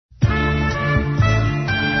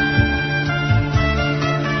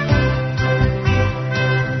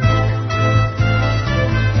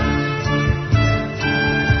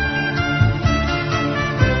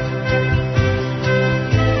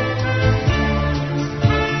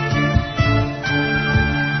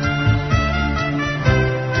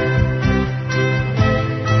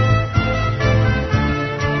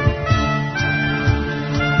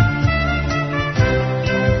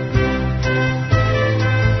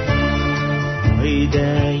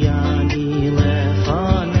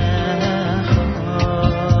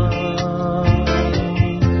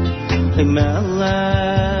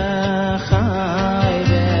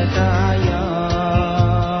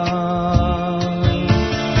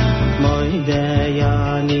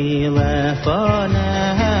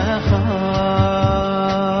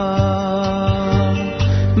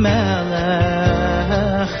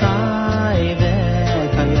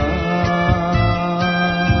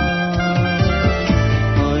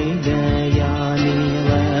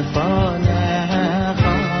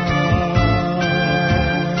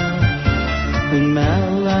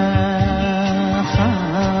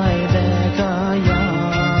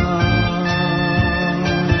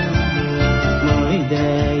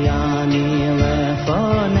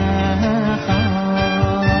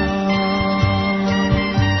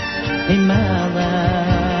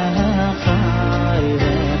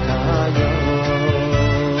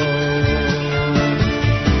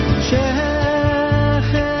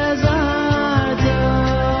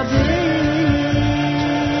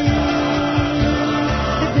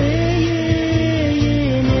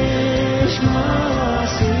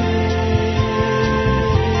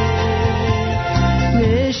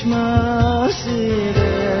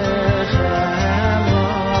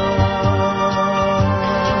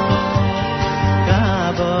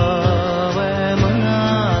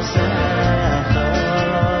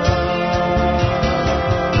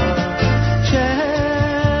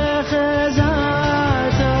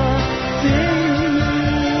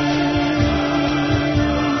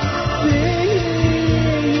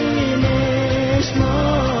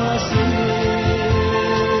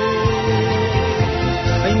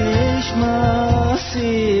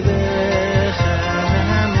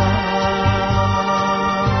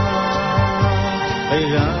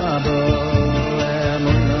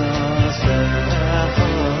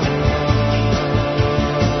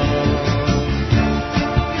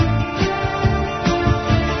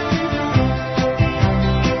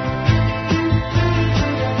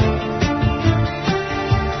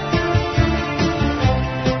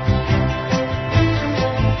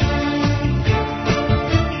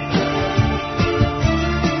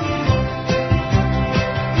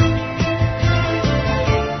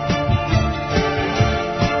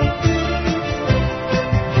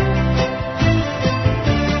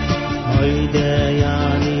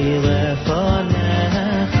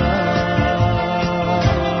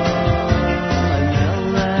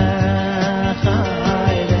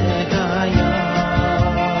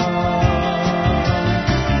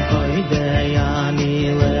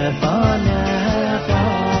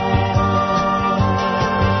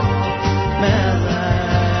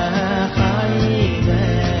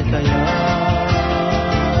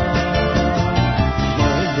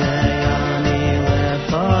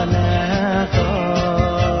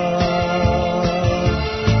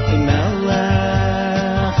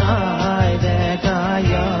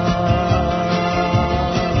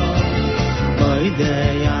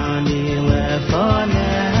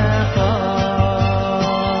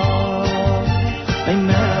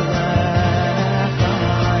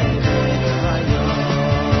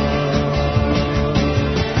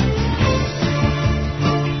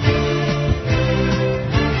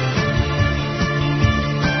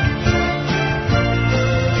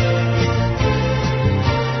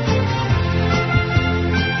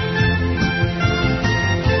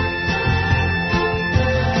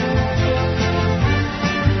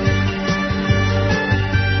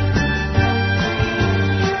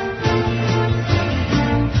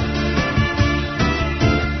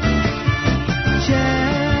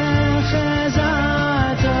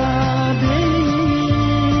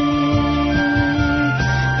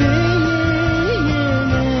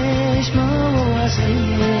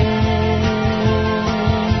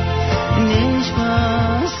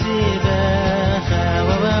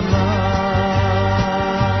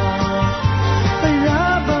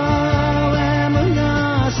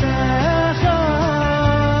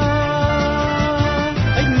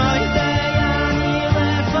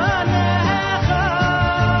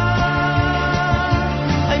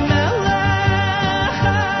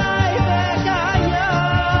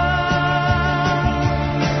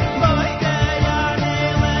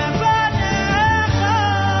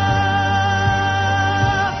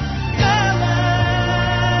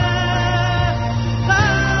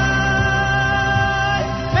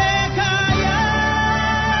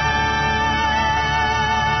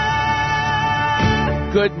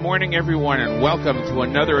Good morning, everyone, and welcome to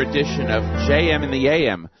another edition of JM in the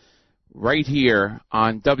AM, right here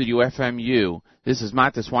on WFMU. This is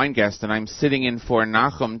Weingast, and I'm sitting in for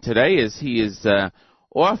Nachum today as he is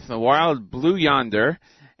off the wild blue yonder,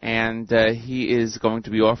 and he is going to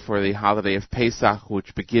be off for the holiday of Pesach,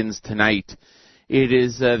 which begins tonight. It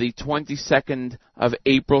is the 22nd of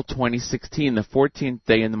April 2016, the 14th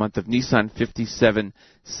day in the month of Nisan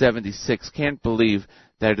 5776. Can't believe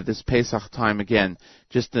that at this Pesach time again,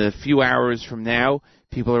 just a few hours from now,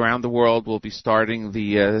 people around the world will be starting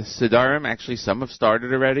the Sidarim. Actually, some have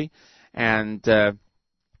started already. And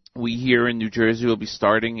we here in New Jersey will be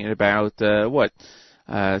starting in about,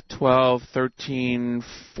 12, 13,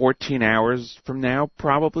 14 hours from now,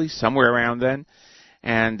 probably, somewhere around then.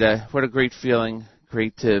 And what a great feeling.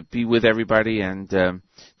 Great to be with everybody and to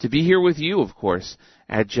be here with you, of course,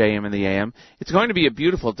 at JM in the AM. It's going to be a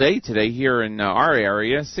beautiful day today here in our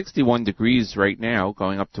area. 61 degrees right now,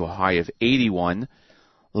 going up to a high of 81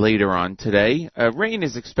 later on today. Rain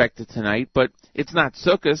is expected tonight, but it's not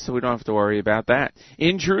Sukkot, so we don't have to worry about that.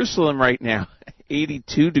 In Jerusalem right now,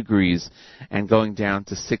 82 degrees and going down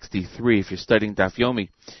to 63 if you're studying Daf Yomi,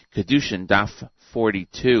 Kedushin, Daf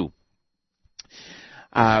 42.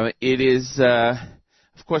 It is,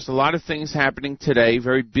 of course, a lot of things happening today.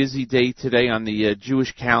 Very busy day today on the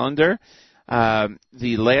Jewish calendar.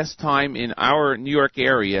 The last time in our New York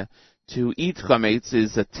area to eat chametz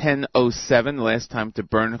is 10:07. The last time to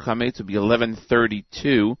burn chametz will be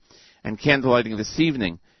 11:32, and candlelighting this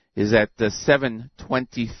evening is at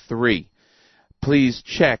 7:23. Please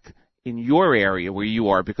check in your area where you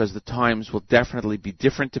are, because the times will definitely be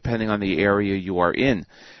different depending on the area you are in.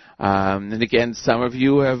 And again, some of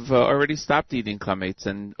you have already stopped eating chametz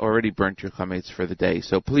and already burnt your chametz for the day.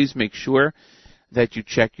 So please make sure that you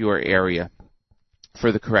check your area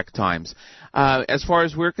for the correct times. As far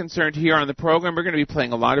as we're concerned here on the program, we're going to be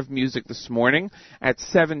playing a lot of music this morning at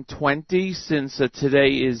 7:20, since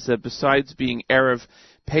today is, besides being Erev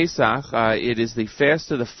Pesach, it is the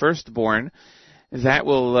fast of the firstborn. That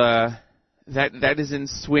will that is in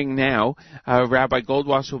swing now. Rabbi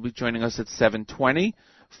Goldwasser will be joining us at 7:20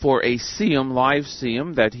 for a siyum, live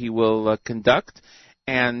siyum that he will conduct.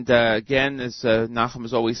 And again, as Nachum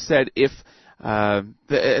has always said, if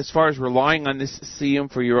as far as relying on this siyum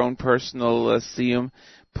for your own personal siyum,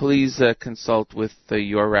 please consult with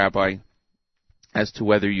your rabbi as to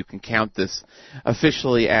whether you can count this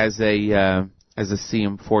officially as a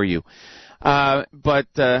siyum for you. But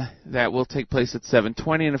that will take place at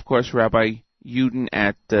 7:20, and of course, Rabbi Yudin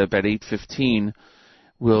at about 8:15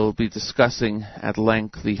 will be discussing at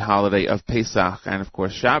length the holiday of Pesach, and of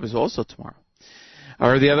course, Shabbos also tomorrow.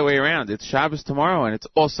 Or the other way around, it's Shabbos tomorrow, and it's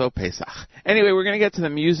also Pesach. Anyway, we're going to get to the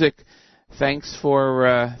music. Thanks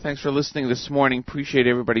for listening this morning. Appreciate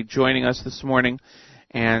everybody joining us this morning.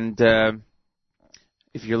 And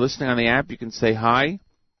if you're listening on the app, you can say hi.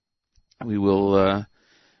 We will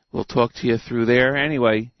we'll talk to you through there.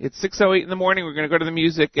 Anyway, it's 6:08 in the morning. We're going to go to the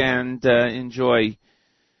music and enjoy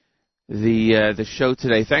the show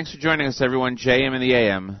today. Thanks for joining us, everyone. JM in the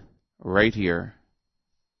AM, right here.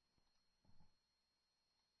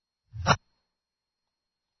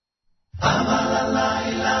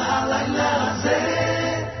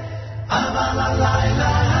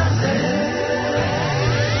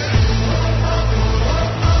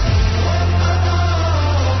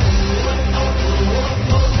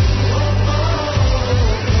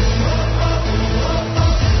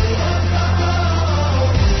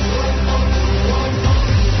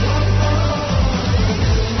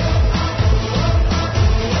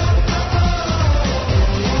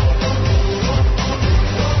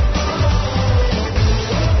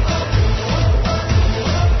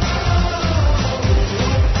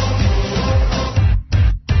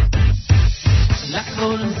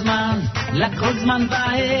 לכל זמן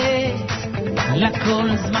בעת,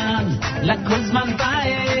 לכל זמן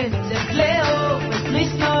בעת, את לאור, את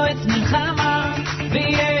לשנוא, את מלחמה,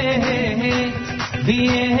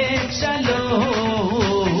 ועת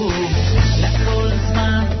שלום. לכל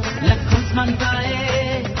זמן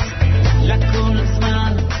בעת, לכל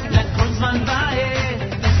זמן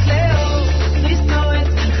בעת, את לאור, את לשנוא, את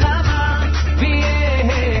מלחמה, ועת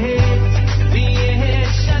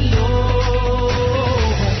שלום.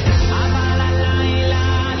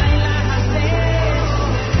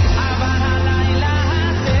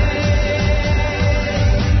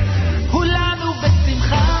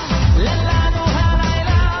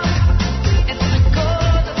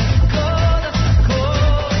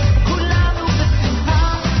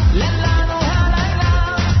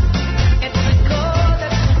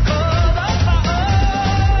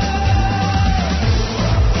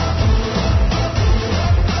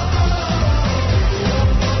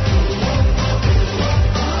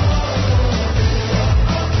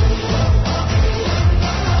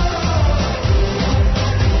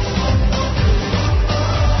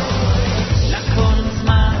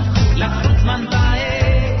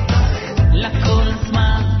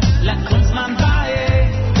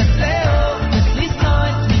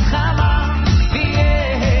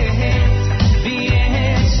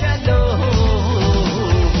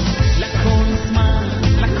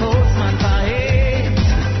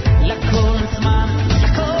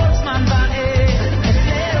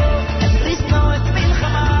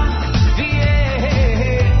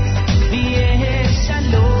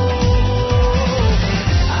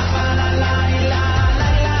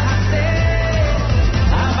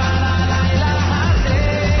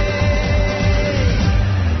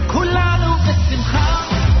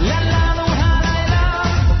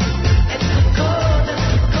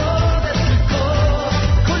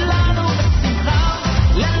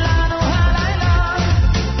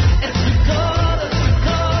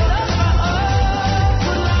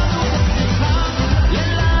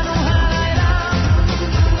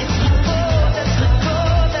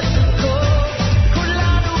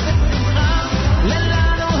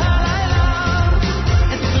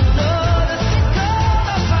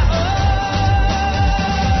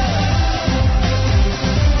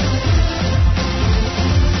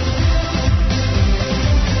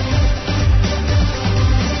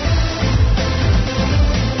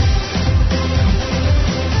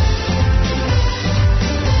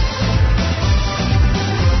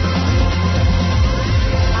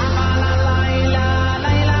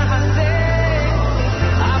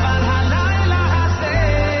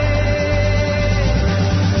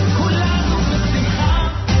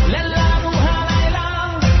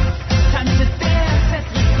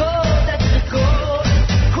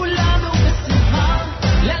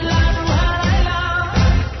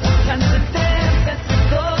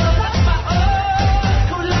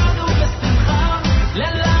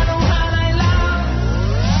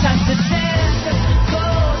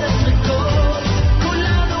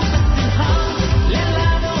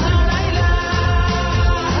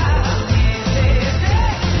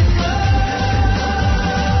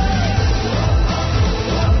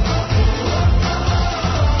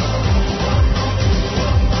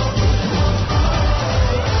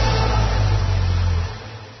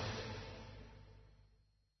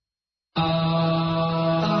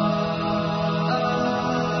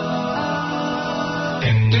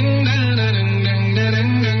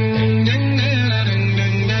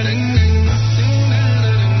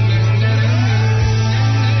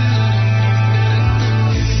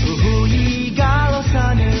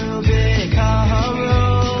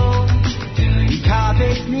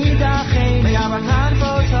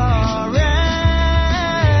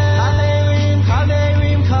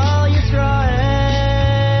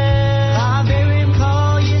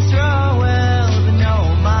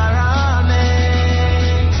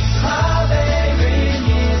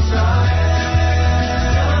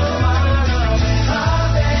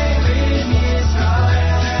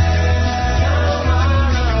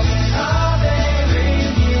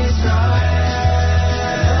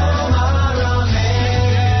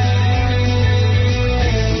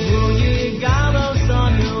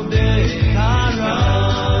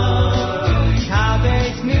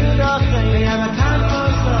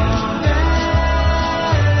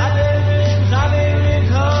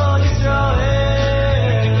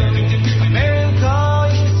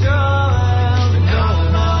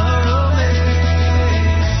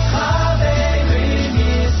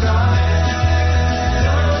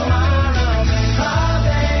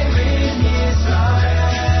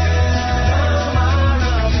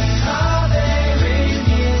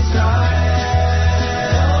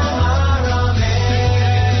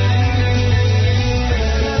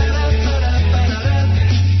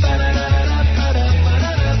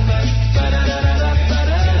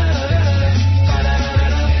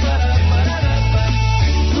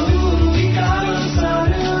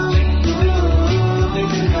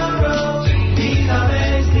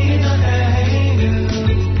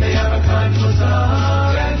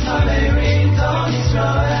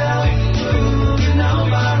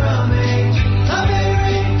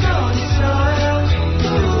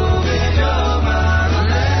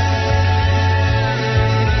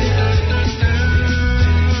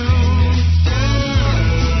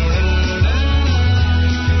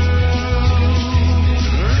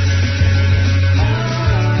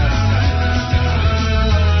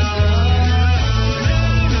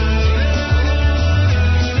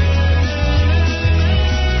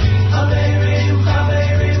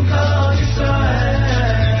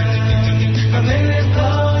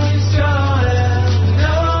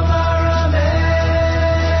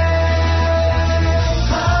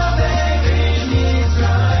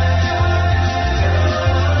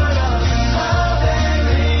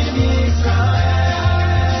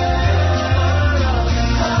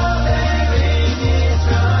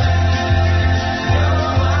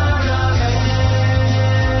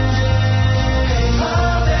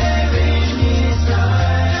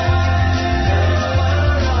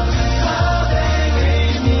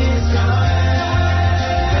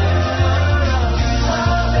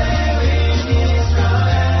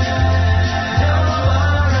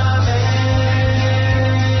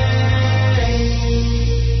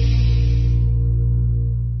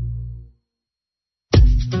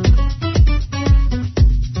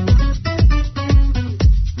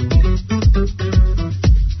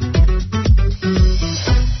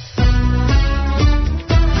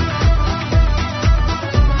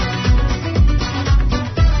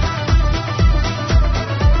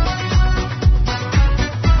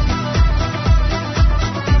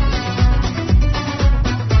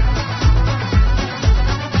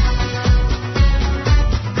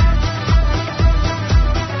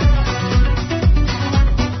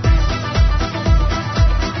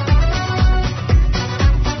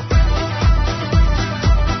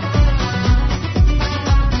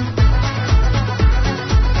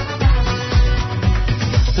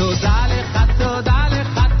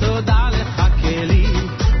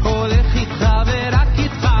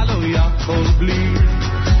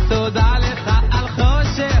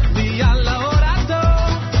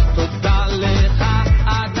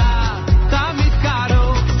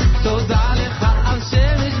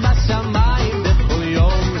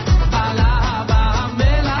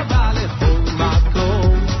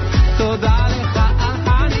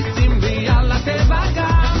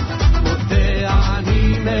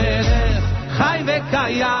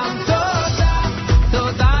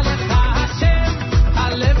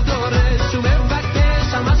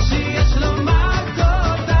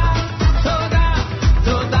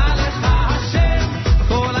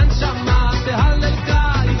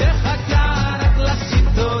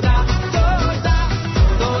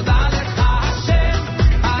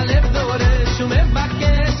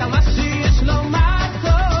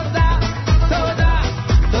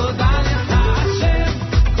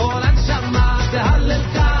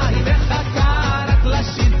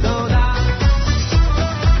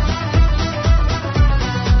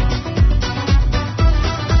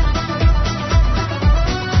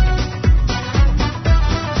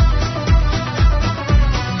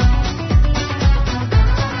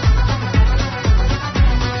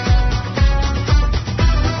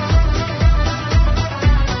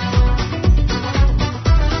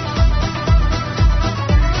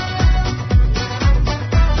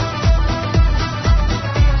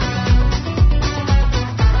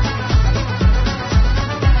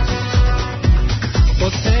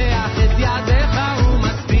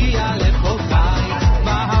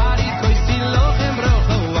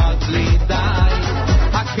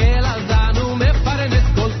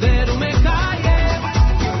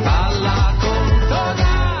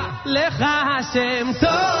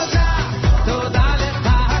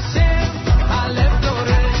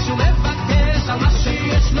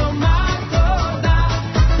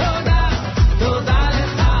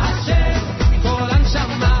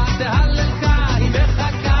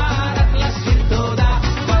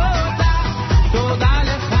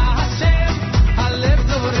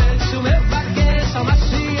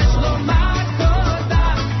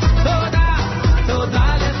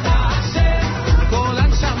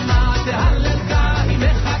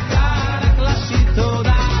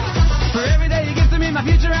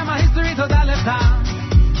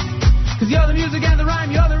 music and the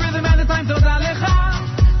rhyme, you're the rhythm and the time, so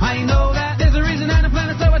I know that there's a reason and a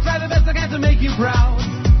plan, so I try the best I can to make you proud.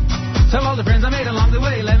 Tell all the friends I made along the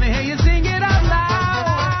way, let me hear you sing it out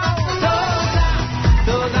loud.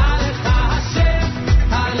 Toda lecha Hashem,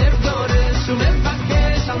 halev doresh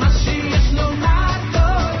umevakesh al ma sheyesh lomar.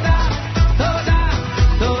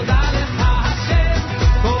 Toda lecha Hashem,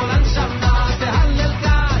 kol הנשמה תהללך,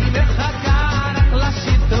 היא מחכה רק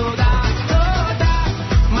להשיב תודה.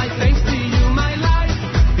 My thanks to you, my life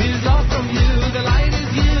is all from you. The light is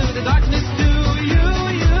you, the darkness too. You.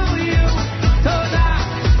 Toda,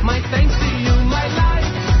 my thanks to you, my life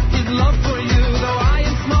is love for you. Though I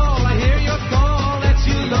am small, I hear your call that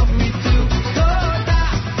you love me too. Toda,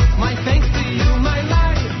 my thanks to you, my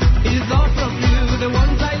life is all from you. The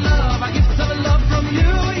ones I love, I give some love from you.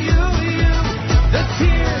 The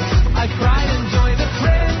tears I cried and joy, the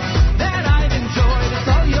friends that I've enjoyed. It's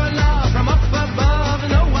all your love from up above,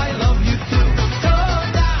 and oh, I love you too.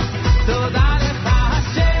 Toda lecha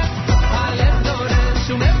Hashem, halev doresh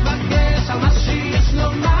umevakesh al ma sheyesh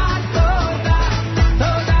lomar.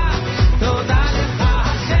 Toda lecha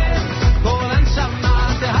Hashem, kol הנשמה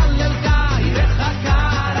תהללך, היא מחכה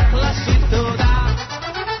רק להשיב תודה.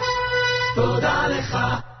 תודה לך.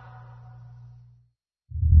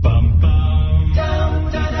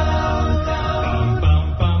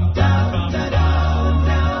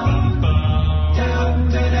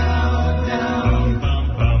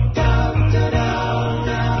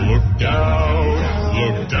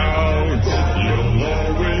 Look down, you'll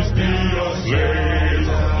always be a slave.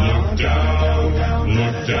 Look down,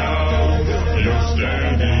 you're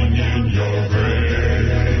standing in your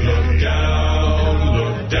grave. Look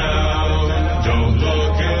down, don't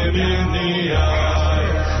look him in the eye.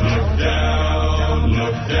 Look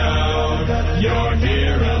down, you're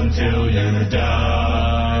here until you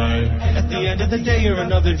die. At the end of the day, you're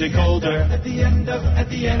another day colder.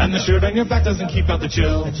 And the shirt on your back doesn't keep out the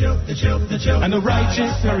chill. And the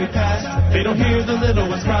righteous hurry past. They don't hear the little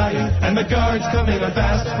ones crying. And the guards coming up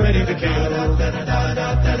fast, ready to kill.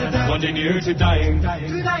 One day near to dying. At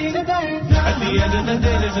the end of the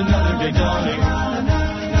day, there's another day dawning.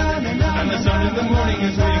 And the sun in the morning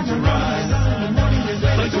is waiting to rise.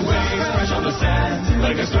 Like a wave fresh on the sand.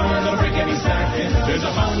 Like a storm that'll break any second. There's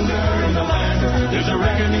a hunger in the land. There's a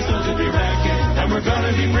reckoning still to be reckoned. And we're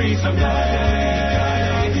gonna be free someday.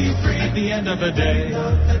 At the end of the day.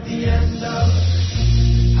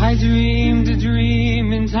 I dreamed a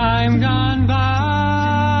dream in time gone by,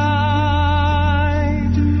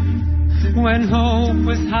 when hope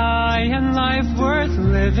was high and life worth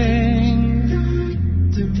living.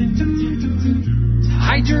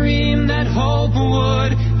 I dreamed that hope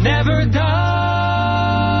would never die.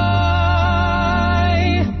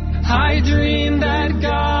 I dreamed that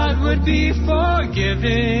God would be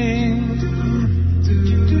forgiving.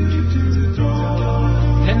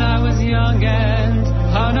 And I was young and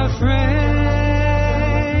unafraid,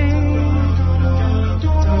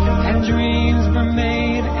 and dreams were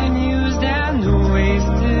made and used and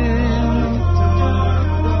wasted.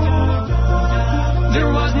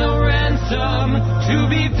 There was no ransom to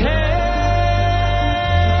be paid,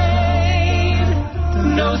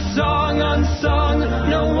 no song unsung,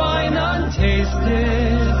 no wine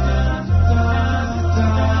untasted.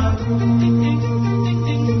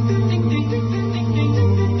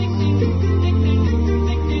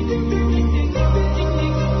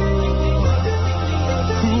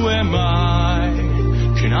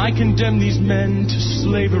 I condemn these men to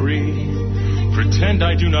slavery, pretend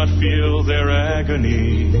I do not feel their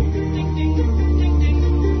agony.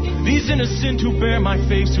 These innocent who bear my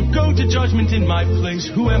face, who go to judgment in my place,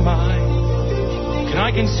 who am I? Can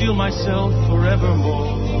I conceal myself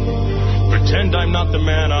forevermore? Pretend I'm not the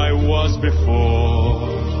man I was before.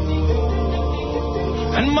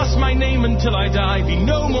 And must my name until I die be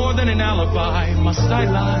no more than an alibi? Must I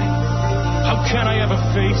lie? How can I ever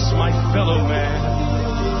face my fellow man?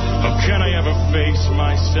 How can I ever face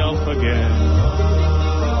myself again?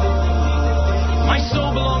 My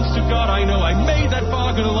soul belongs to God, I know. I made that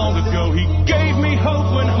bargain long ago. He gave me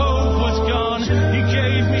hope when hope was gone. He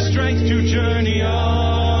gave me strength to journey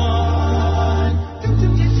on.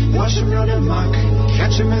 Watch them run amok,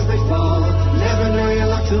 catch them as they fall. Never know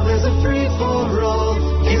your luck till there's a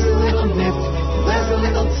free-for-all. Here's a little nip, there's a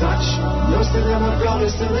little touch. Most of them are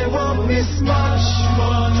brothers, so they won't miss much.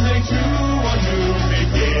 Monday to a new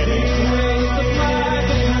beginning. Raise the flag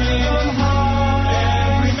of freedom high.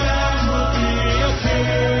 Every man will be a king.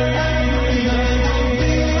 Every man will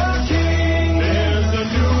be a king. There's a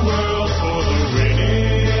new world for the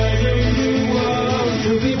winning. There's a new world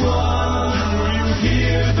to be won. You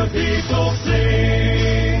hear the people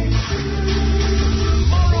sing.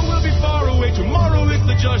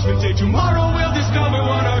 Tomorrow we'll discover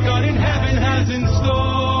what our God in heaven has in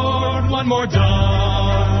store. One more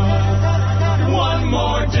dawn, one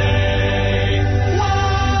more day,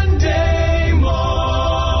 one day more.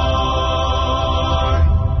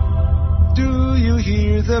 Do you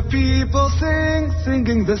hear the people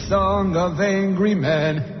singing the song of angry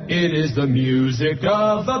men? It is the music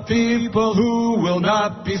of a people who will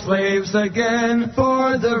not be slaves again.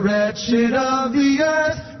 For the wretched of the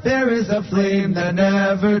earth, there is a flame that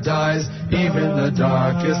never dies. Even the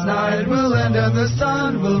darkest night will end and the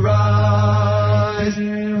sun will rise.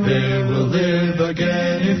 They will live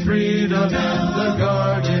again in freedom in the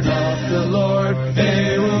garden of the Lord.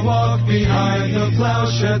 They will walk behind the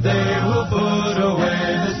plowshed. They will put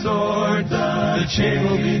away the sword. The chain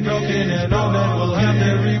will be broken and all men will have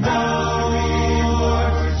their reward.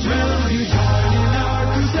 Will you join in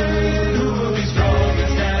our crusade? Who will be strong and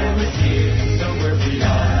stand with me? Somewhere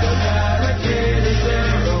beyond the barricade, is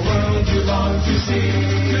there a world you long to see?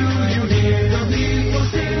 Do you hear the people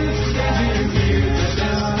sing? Can you hear the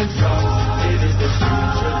distant drums? It is the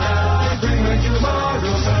future that they bring when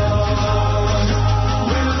tomorrow comes.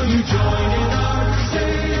 Will you join in our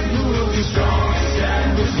crusade? Who will be strong and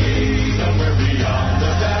stand with me? Somewhere beyond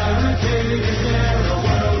the barricade, is there a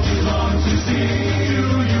world you long to see? Do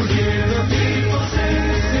you hear the people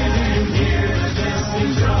sing? Do you hear the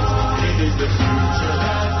distant drums? It is the future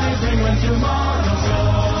that they bring when tomorrow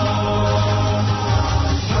comes.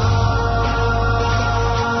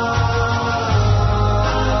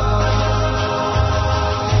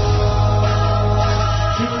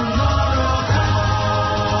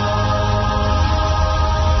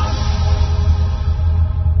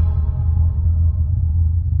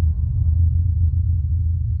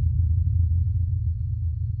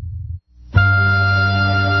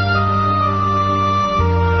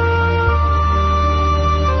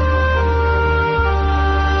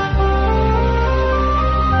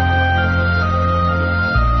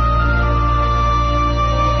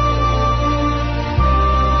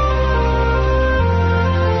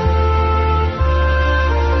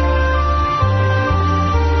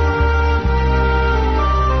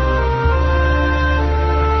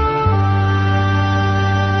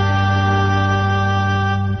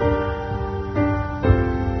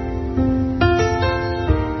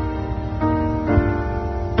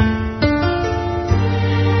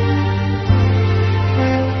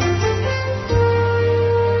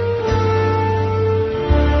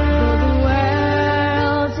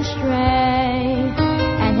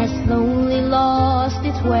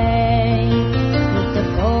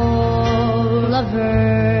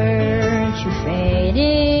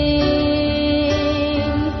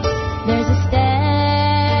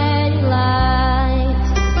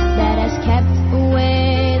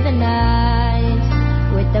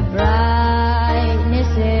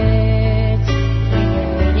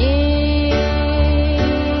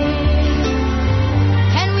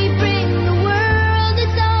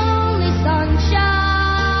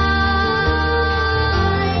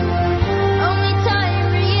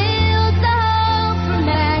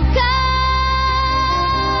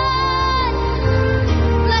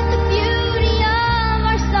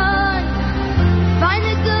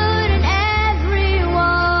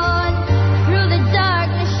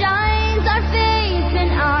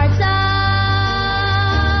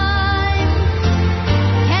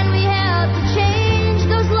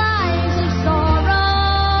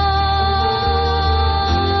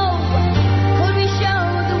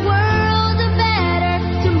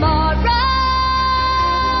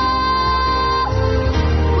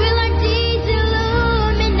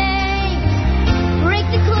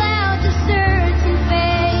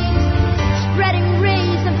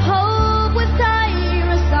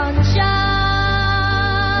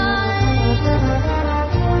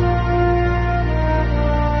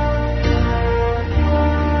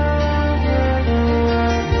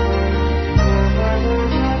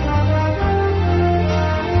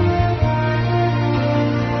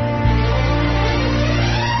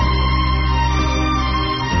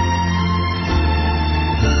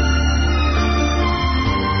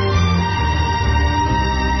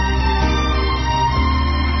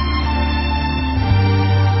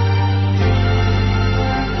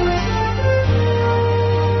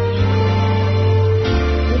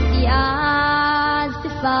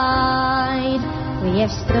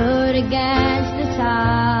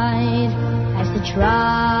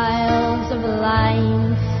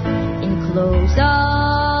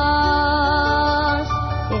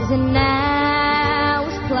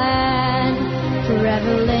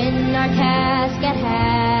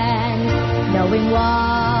 Knowing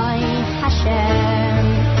why Hashem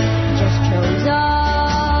just chose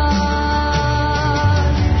us.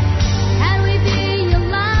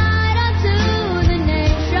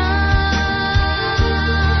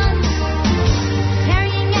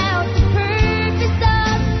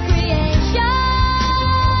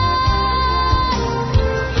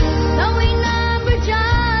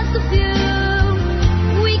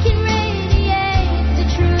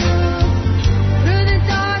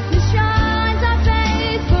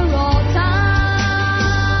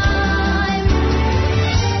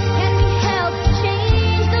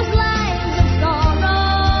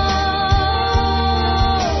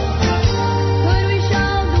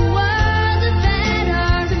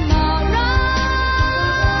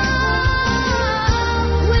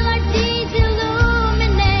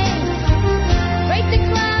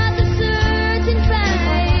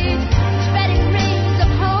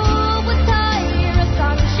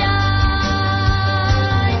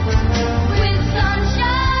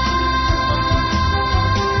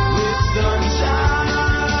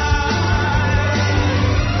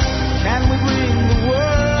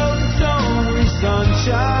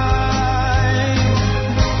 sunshine.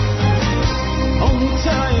 Only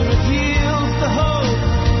time it heals the hope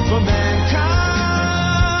for mankind.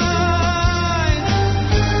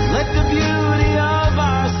 Let the beauty of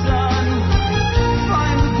our sun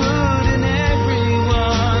find the good in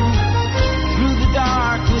everyone. Through the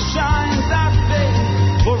darkness shines our faith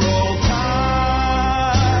for all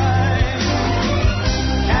time.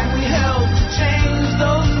 Can we help to change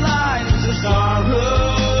those lives of sorrow?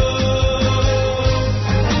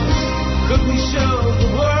 Could we show the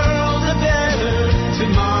world a better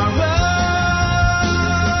tomorrow?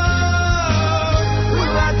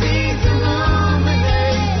 Will our deeds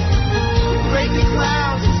illuminate, break the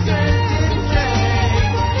clouds of certain day,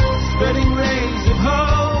 spreading rays of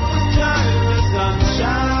hope and turn to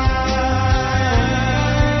sunshine?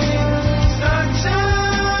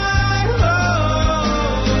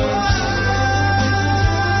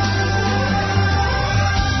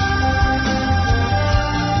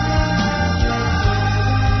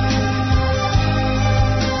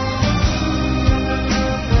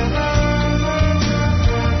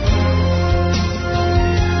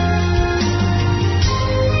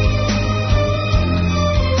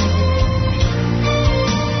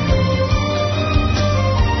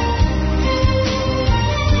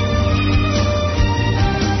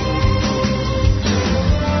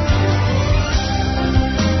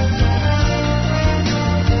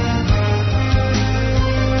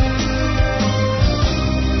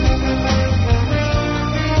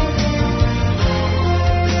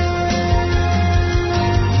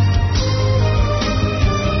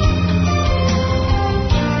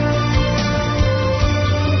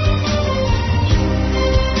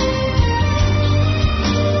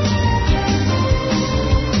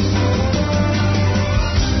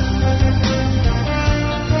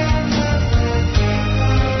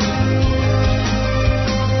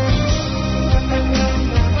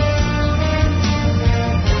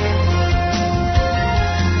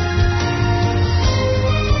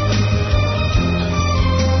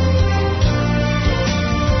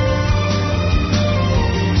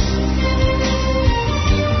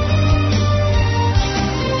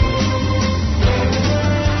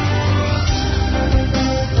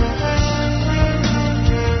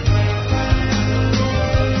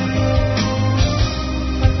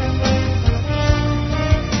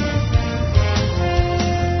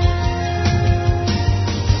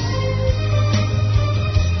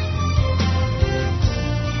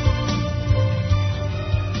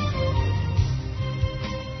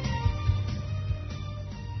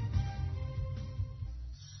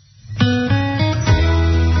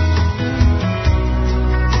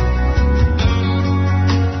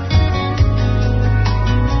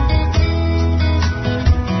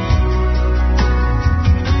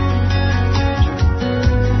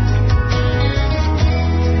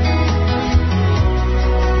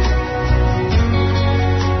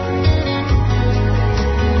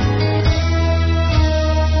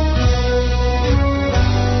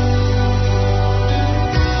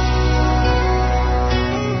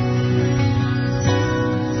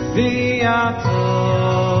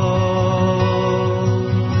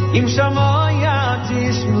 Im shamoya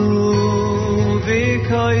tishmu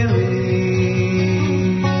v'koili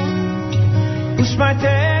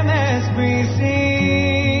Ushmartem es brisi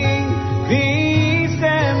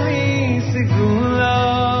V'istem li sigula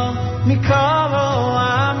Mikol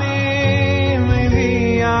oamim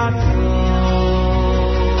v'yato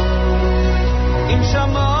Im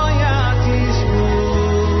shamoya tishmu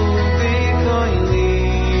v'koili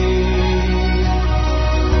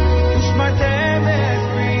Ushmartem es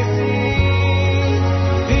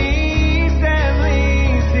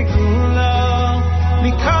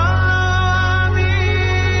Mikol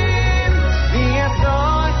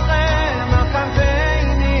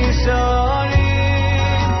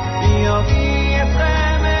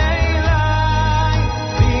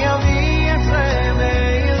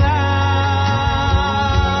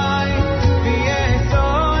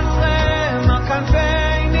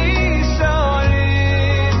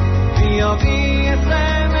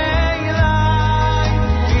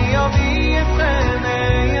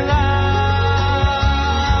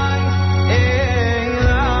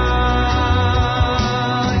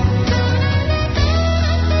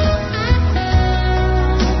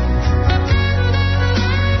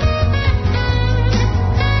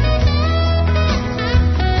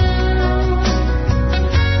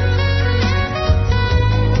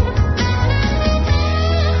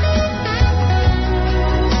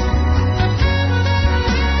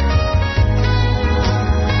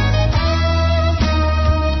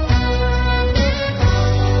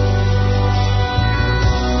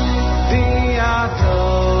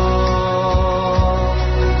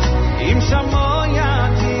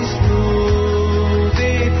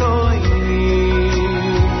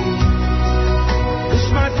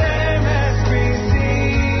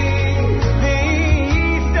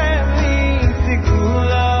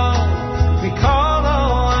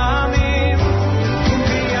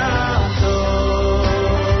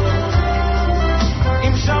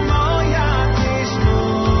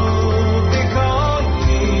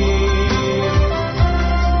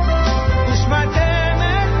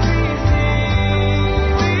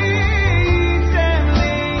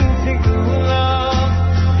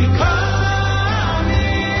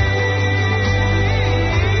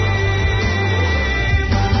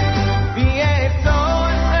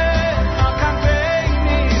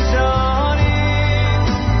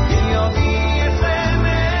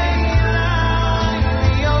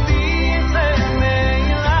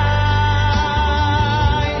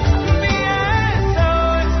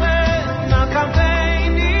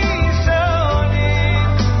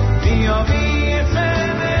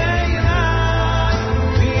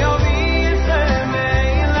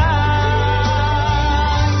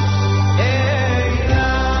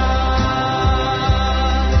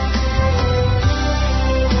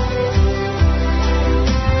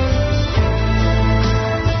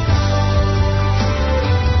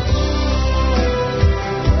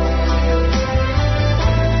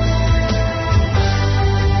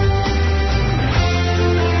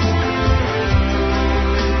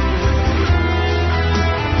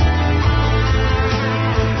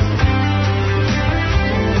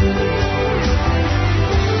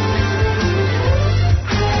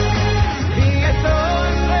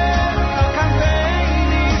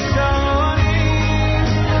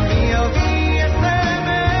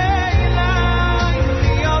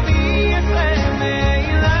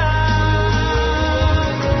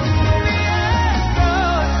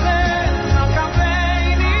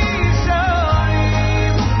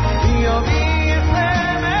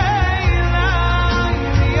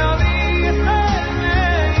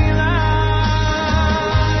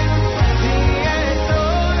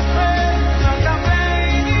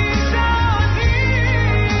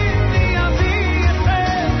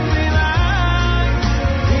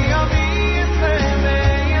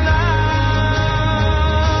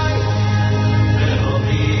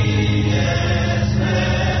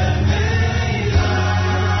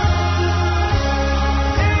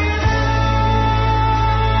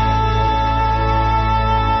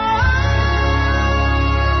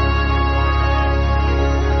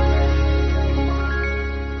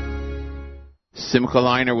Simcha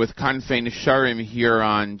Liner with Kanfei Nesharim here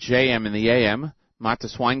on JM in the AM.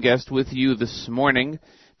 Matas Weingast with you this morning.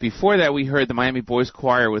 Before that, we heard the Miami Boys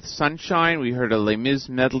Choir with Sunshine. We heard a Les Mis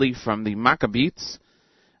medley from the Maccabeats.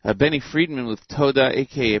 Benny Friedman with Toda,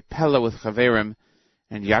 a.k.a. Pella with Chaverim.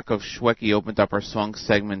 And Yaakov Shweki opened up our song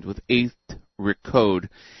segment with 8th Recode.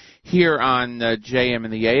 Here on JM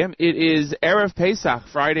in the AM, it is Erev Pesach,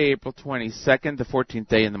 Friday, April 22nd, the 14th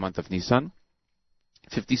day in the month of Nisan.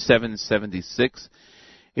 5776.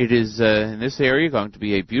 It is in this area going to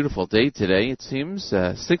be a beautiful day today, it seems.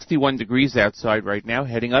 61 degrees outside right now,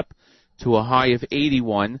 heading up to a high of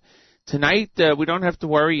 81. Tonight, we don't have to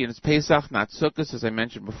worry. It's Pesach, not Sukkot, as I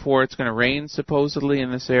mentioned before. It's going to rain, supposedly,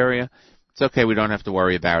 in this area. It's okay. We don't have to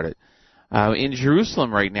worry about it. In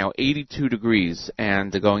Jerusalem right now, 82 degrees,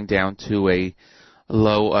 and going down to a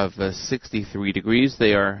low of 63 degrees.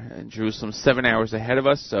 They are in Jerusalem 7 hours ahead of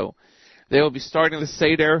us, so they will be starting the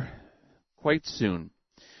Seder quite soon.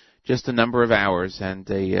 Just a number of hours and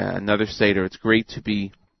another Seder. It's great to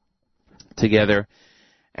be together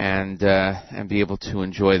and be able to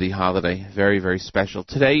enjoy the holiday. Very, very special.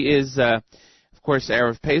 Today is, of course,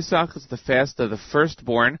 Erev Pesach. It's the fast of the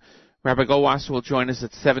firstborn. Rabbi Goldwasser will join us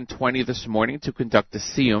at 7:20 this morning to conduct a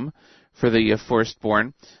siyum for the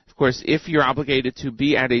firstborn. Of course, if you're obligated to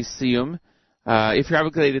be at a siyum, if you're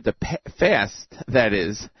obligated to fast, that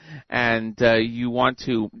is, and you want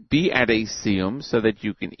to be at a siyum so that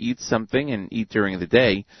you can eat something and eat during the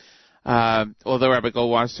day, although Rabbi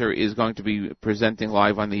Goldwasser is going to be presenting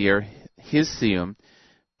live on the air his siyum,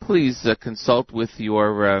 please consult with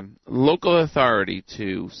your local authority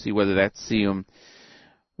to see whether that siyum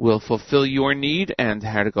will fulfill your need and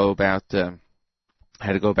how to go about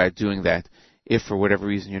doing that if for whatever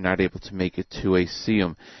reason you're not able to make it to a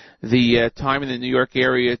siyum. The time in the New York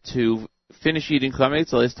area to finish eating chametz,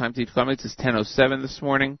 the last time to eat chametz is 10:07 this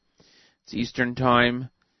morning. It's Eastern time.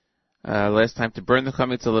 Last time to burn the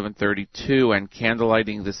chametz, 11:32, and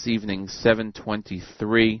candlelighting this evening,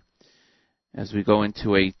 7:23. As we go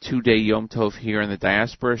into a 2-day Yom Tov here in the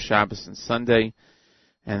diaspora, Shabbos and Sunday,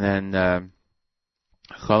 and then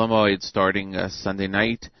Chol HaMoed starting Sunday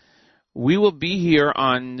night. We will be here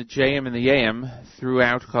on JM and the AM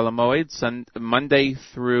throughout Chol HaMoed, Monday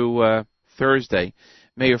through Thursday.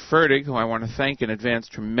 Mayor Fertig, who I want to thank in advance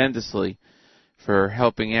tremendously for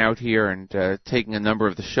helping out here and taking a number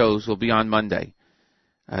of the shows, will be on Monday,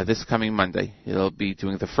 this coming Monday. He'll be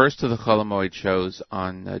doing the first of the Chol HaMoed shows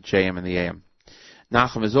on JM and the AM.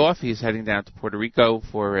 Nachum is off. He's heading down to Puerto Rico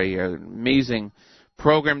for an amazing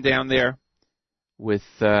program down there with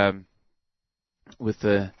so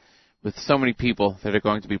many people that are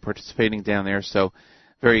going to be participating down there. So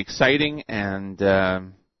very exciting, and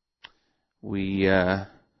we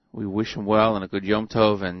wish him well and a good Yom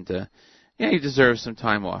Tov, and he deserves some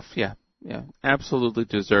time off. Yeah, absolutely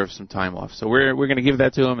deserves some time off. So we're going to give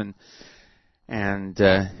that to him, and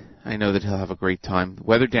I know that he'll have a great time. The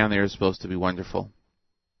weather down there is supposed to be wonderful.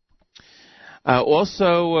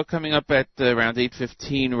 Also coming up at around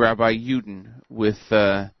 8:15, Rabbi Yudin with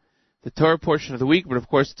the Torah portion of the week, but of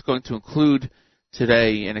course it's going to include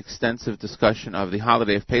today an extensive discussion of the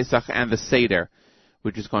Holiday of Pesach and the Seder,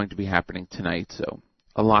 which is going to be happening tonight. So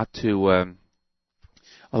a lot to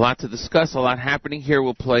discuss, a lot happening here.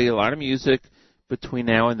 We'll play a lot of music between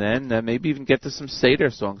now and then. Maybe even get to some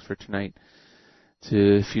Seder songs for tonight,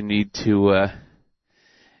 if you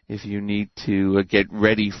need to get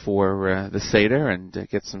ready for the Seder and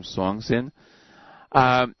get some songs in.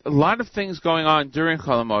 A lot of things going on during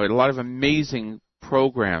Chol HaMoed, a lot of amazing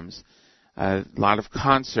programs, a lot of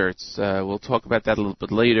concerts. We'll talk about that a little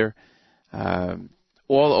bit later.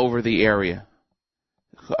 All over the area.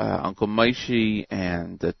 Uncle Maishi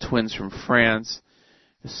and the twins from France.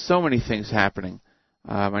 There's so many things happening.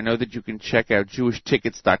 I know that you can check out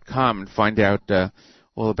jewishtickets.com and find out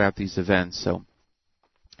all about these events. So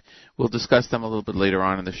we'll discuss them a little bit later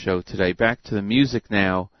on in the show today. Back to the music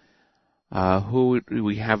now. Who do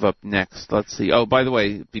we have up next? Let's see. Oh, by the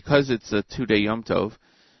way, because it's a 2-day Yom Tov,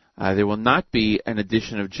 there will not be an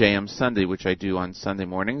edition of JM Sunday, which I do on Sunday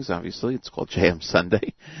mornings. Obviously, it's called JM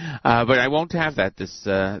Sunday, but I won't have that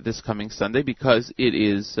this coming Sunday because it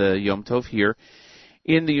is Yom Tov here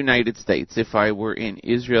in the United States. If I were in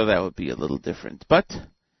Israel, that would be a little different, but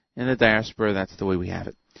in the diaspora, that's the way we have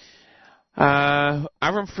it.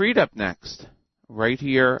 Avram Fried up next, right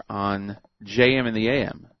here on JM in the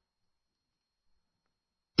AM.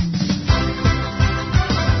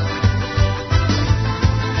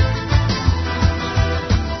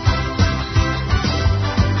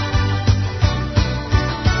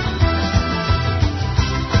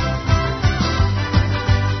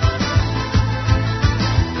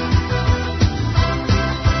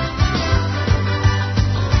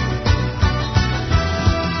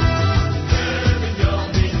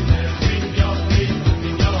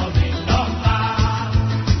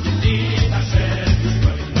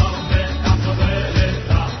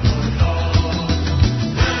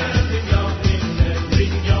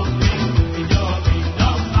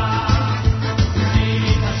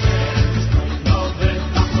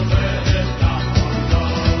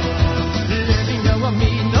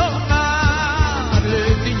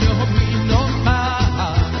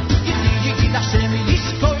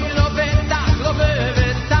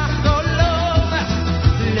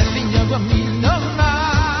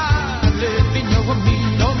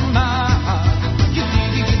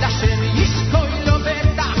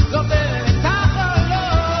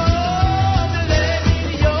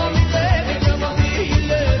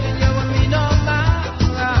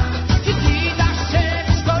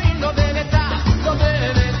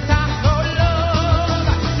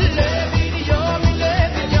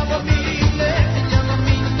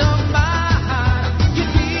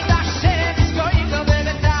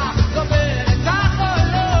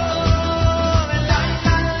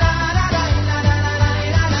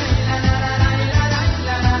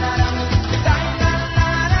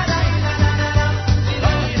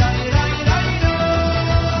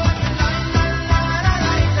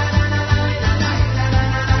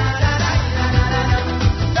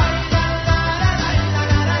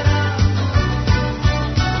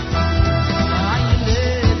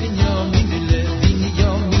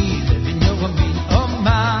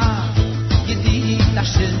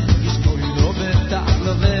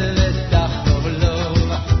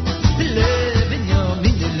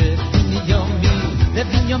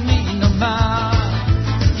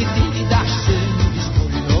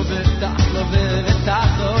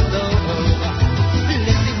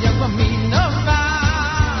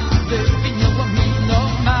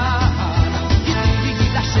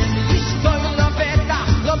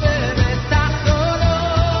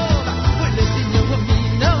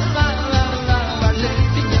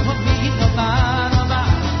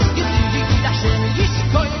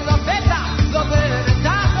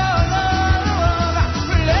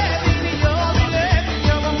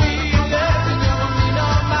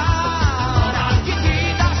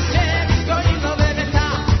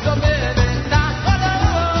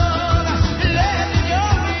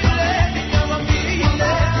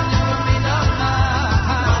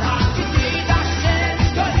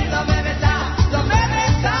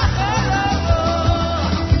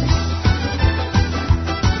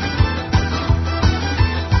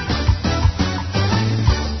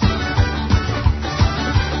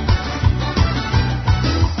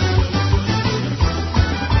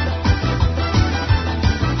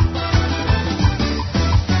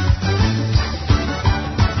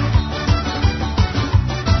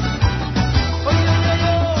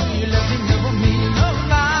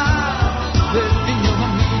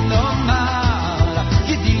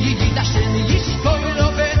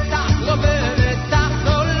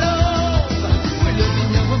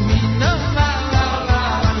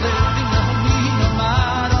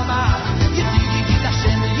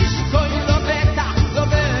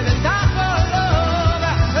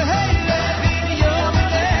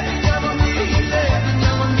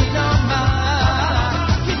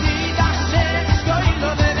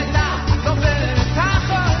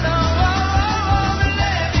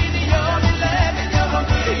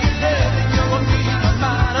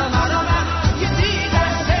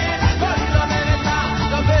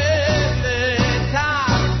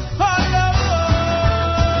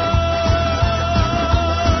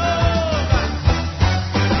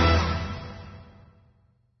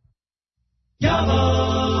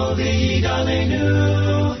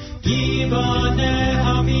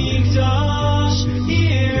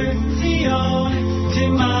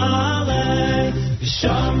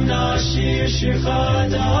 Shir Shir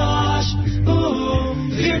Chadash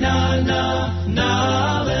Virna na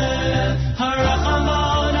nalev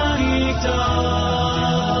Harachamon Hanikdash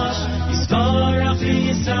Yisparach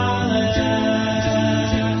v'Yisrael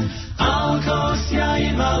Al Kos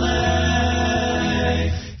Yayin Malei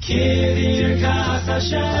Kivir Kas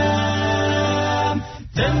Hashem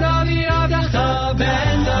Ben David Avdecha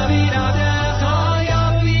Ben David Avdecha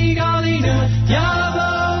Yavo Yigalinu Yavo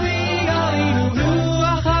Yigalinu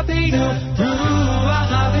Ruach Habeinu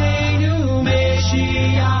Ruach Habeinu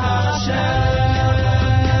Meshiach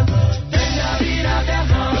Hashem Ben David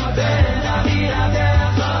Avdecha Ben David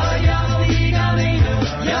Avdecha Yavo Yigalinu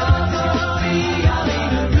Yavo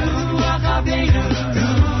Yigalinu Ruach Habeinu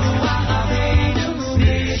Ruach Habeinu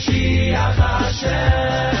Meshiach Hashem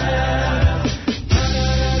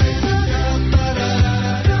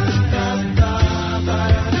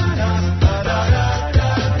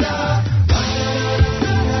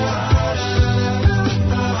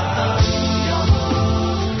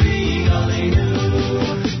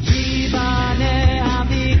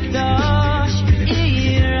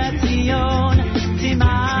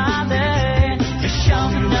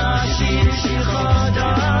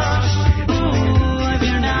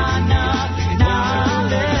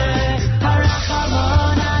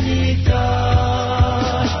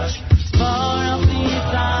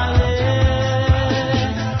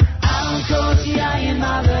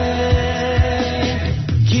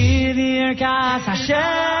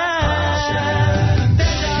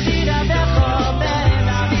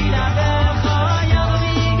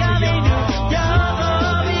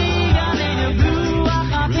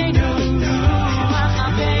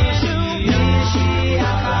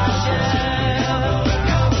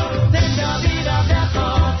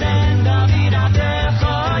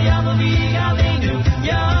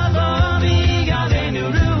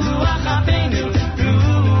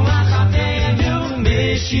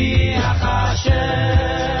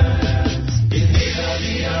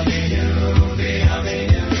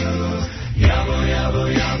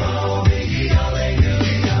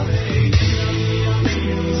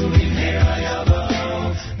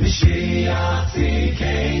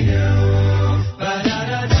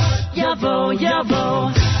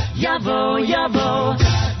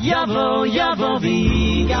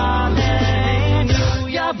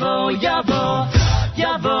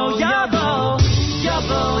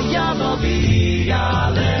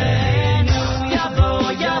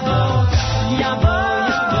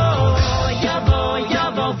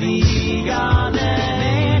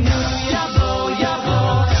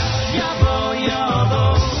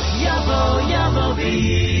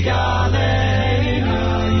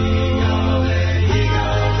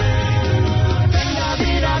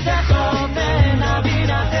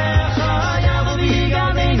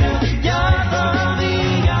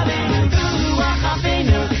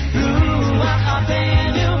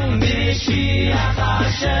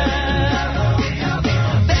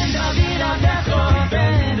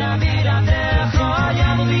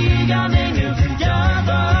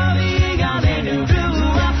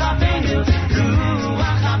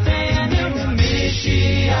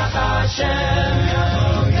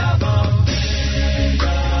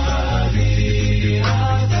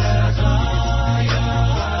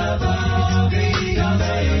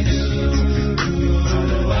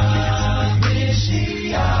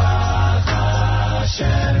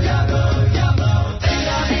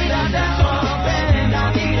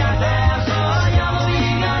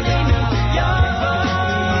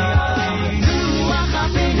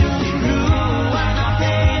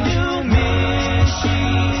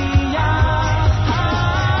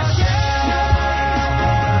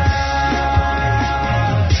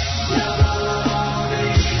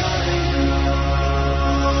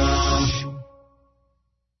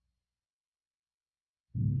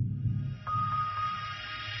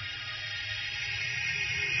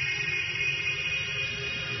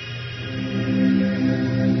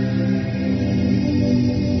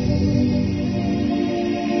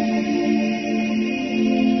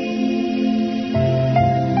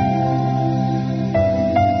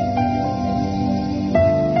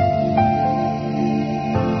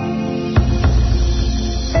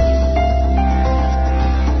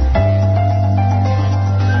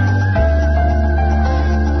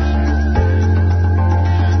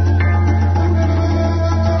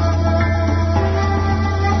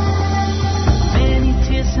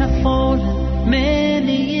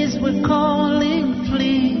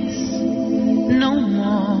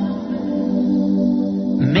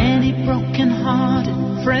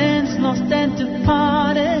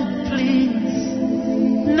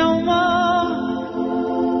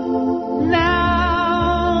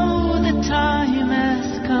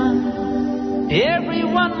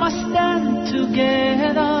must stand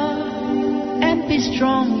together and be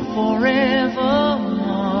strong forevermore.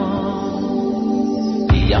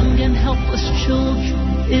 The young and helpless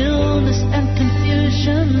children, illness and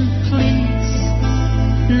confusion, please,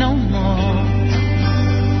 no more.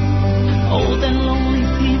 Old and lonely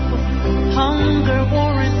people, hunger,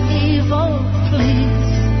 war and evil,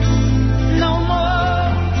 please, no more.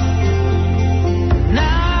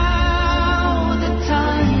 Now the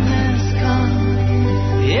time has come,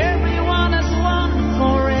 everyone has won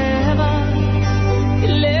forever.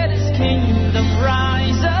 Let his kingdom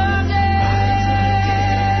rise again.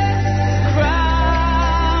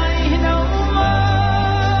 Cry no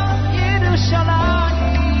more, Yerushalayim.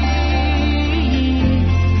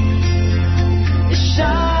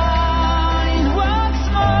 Shine once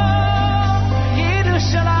more,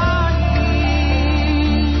 Yerushalayim.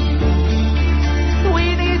 We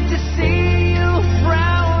need to see you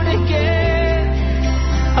frown again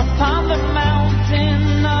upon the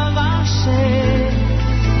mountain of Hashem,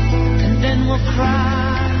 and then we'll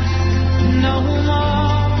cry no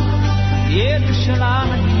more,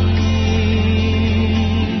 Yerushalayim.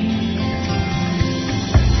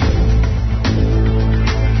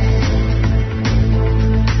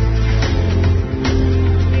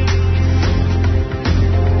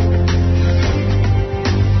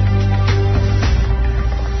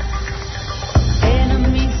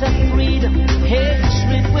 Enemies of freedom,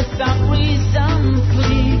 hatred without reason,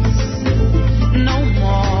 please, no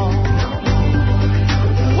more.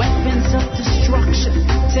 Weapons of destruction,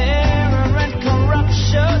 terror and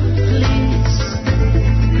corruption,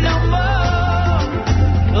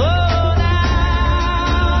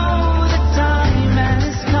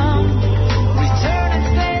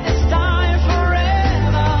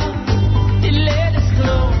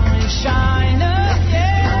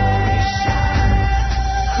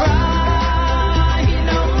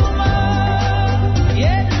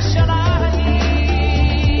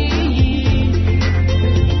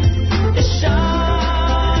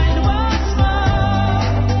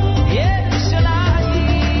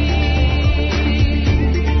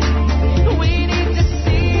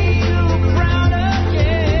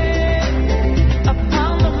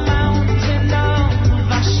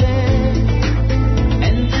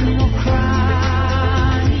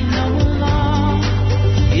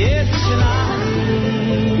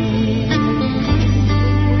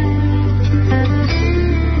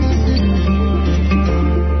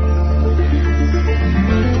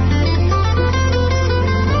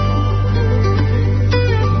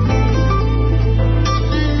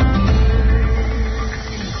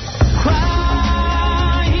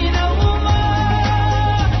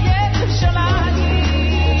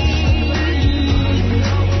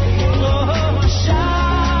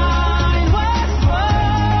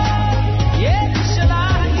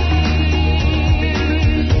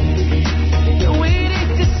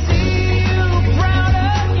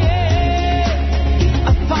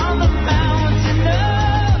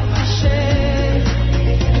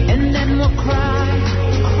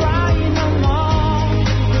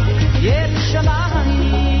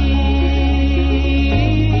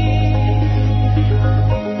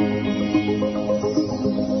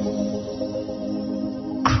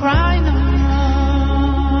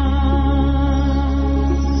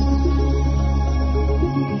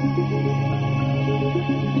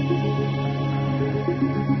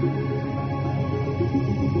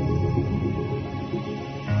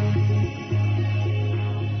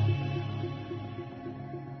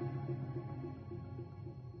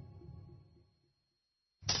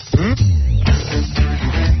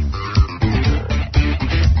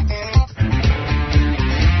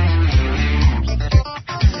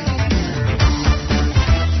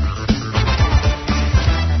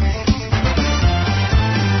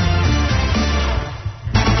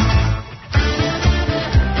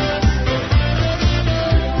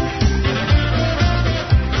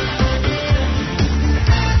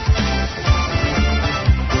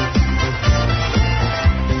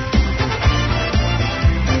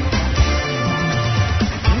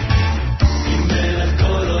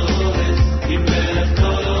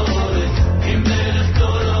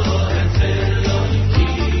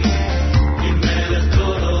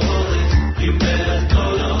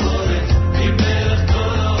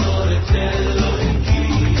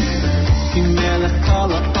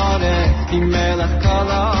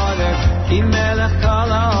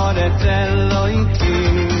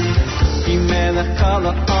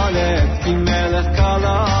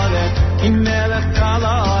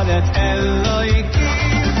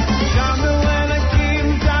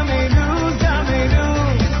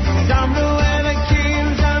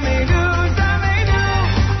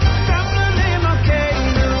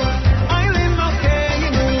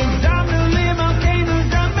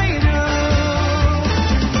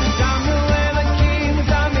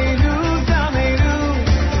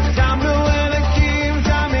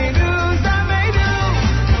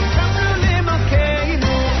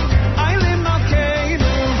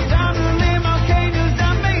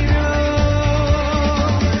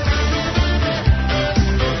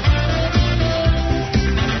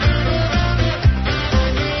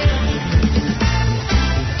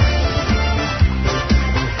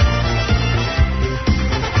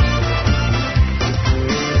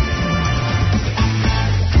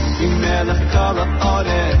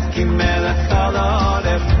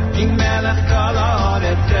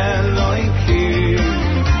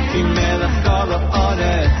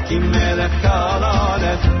 Ki melech kol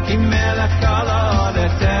haaretz, ki melech kol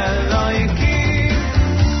haaretz Elokim.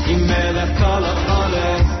 Ki melech kol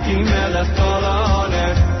haaretz, ki melech kol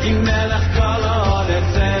haaretz, ki melech kol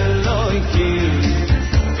haaretz Elokim.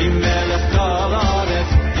 Ki melech kol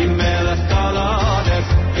haaretz, ki melech kol haaretz,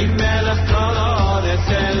 ki melech kol haaretz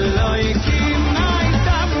Elokim.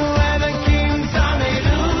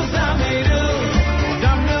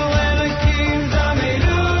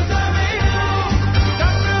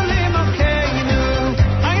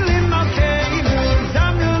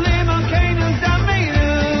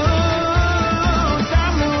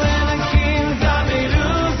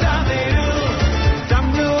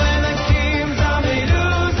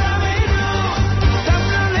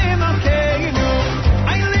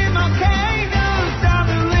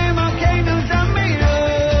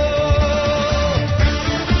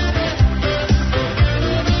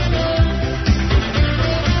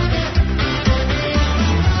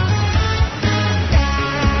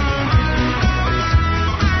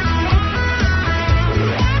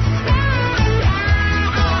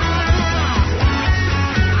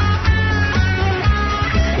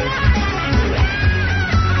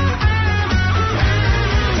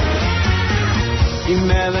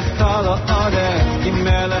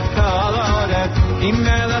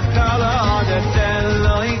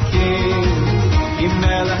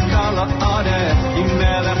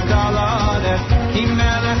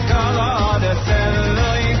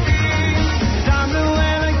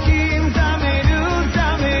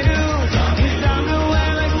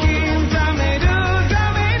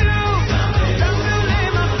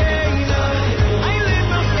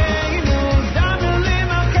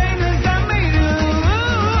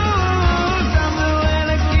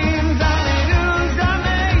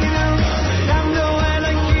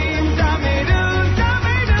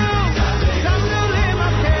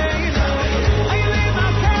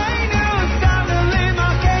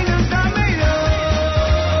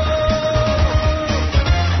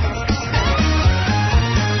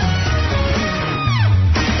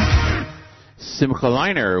 Simcha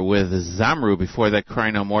Leiner with Zamru. Before that, Cry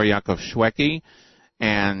No More, Yaakov Shweki,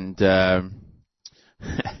 and Yaakov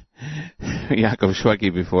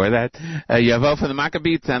Shweki before that. Yavo from the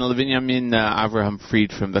Maccabeats and Levinyamin Avraham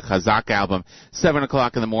Fried from the Chazak album. 7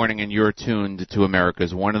 o'clock in the morning, and you're tuned to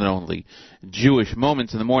America's one and only Jewish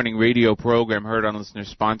Moments in the Morning radio program, heard on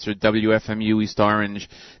listener-sponsored WFMU East Orange,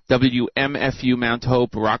 WMFU Mount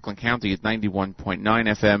Hope, Rockland County at 91.9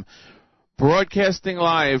 FM. Broadcasting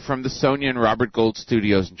live from the Sonia and Robert Gold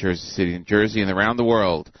Studios in Jersey City, New Jersey, and around the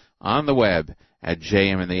world on the web at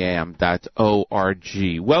jmintheam.org.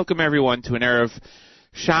 Welcome, everyone, to an Erev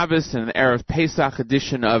Shabbos and an Erev Pesach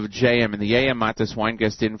edition of JM in the AM. Matas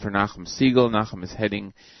Weingast in for Nachum Siegel. Nachum is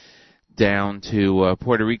heading down to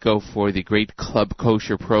Puerto Rico for the Great Club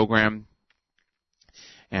Kosher program,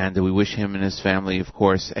 and we wish him and his family, of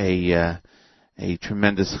course, a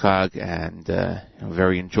tremendous chag and a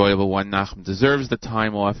very enjoyable one. Nachum deserves the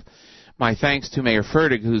time off. My thanks to Mayor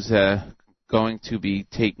Fertig, who's going to be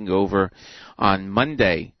taking over on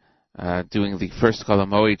Monday, doing the first Chol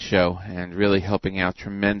HaMoed show, and really helping out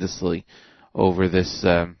tremendously over this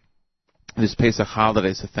Pesach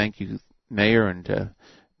holiday. So thank you, Mayor, and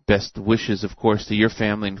best wishes, of course, to your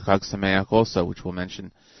family and Chag Sameach also, which we'll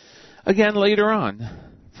mention again later on,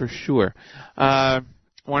 for sure.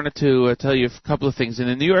 Wanted to tell you a couple of things. In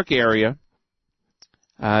the New York area,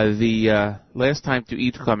 the last time to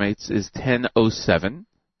eat chametz is 10:07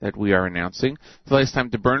 that we are announcing. The last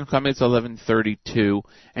time to burn chametz 11:32,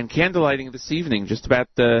 and candlelighting this evening, just about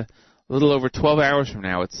a little over 12 hours from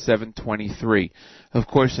now, it's 7:23. Of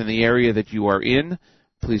course, in the area that you are in,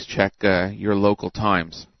 please check your local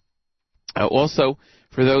times. Also,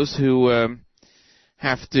 for those who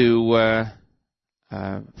have to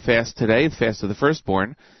fast today, the fast of the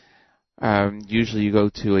firstborn. Usually you go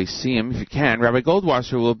to a siyum if you can. Rabbi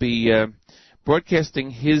Goldwasser will be broadcasting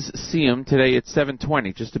his siyum today at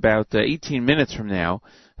 7:20, just about 18 minutes from now.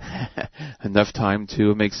 Enough time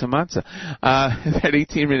to make some matzah. About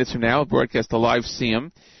 18 minutes from now, I'll broadcast a live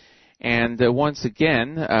siyum. And once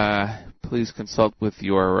again, please consult with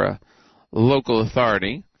your local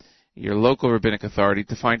authority, your local rabbinic authority,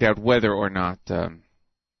 to find out whether or not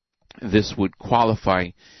this would qualify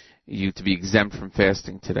you to be exempt from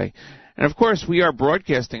fasting today. And of course, we are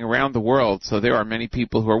broadcasting around the world, so there are many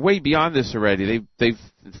people who are way beyond this already. They've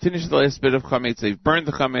finished the last bit of chametz, they've burned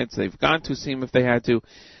the chametz, they've gone to siyum if they had to,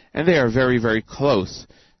 and they are very, very close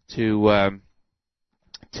to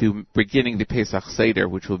beginning the Pesach Seder,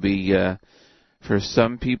 which will be for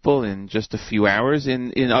some people in just a few hours.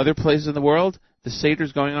 In other places in the world, the Seder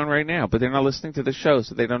is going on right now, but they're not listening to the show,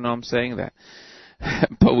 so they don't know I'm saying that.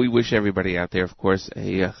 But we wish everybody out there, of course,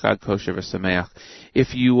 a Chag Kosher V'Sameach.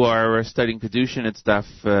 If you are studying Kedushin, it's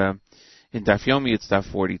in Daf Yomi, it's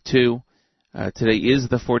Daf 42. Today is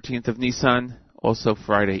the 14th of Nisan, also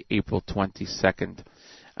Friday, April 22nd.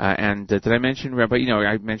 And did I mention, Rabbi,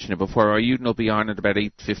 I mentioned it before, our Yudin will be on at about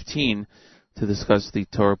 8:15 to discuss the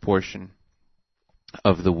Torah portion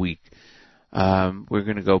of the week. We're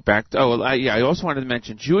going to go back to, I also wanted to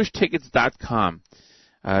mention JewishTickets.com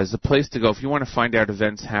is the place to go if you want to find out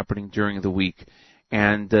events happening during the week.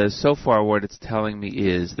 And so far what it's telling me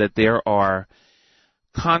is that there are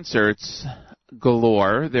concerts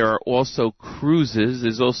galore. There are also cruises.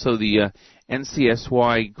 There's also the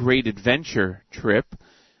NCSY Great Adventure trip,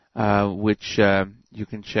 which you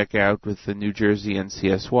can check out with the New Jersey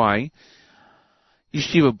NCSY.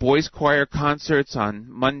 Yeshiva Boys Choir concerts on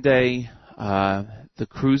Monday. The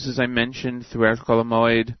cruises I mentioned throughout Chol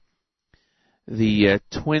HaMoed. The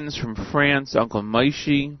twins from France, Uncle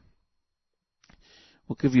Maishi.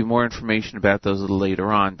 We'll give you more information about those a little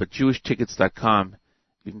later on. But JewishTickets.com,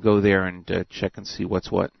 you can go there and check and see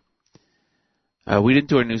what's what. We didn't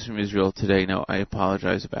do our news from Israel today. No, I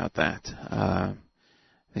apologize about that. I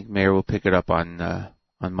think Mayor will pick it up on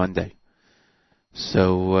Monday.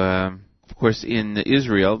 So, of course, in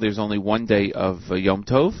Israel, there's only one day of Yom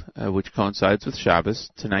Tov, which coincides with Shabbos,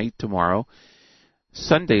 tonight, tomorrow.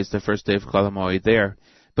 Sunday is the first day of Chol HaMoed there.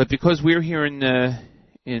 But because we're here in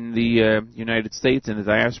the United States, in the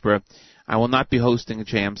diaspora, I will not be hosting a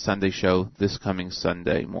JM Sunday show this coming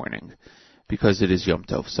Sunday morning because it is Yom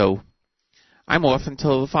Tov. So I'm off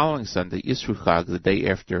until the following Sunday, Yisru Chag, the day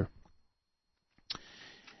after.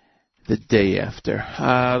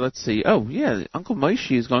 Let's see. Oh, yeah, Uncle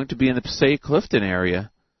Moshe is going to be in the Passaic Clifton area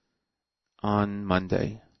on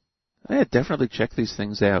Monday. Yeah, definitely check these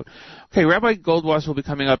things out. Okay, Rabbi Goldwasser will be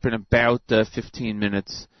coming up in about 15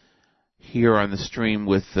 minutes here on the stream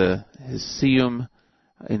with his Siyum.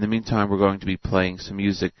 In the meantime, we're going to be playing some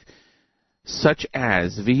music such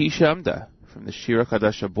as Vihi Shamda from the Shira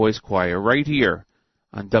Chadasha Boys Choir right here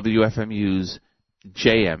on WFMU's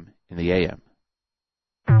JM in the AM.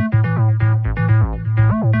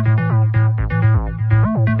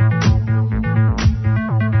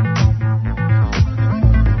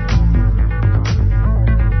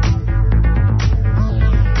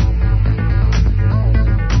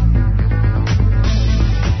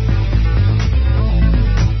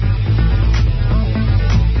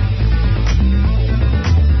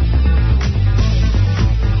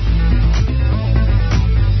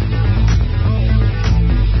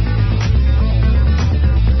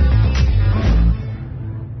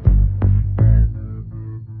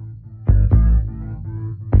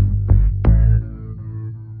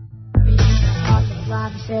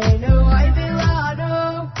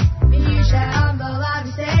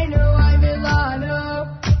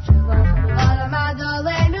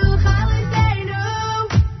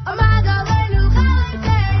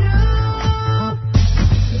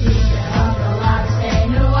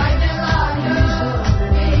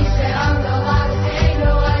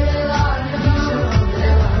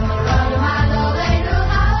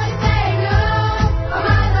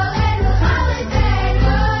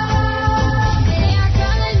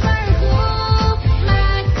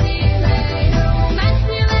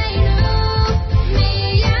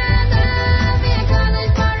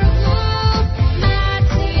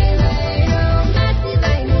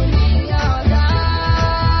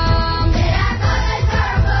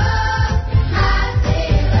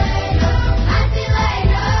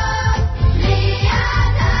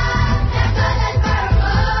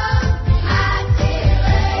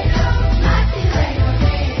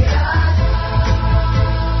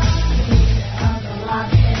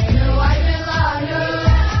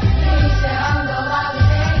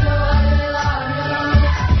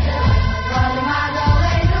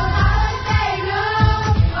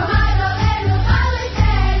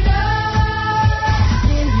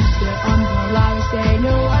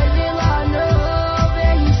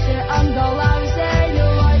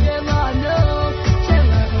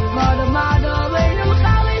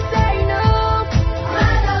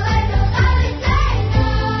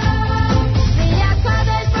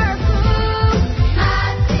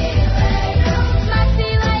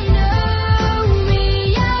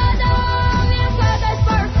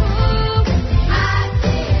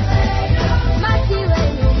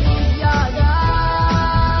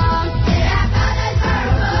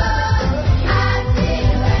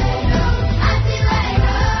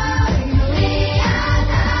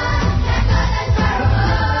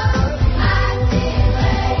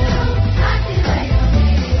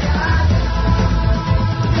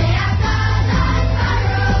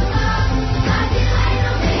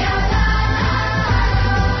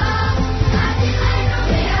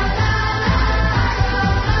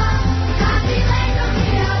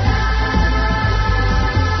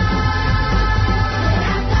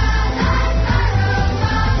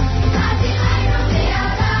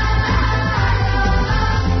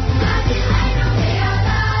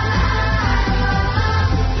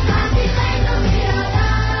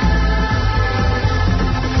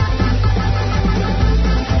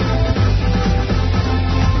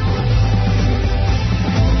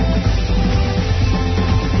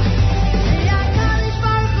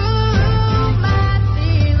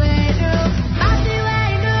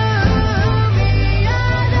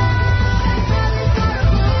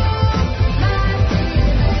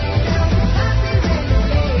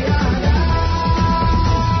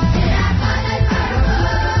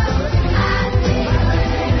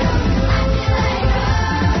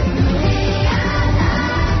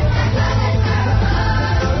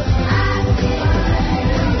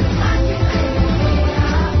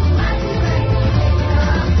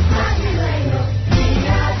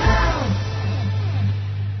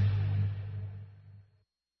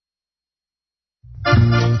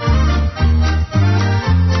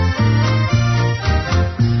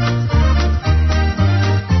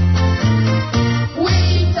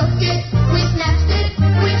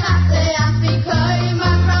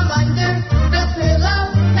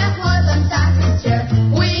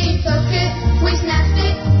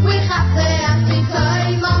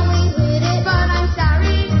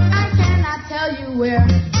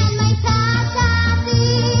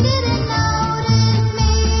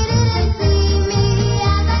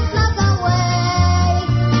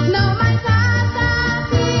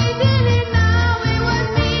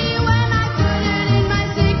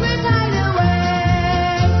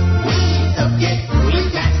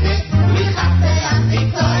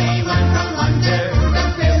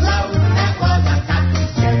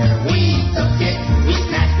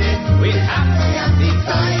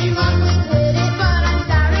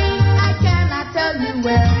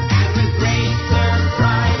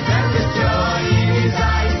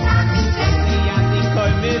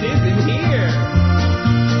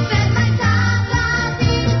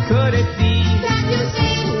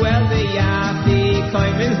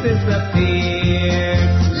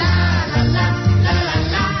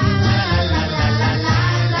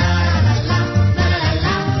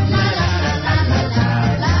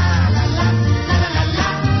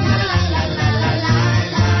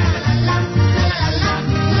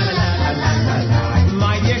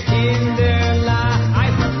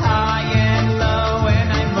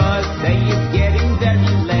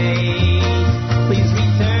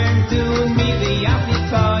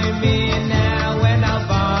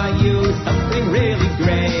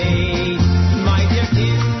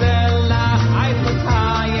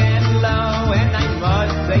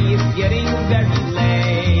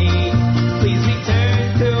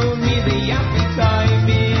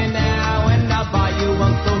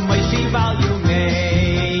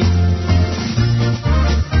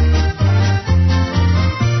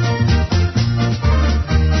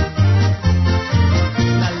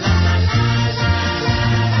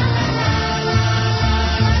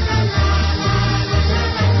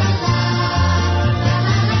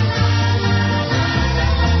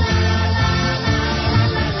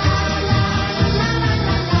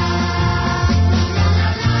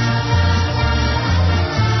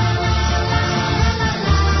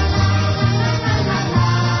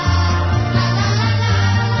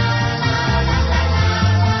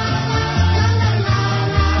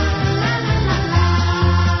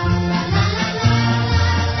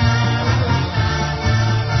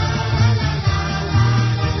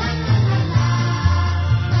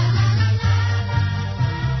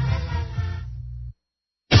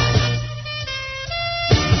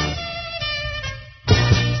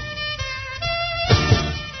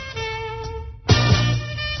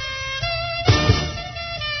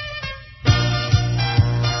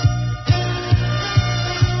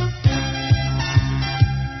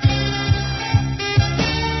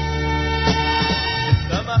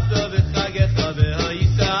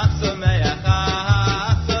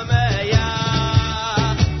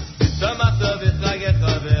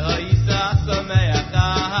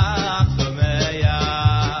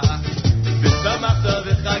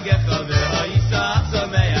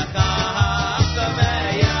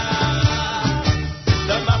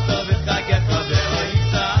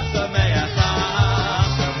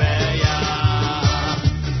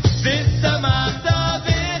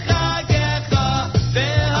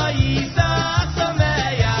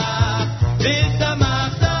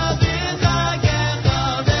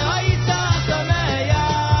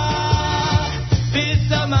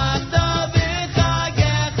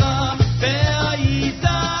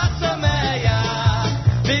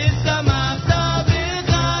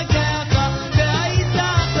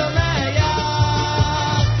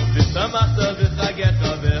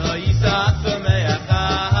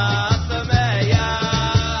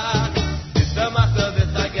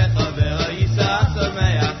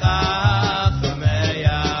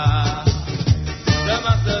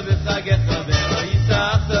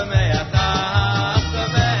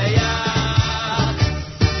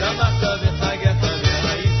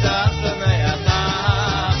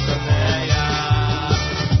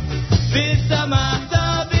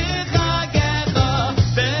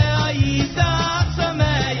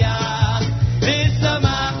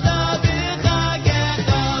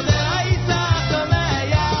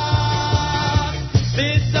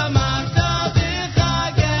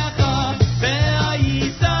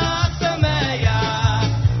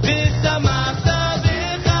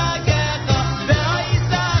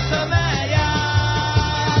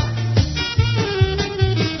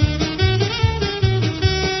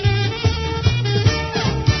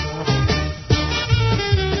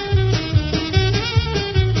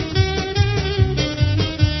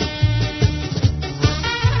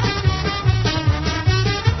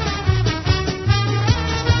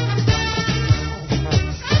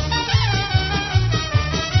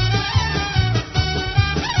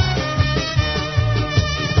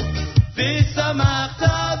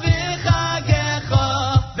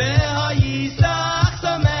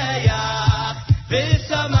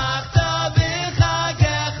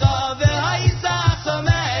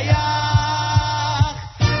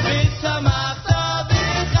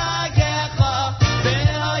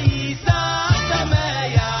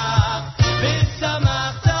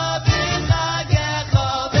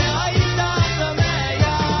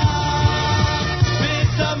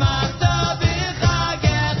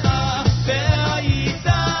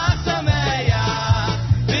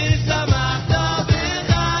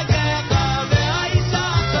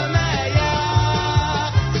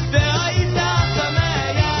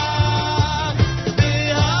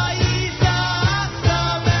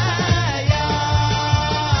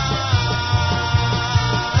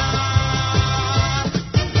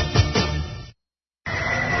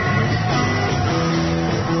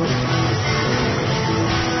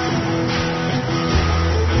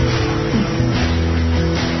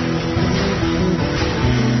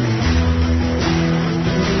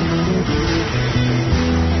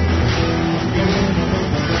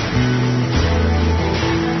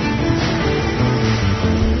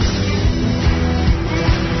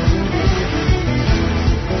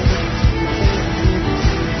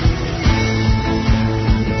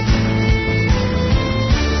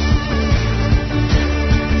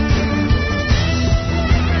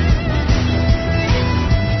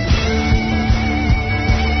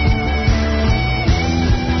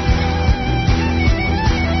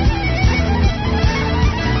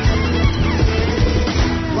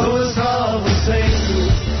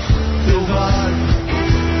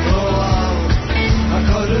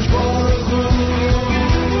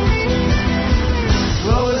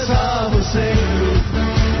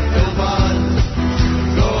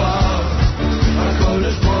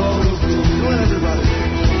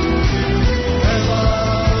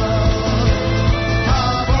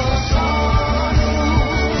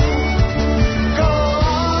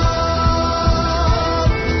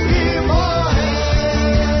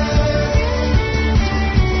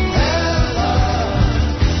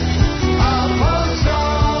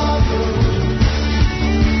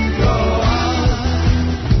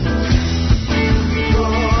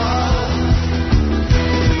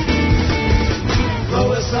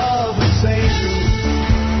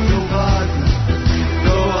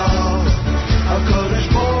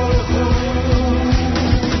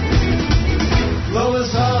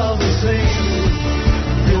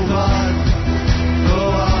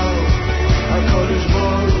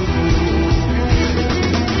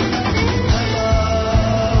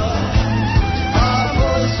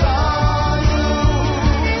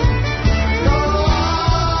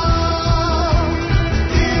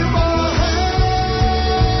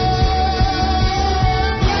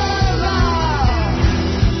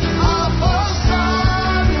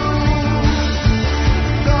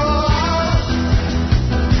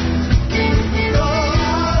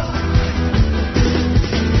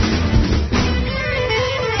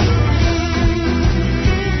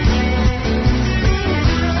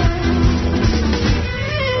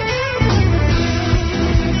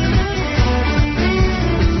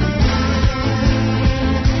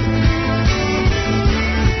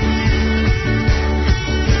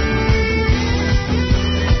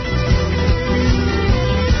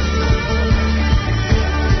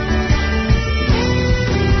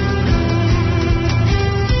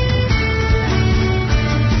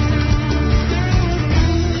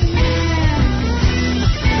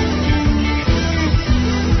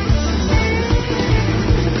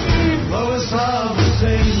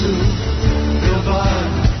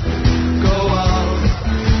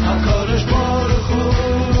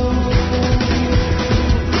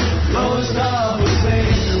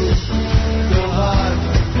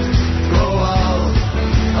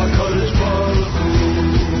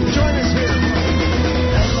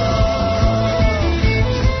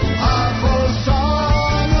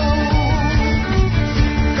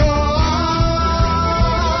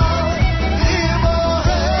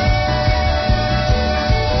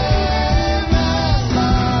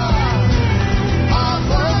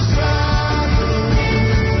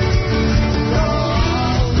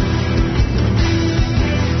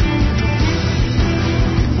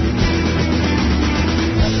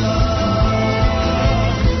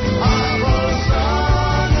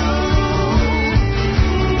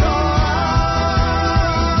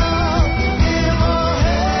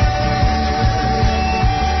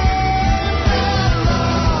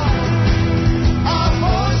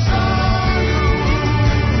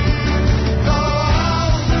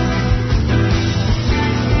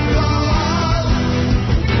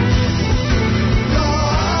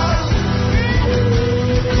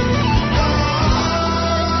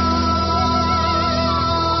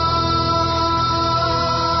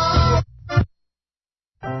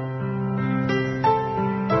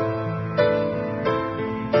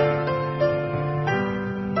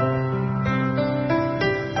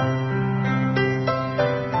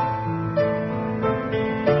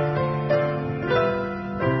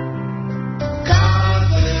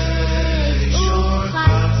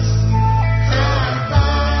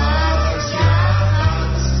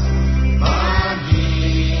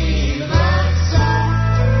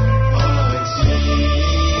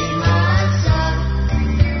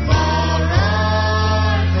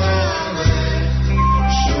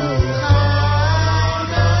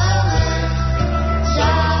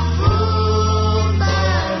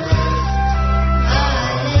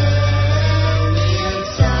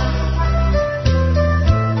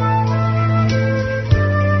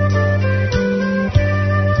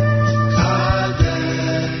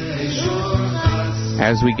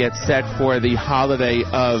 As we get set for the holiday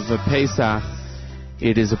of Pesach,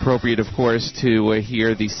 it is appropriate, of course, to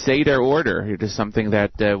hear the Seder order. It is something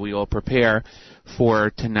that we all prepare for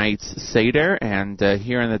tonight's Seder, and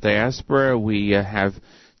here in the diaspora we have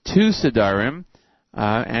two Sedarim,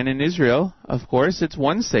 and in Israel, of course, it's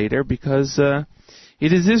one Seder because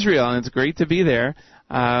it is Israel, and it's great to be there,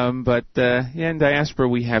 but in diaspora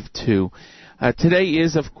we have two. Today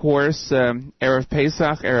is, of course, Erev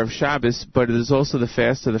Pesach, Erev Shabbos, but it is also the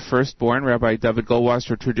fast of the firstborn. Rabbi David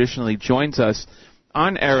Goldwasser traditionally joins us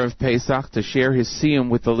on Erev Pesach to share his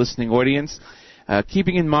siyum with the listening audience,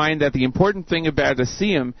 keeping in mind that the important thing about a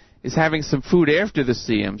siyum is having some food after the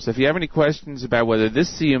siyum. So if you have any questions about whether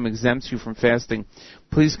this siyum exempts you from fasting,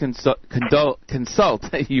 please consult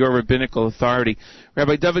your rabbinical authority.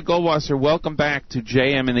 Rabbi David Goldwasser, welcome back to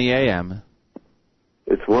JM in the AM.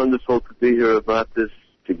 It's wonderful to be here about this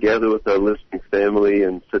together with our listening family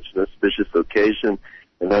in such an auspicious occasion.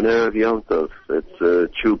 And on Erev Yom Tov, it's a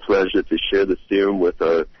true pleasure to share the serum with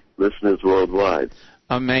our listeners worldwide.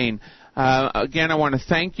 Amen. Again, I want to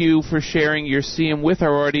thank you for sharing your siyum with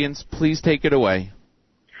our audience. Please take it away.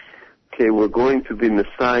 Okay, we're going to be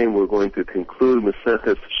Messiahim. We're going to conclude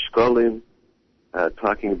Maseches Shkolim,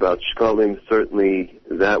 talking about Shkolim, certainly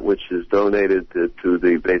that which is donated to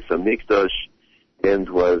the Beis HaMikdash and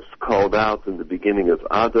was called out in the beginning of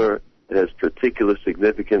Adar. It has particular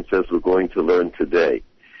significance, as we're going to learn today.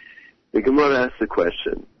 The Gemara asks the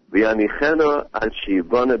question, V'yanichena ad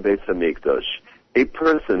she'ibana Beis HaMikdash, a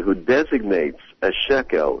person who designates a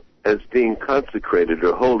shekel as being consecrated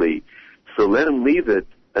or holy, so let him leave it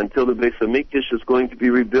until the Beis HaMikdash is going to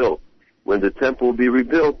be rebuilt. When the temple will be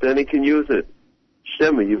rebuilt, then he can use it.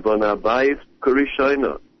 Shema yibana bayis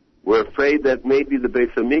karishayna. We're afraid that maybe the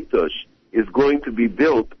Beis HaMikdash is going to be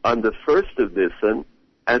built on the first of Nisan,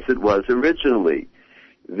 as it was originally.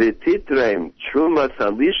 V'titrem trumas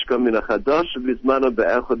halishka min hachadash b'zmano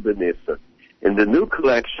be'echad b'Nisan. And the new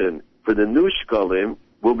collection for the new shkolim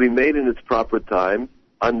will be made in its proper time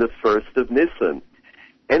on the first of Nisan.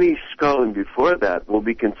 Any shkolim before that will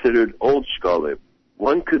be considered old shkolim.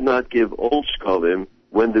 One could not give old shkolim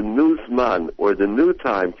when the new zman, or the new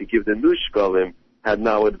time to give the new shkolim, had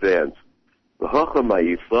now advanced. V'hocha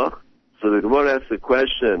ma'yislach. So the Gemara asks the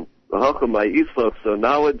question, so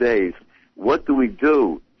nowadays, what do we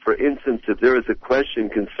do? For instance, if there is a question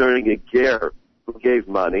concerning a ger who gave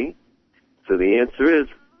money, so the answer is,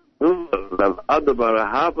 Rav Ada bar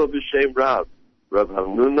Ahava b'shem Rav. Rav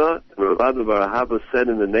Hamnuna and Rav Ada bar Ahava said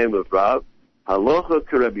in the name of Rav, Halacha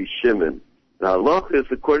k'Rabbi Shimon. The halacha is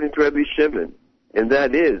according to Rabbi Shimon, and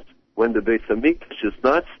that is, when the Beis HaMikdash is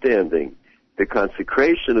not standing, the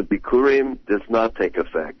consecration of Bikurim does not take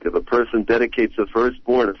effect. If a person dedicates a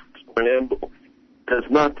firstborn animal, it does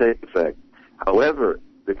not take effect. However,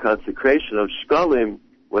 the consecration of Shkolim,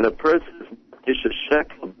 when a person is a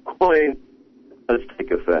shekel coin, does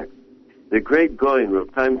take effect. The great Goin, Rav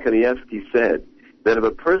Chaim Kanievsky, said that if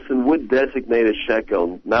a person would designate a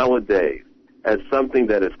shekel nowadays as something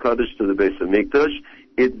that is Kodesh to the Beis HaMikdash,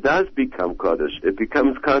 it does become Kodesh. It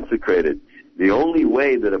becomes consecrated. The only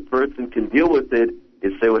way that a person can deal with it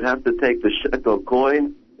is they would have to take the shekel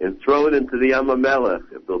coin and throw it into the Yam HaMelech.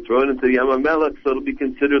 If they'll throw it into the Yam HaMelech, so it'll be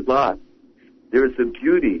considered lost. There is a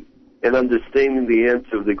beauty in understanding the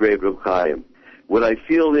answer of the great Rav Chaim. What I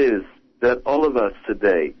feel is that all of us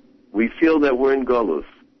today, we feel that we're in Golus.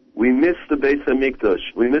 We miss the Beis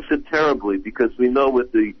HaMikdash. We miss it terribly because we know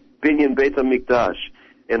with the Binyan Beit HaMikdash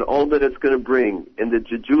and all that it's going to bring, and the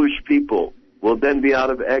Jewish people will then be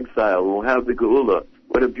out of exile. We'll have the Geula.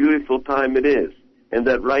 What a beautiful time it is. And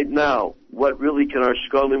that right now, what really can our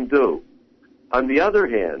Shkolim do? On the other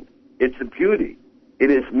hand, it's a beauty.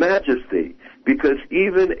 It is majesty. Because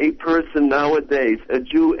even a person nowadays, a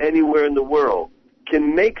Jew anywhere in the world,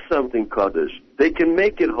 can make something Kaddish. They can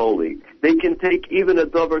make it holy. They can take even a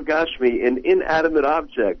Dover Gashmi, an inanimate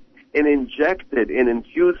object, and inject it and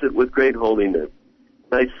infuse it with great holiness.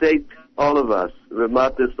 And I say to all of us,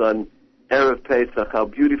 Ramatis on Erev Pesach, how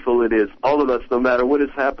beautiful it is. All of us, no matter what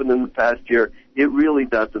has happened in the past year, it really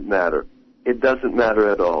doesn't matter. It doesn't matter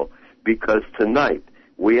at all. Because tonight,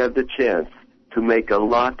 we have the chance to make a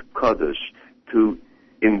lot Kaddish, to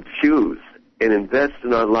infuse and invest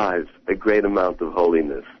in our lives a great amount of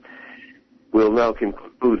holiness. We'll now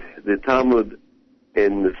conclude the Talmud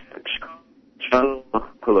in the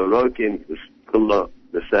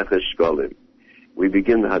We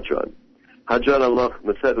begin the Hadran. Hadran Allah,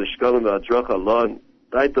 Maseches Shkolim v'Hadrach Alon,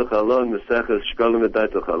 Daitoch Alon, Maseches Shkolim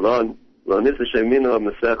v'Daitoch Alon, Lo Nisa Shemino,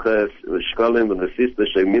 Maseches Shkolim v'Nesista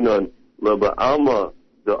Shemino, Lo Ba'alma,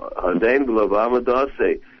 Hadein v'Lo Ba'alma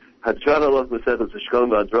Da'aseh. Hadran Allah, Maseches Shkolim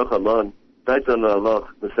v'Hadrach Alon, Daitan Allah,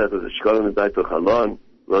 Mesechus Shkolim, Daito Chalon,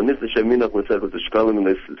 Lo Nis L'Sheminach, Mesechus Shkolim,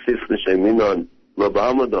 Nis L'Sheminon, Lo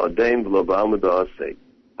Ba'alma Da'adein, Lo Ba'alma Da'asei.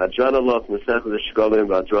 Hadran Allah, Mesechus Shkolim,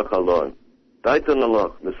 V'Adra Chalon. Daitan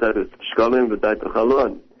Allah, Mesechus Shkolim, V'Daito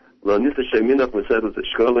Chalon. Lo Nis L'Sheminach, Mesechus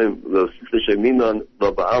Shkolim, Lo Nis L'Sheminon,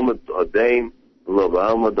 Lo Ba'alma Da'adein, Lo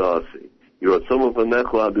Ba'alma Da'asei. Yirotzomu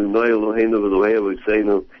V'Nechu Adonai Eloheinu V'Elohei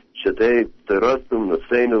V'Seinu, Shetei Terostum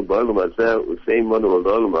Noseinu Ba'olam Hazeh Usein Monu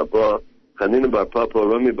Olam Haba Chanina Bar Papa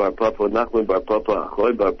Rami Bar Papa Nachman Bar Papa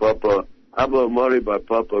Achoy Bar Papa Abba Mori Bar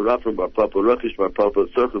Papa Rafa Bar Papa Rakish Bar Papa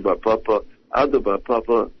Surfa Bar Papa Ado Bar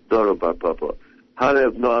Papa Doro Bar Papa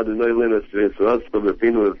Harev No Adonai Linus V'Yisrael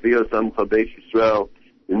V'Vinu V'Vio Sam Chabesh Yisrael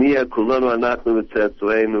V'Niya Kulanu Anachnu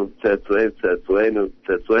V'Tzetzuenu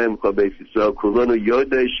Tzetzuenu Chabesh Yisrael Kulanu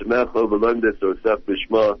Yodei Shemecha V'Lom Desorosach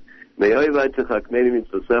B'Shma Me'oivai techakmeni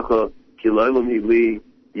mitzvosecha, ki lo'ilom hili,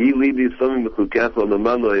 yi li b'yisomim b'chukecha,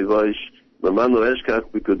 l'mano evosh, l'mano eshkach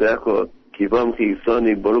b'kudecha, ki vam chi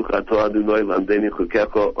yisoni, baruch ato Adonai l'amdeni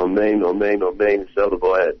chukecha, amen, amen, amen, yisrael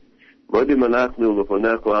v'oed. Modim anachnu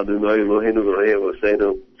l'fonecha Adonai Eloheinu v'rohei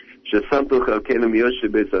v'oseinu, shesamtum chalkeinu miyoshe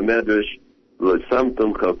beis hamedrash,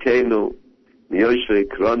 v'samtum chalkeinu miyoshe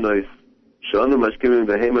kronos, she'anu mashkimim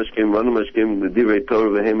v'hei mashkimim, anu mashkimim l'divrei Torah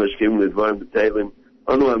v'hei mashkimim l'dvarim b'teilim,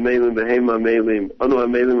 Anu amelim v'hem amelim, Anu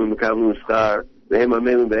amelim v'mekablim schar, v'hem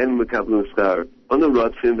amelim v'hem mekablim schar, Anu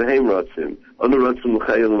rotzim v'hem rotzim, Anu rotzim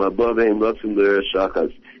l'chayelim abba v'hem rotzim l'er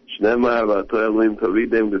shachas, Shnemar v'ato elim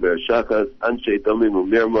taridem l'er shachas, Anshe tomim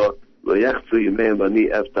u'mirma, lo yachzu yimeim v'ani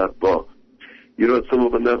eftach bo. Yirotzumu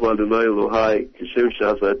v'nechu Adonai Elohai, Kishim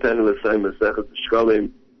sh'asatenu l'sayim Mesechus Shkolim,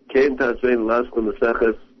 Kein tasvein l'asku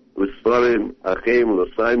Mesechus, Usfarim, Achim,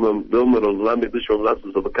 Losaimam, Domer, Olami, Bishom,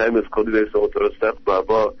 Lassus, Obakaimis, Kodivei, Somotorostech,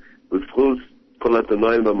 Baba, Uschus,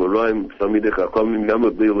 Polatanoim, Amoraim, Samide Chachamim,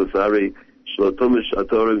 Yamad Lil, Zari, Shlotomish,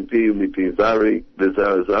 Atorim, Pi, Mipi, Zari,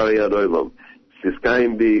 Bezar, Zari, Adoilam,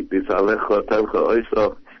 Siskaim, Bi, Bizalecha, Tancha,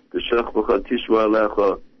 Oisach, Bishach, Bocha, Tishwa,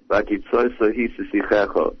 Alecha, Vakitzoisa,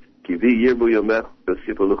 Hisisichecha, Kivi, Yirbu, Yomech,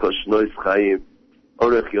 Besipalucha, Shnois, Chaim,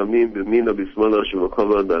 Orech Yomim b'mina b'smala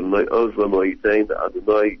shevachava Adonai Ozlam Oitein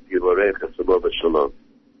Adonai Yivarech Esabo B'Shalom.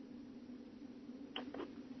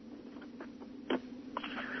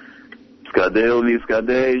 Skadeu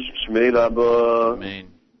Liskadesh Shmei Rabba. Amen.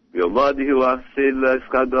 Yomadi Hu Achsid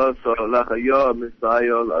Leskados Olachayo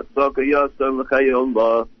Misayo Latzok Yosem L'Chayom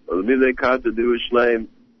Ba Olmidei Karta D'Yerushalayim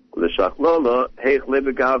L'Shachlala Heich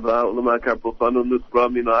Lebegava U'Lamakar Puchanu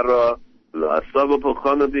Nutzra Min Ara L'Asava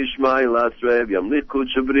Puchanu D'Ishmai L'Asrev Yamlichut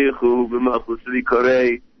Shabrichu B'Malchus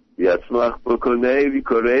V'Korei Yatzmach Pukonei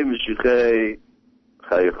V'Korei M'Shichei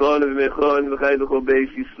Chaychon V'Mechon V'Chayduchu Beis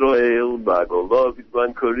Yisrael B'Agolov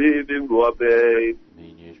V'Zman Korivim V'Abei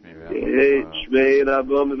Shmei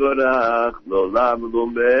Rabbo Mevorach L'Olam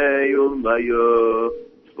L'Omei Ulmayo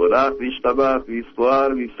Sporach V'Ishtabach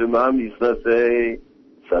V'Yispoar V'Yisumam V'Yisnasei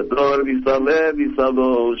Sador V'Yisaleh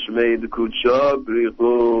V'Yisalol Shmei D'Kutsho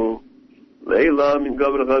B'Richu Leila Min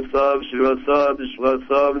Gavr Chasav Shirasav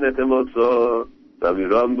Shvasav Nechemotso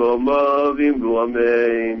Taviram B'Oma V'Imbu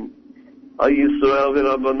Amein Ay Yisrael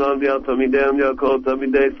v'Rabbanan v'Atamidem v'Yakol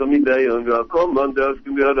Tamidei Samideyon v'Yakol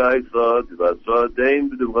Mandelskim v'Yaraisa T'vasradein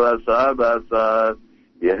v'Divchasar v'Asar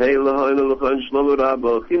Yehei Lahoynu L'chon Shlomo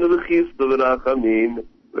Rabbo Chinu v'Chisto v'Rachamin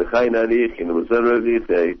V'chayin Ari Chinu v'Zer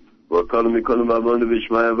V'Yichei V'Akol Mikol Mavonu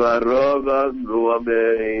v'Shmaya v'Arov v'Azru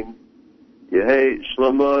Amein Yehei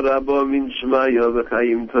Shlomo Rabbo Min Shmaya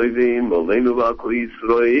v'Chayim Toivim Oleinu v'Akol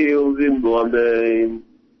Yisrael v'Imbu Amein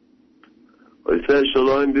Oiseh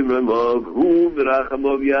Shalom b'Mremov, Hu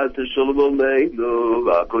v'Rachamov Yaseh Shalom Oleinu,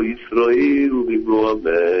 V'Akol Yisrael v'Imbu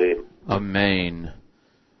Amein. Amen.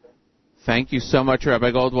 Thank you so much,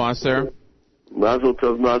 Rabbi Goldwasser. Mazel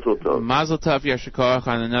Tov, Mazel Tov. Mazel Tov Yashikoach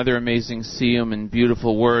on another amazing siyum and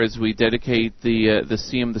beautiful words. We dedicate the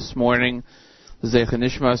siyum this morning. Zecha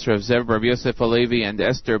Nishmas, Rav Zev Rabbi Yosef Halevi and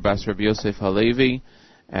Esther Bas Rabbi Yosef Halevi,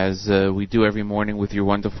 as we do every morning with your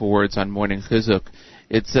wonderful words on Morning Chizuk.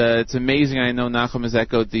 It's amazing. I know Nachum has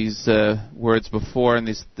echoed these words before and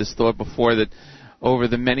this thought before, that over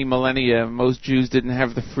the many millennia, most Jews didn't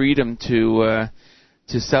have the freedom to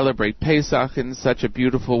celebrate Pesach in such a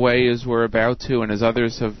beautiful way as we're about to, and as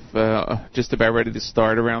others have just about ready to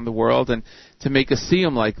start around the world. And to make a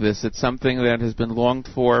siyum like this, it's something that has been longed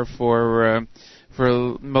for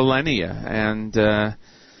millennia, and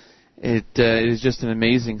it is just an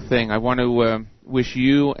amazing thing. I want to wish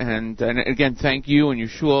you and again thank you and your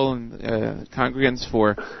shul and congregants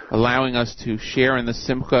for allowing us to share in the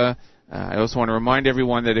simcha. I also want to remind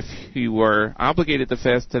everyone that if you are obligated to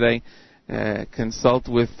fast today, consult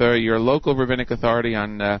with your local rabbinic authority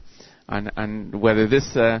on whether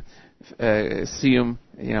this Siyum,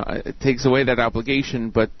 it takes away that obligation,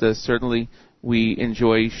 but certainly we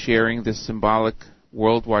enjoy sharing this symbolic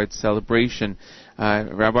worldwide celebration.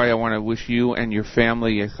 Rabbi, I want to wish you and your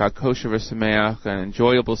family a Chag Kosher v'Sameach, an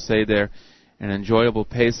enjoyable Seder, an enjoyable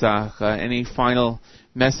Pesach. Any final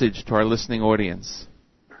message to our listening audience?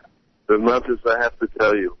 The Matas, I have to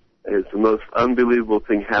tell you, it's the most unbelievable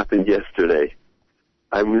thing happened yesterday.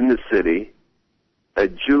 I'm in the city. A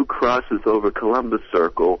Jew crosses over Columbus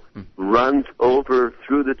Circle, runs over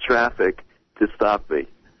through the traffic to stop me.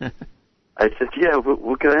 I said, yeah,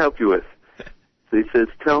 what can I help you with? So he says,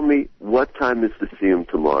 tell me, what time is the Siyum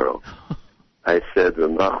tomorrow? I said,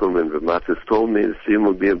 Nachum and Matas told me the Siyum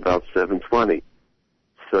will be about 7:20.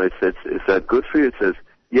 So I said, is that good for you? He says,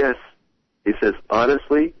 yes. He says,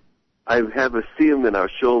 honestly, I have a Siyum in our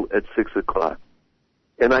shul at 6 o'clock.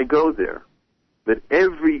 And I go there. But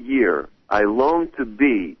every year, I long to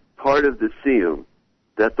be part of the Siyum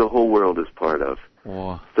that the whole world is part of.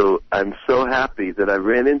 Wow. So I'm so happy that I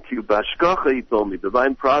ran into you. Bashkacha, he told me,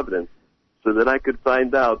 divine providence, so that I could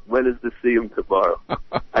find out when is the Siyum tomorrow.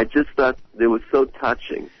 I just thought it was so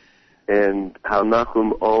touching. And how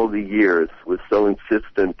Nachum all the years was so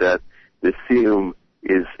insistent that the Siyum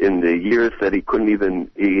is in the years that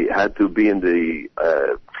he had to be in the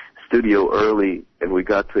studio early, and we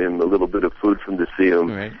got to him a little bit of food from the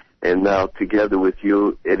Siyum. Right. And now, together with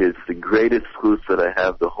you, it is the greatest zchus that I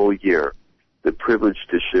have the whole year, the privilege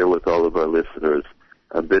to share with all of our listeners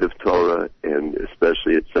a bit of Torah, and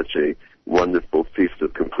especially at such a wonderful Feast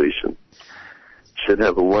of Completion. Should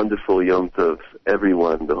have a wonderful Yom Tov,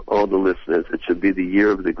 everyone, all the listeners. It should be the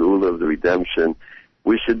year of the Geula, of the redemption.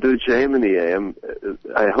 We should do Jaim in the AM.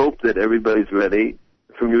 I hope that everybody's ready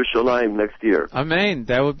from Yerushalayim next year. Amen.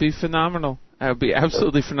 That would be phenomenal. That would be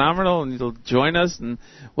absolutely phenomenal, and you'll join us, and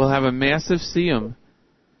we'll have a massive Siyum.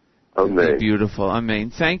 Amen. Beautiful.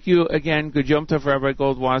 Amen. Thank you again. Good Yom Tov, Rabbi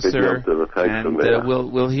Goldwasser. Good Yom Tov. And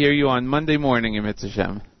we'll hear you on Monday morning in Mitzvah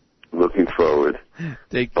Shem. Looking forward.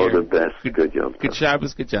 Take care. All the best. Good Yom Tov. Good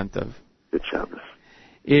Shabbos. Good Yom Tov. Good Shabbos.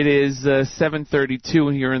 It is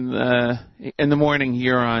 7:32 here in the morning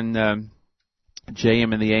here on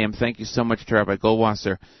JM and the AM. Thank you so much to Rabbi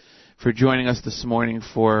Goldwasser for joining us this morning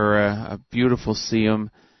for a beautiful Siyum,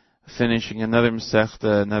 finishing another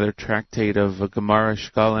Masechta, another tractate of Gemara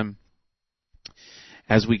Shkalim,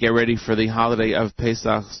 as we get ready for the holiday of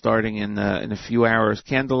Pesach starting in a few hours.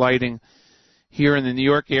 Candle lighting here in the New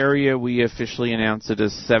York area, we officially announced it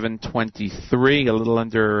as 7:23, a little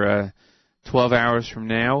under 12 hours from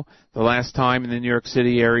now. The last time in the New York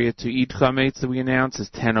City area to eat chametz that we announced is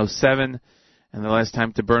 10:07, and the last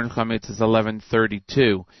time to burn chametz is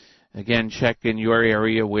 11:32. Again, check in your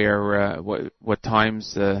area where what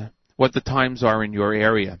the times are in your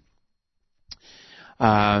area.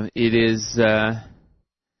 It is. I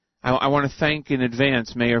want to thank in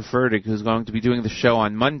advance Mayor Fertig, who's going to be doing the show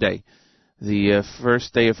on Monday, the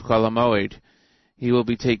first day of Chol HaMoed. He will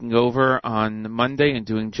be taking over on Monday and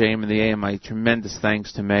doing JM and the AM. My tremendous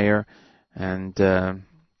thanks to Mayor, and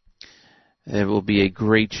it will be a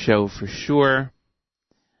great show for sure.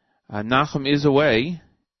 Nachum is away,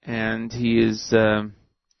 and he is on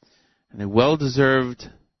a well-deserved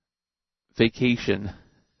vacation,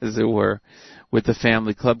 as it were, with the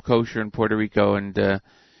family, Club Kosher in Puerto Rico, and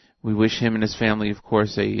we wish him and his family, of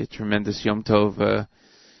course, a tremendous Yom Tov,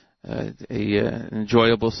 an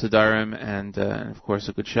enjoyable Sidarim, and of course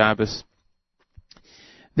a good Shabbos.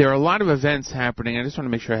 There are a lot of events happening. I just want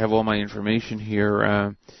to make sure I have all my information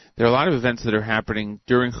here. There are a lot of events that are happening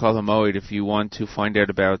during Chol HaMoed. If you want to find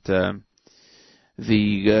out about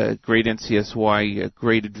the Great NCSY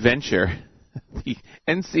Great Adventure, the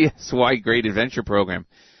NCSY Great Adventure Program,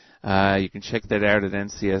 you can check that out at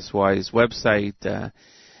NCSY's website.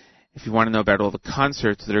 If you want to know about all the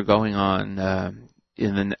concerts that are going on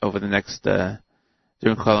over the next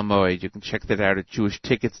during Chol HaMoed, you can check that out at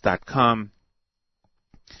JewishTickets.com.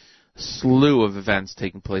 Slew of events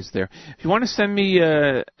taking place there. If you want to send me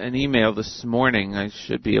an email this morning, I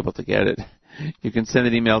should be able to get it. You can send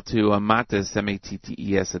an email to mattes,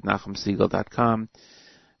 M-A-T-T-E-S, at NachumSiegel.com.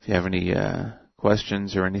 If you have any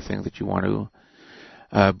questions or anything that you want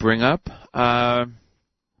to bring up.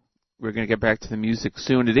 We're going to get back to the music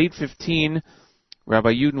soon. At 8:15,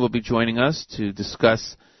 Rabbi Yudin will be joining us to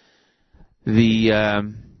discuss the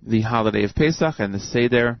holiday of Pesach and the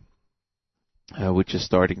Seder, which is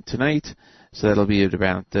starting tonight. So that'll be at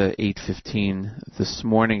about 8:15 this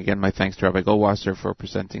morning. Again, my thanks to Rabbi Goldwasser for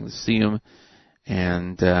presenting the Siyum,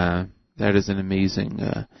 and that is an amazing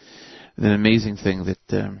thing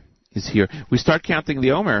that is here. We start counting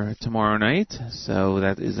the Omer tomorrow night, so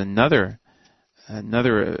that is another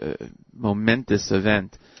momentous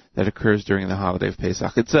event that occurs during the holiday of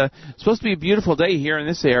Pesach. It's supposed to be a beautiful day here in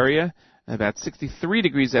this area. About 63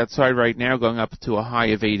 degrees outside right now, going up to a high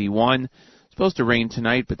of 81. It's supposed to rain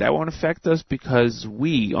tonight, but that won't affect us because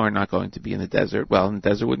we are not going to be in the desert. Well, in the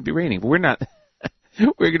desert wouldn't be raining, but we're not.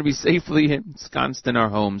 We're going to be safely ensconced in our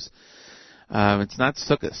homes. It's not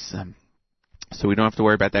Sukkot, so we don't have to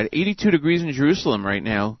worry about that. 82 degrees in Jerusalem right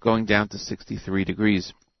now, going down to 63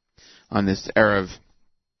 degrees on this Erev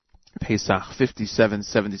Pesach,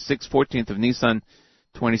 57:76, 14th of Nisan,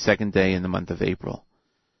 22nd day in the month of April.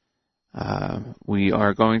 We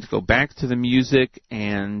are going to go back to the music,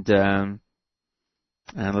 and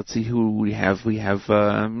let's see who we have. We have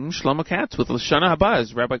Shlomo Katz with Lashana Haba,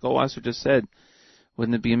 as Rabbi Goldwasser just said.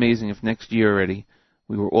 Wouldn't it be amazing if next year already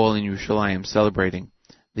we were all in Yerushalayim celebrating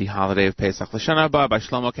the holiday of Pesach? Lashana Haba by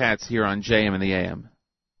Shlomo Katz here on JM and the AM.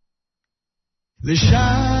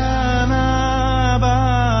 Lashana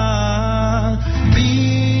Haba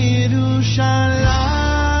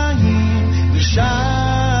b'Yerushalayim,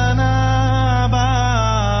 Lashana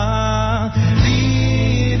Haba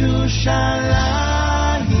b'Yerushalayim.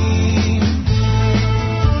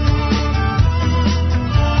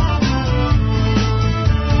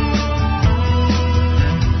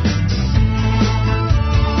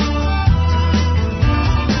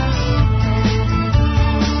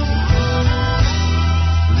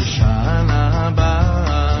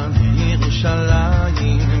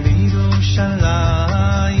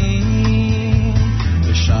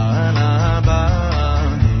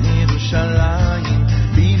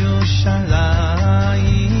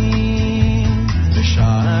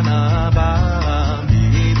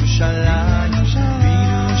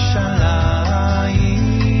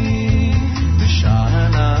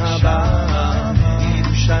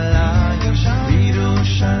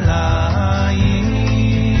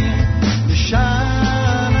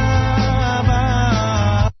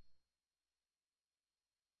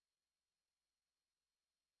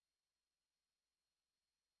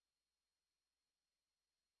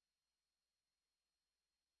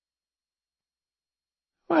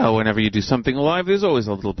 Well, whenever you do something live, there's always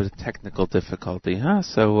a little bit of technical difficulty, huh?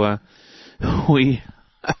 So we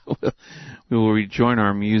will rejoin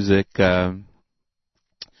our music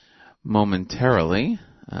momentarily.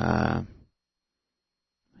 Have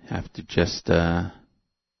to just set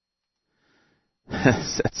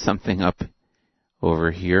something up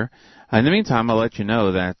over here. In the meantime, I'll let you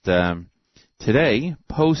know that today,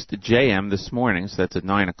 post JM this morning, so that's at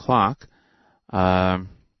 9 o'clock,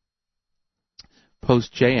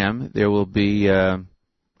 post JM, there will be an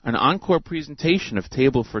encore presentation of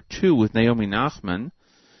Table for Two with Naomi Nachman,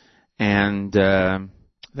 and that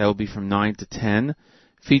will be from 9 to 10,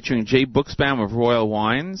 featuring Jay Buchsbaum of Royal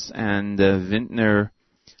Wines and Vintner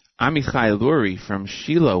Amichai Luri from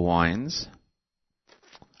Sheila Wines.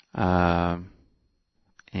 Let's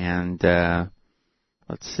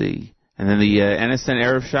see. And then the NSN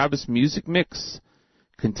Erev Shabbos Music Mix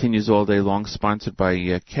continues all day long, sponsored by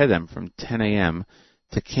Kedem from 10 a.m.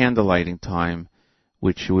 to candlelighting time,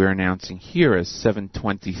 which we're announcing here as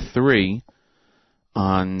 7:23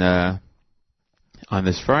 on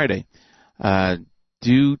this Friday.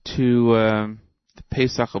 Due to the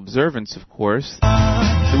Pesach observance, of course.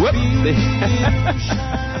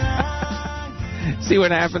 See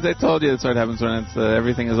what happens? I told you that's what happens when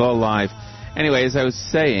everything is all live. Anyway, as I was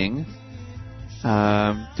saying,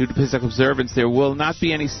 due to Pesach observance, there will not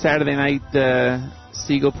be any Saturday night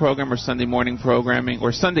Siegel program or Sunday morning programming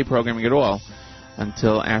or Sunday programming at all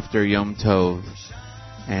until after Yom Tov.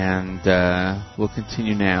 And we'll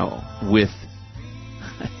continue now with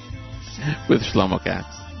Shlomo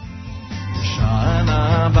Katz.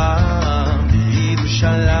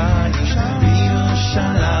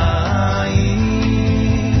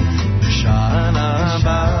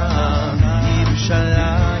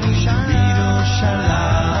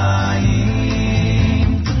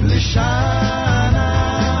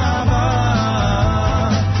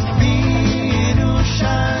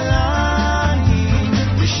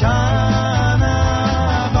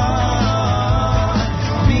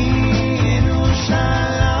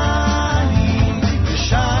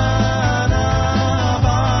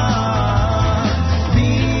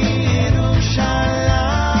 Be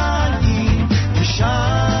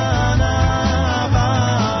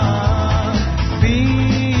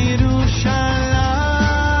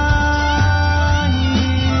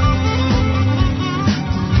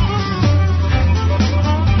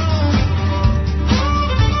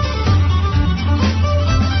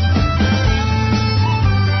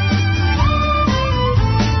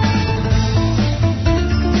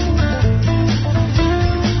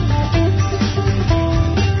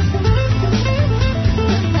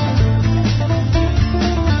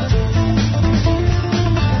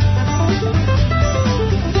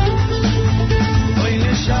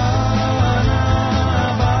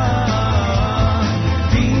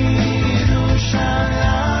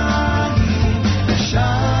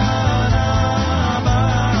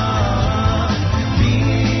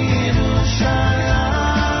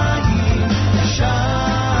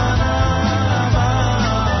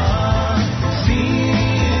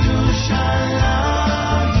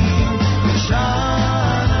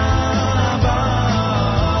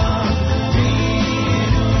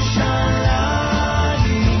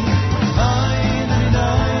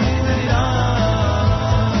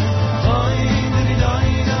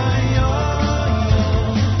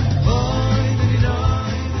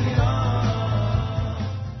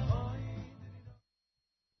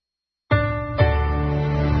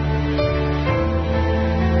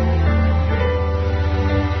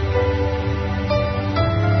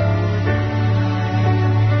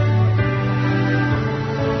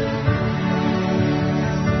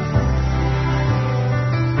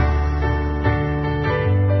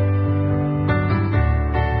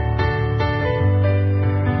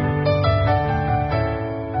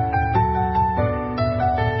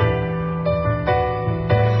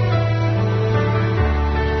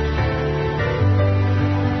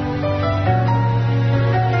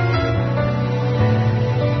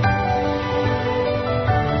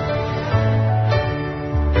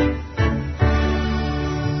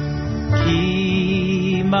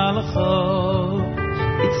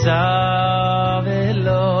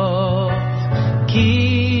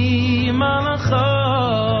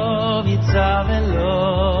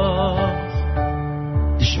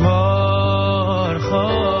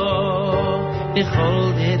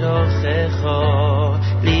בכל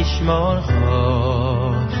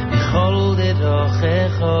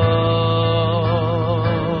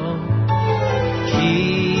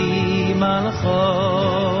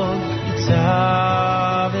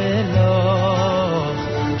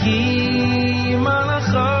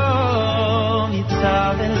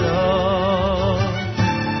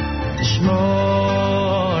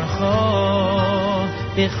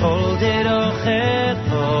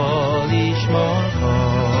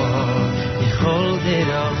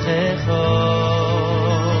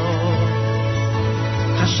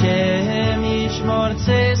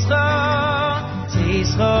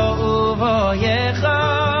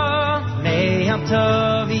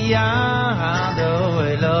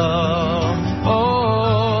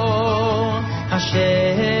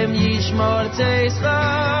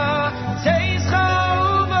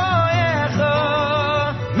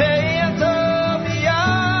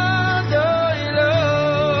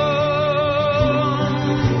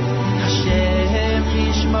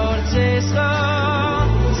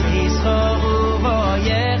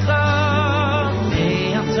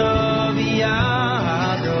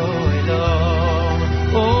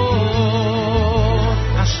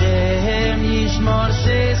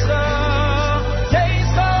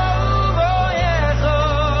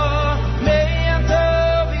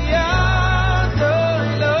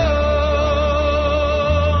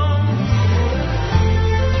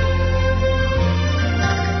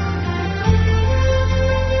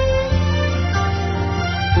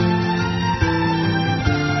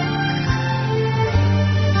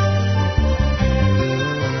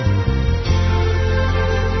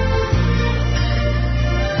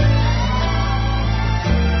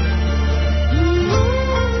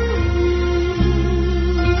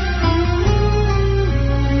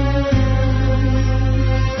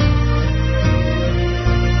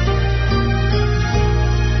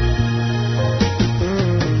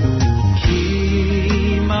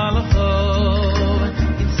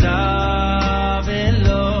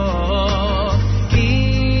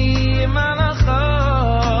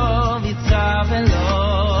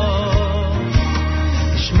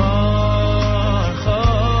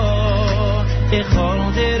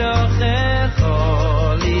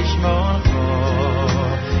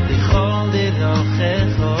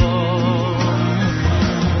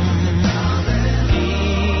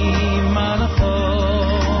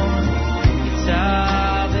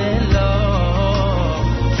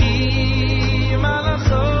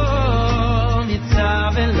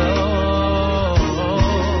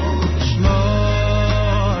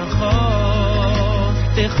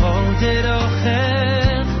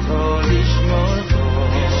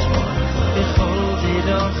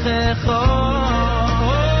דרכך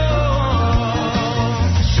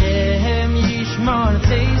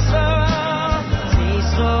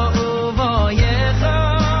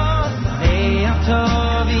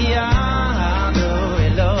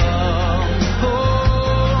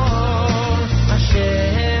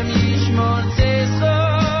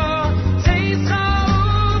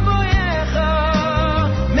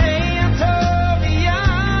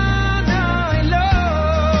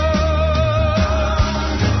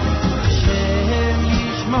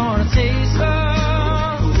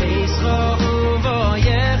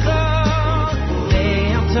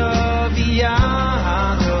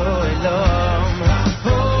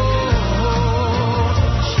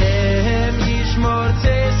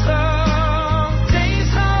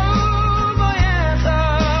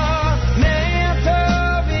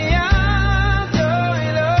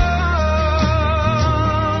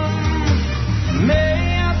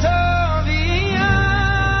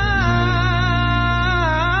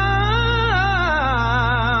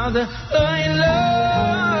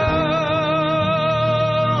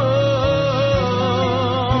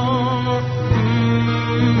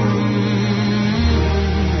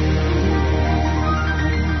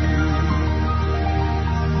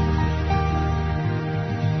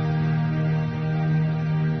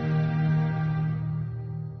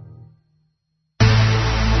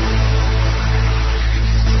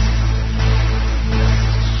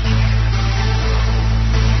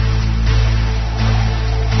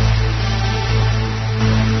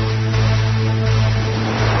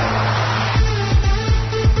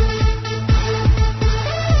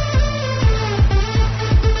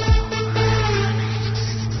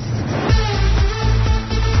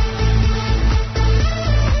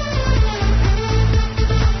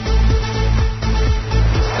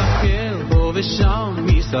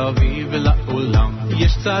מסביב לעולם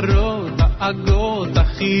יש צרות, דאגות,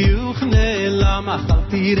 החיוך נעלם, מחר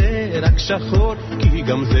תראה רק שחור, כי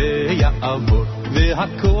גם זה יעבור,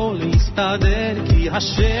 והכל יסתדר, כי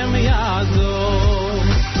השם יעזור.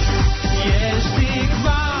 יש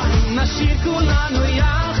תקווה, נשאיר כולנו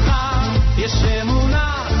יחד, יש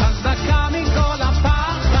אמונה חזקה מכל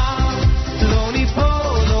הפחד, לא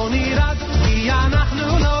ניפול, לא נרד, כי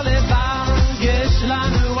אנחנו לא לבד, יש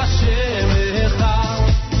לנו השם אחד.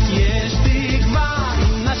 יש תקווה,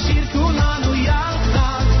 נשאיר כולנו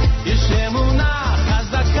יחד, יש אמונה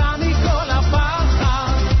חזקה מכל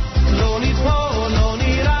הפחד, לא ניפול, לא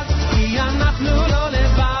נרד, כי אנחנו לא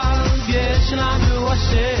לבד, יש לנו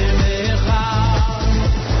השם אחד.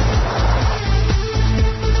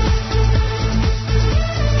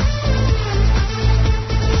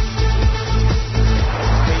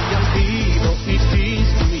 בידי לא תתפיס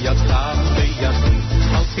ומידך בידי,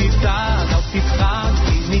 אל תדאג, אל תפחד,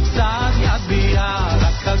 כי נצעד יד ביד,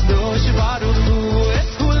 הקדוש ברוך הוא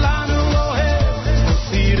את כולנו אוהב,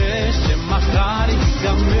 תראה שמחר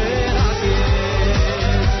ייגמר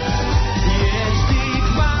הגר. יש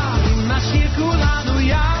תקווה אם נשאיר כולנו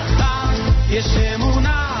יחד, יש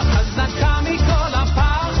אמונה חזקה מכל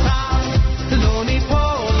הפחד, לא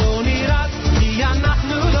ניפול, לא נרד, כי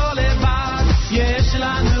אנחנו לא לבד, יש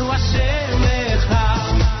לנו השם אחד.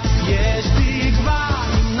 יש תקווה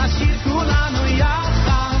אם נשאיר כולנו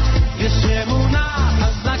יחד, יש אמונה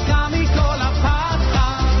חזקה מכל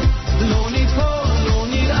הפחד, לא ניפול, לא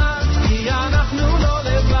נרד, כי אנחנו לא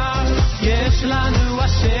לבד, יש לנו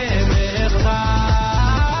השם אחד.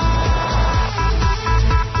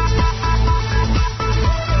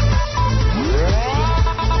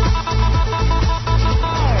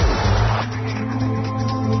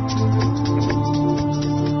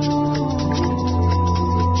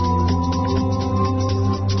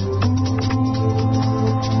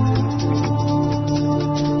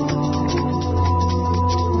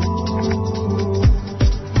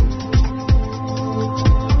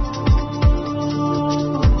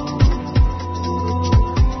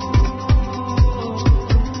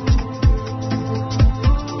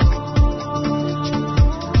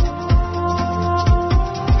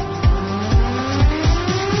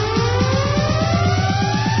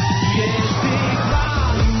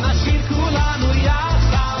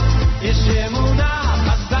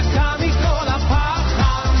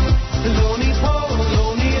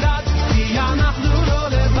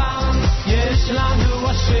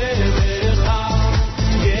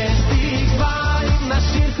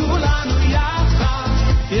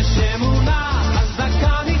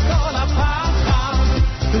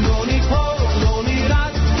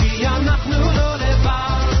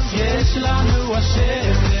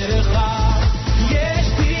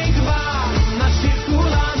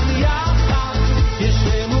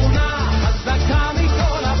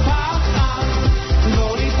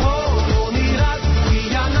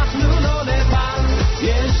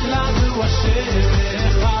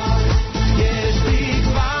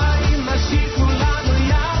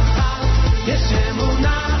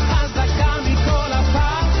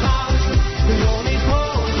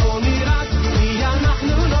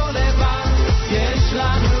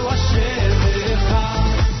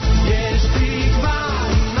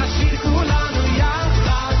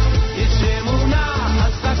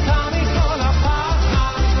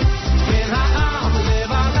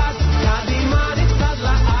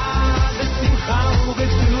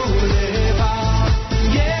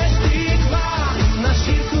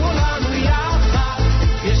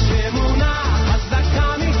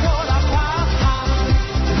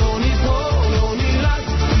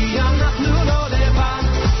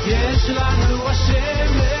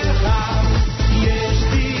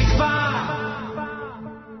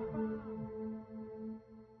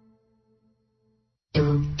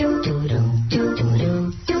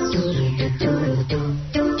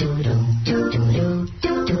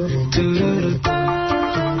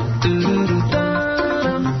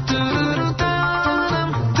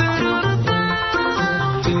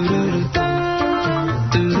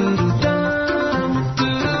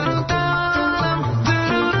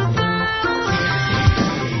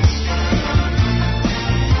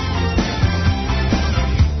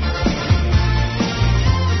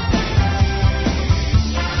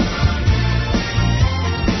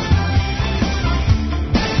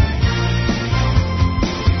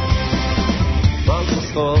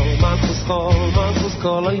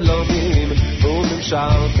 כל הילומים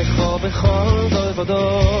ונמשל כחו בכל דוי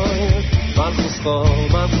ודוי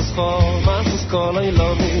מלכוס כל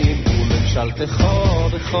הילומים ונמשל כחו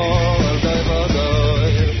בכל דוי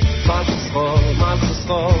ודוי מלכוס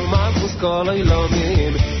כל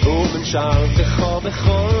אילומים וממשלתך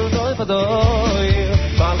בכל דוי ודוי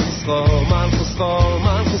מלכוס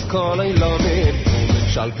כל אילומים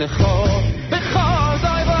וממשלתך בכל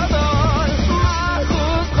דוי ודוי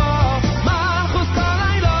מלכוס כל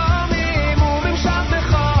אילומים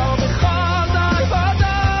וממשלתך בכל דוי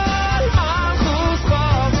ודוי מלכוס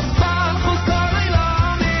כל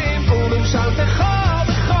אילומים וממשלתך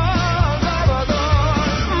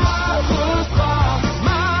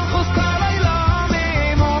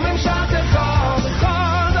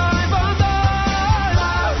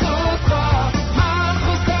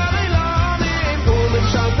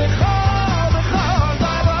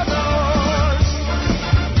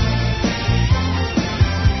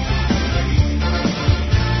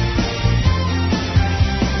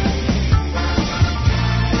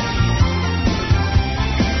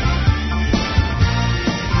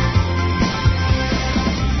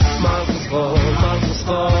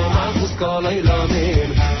כל אילומים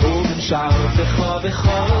וממשלתך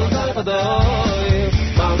בכל די ודוי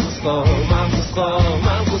מלכוס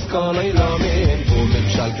כל אילומים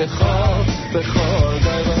וממשלתך בכל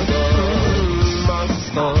די ודוי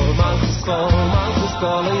מלכוס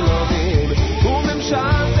כל אילומים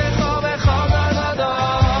וממשלתך בכל די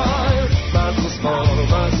ודוי מלכוס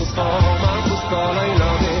כל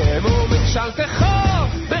אילומים וממשלתך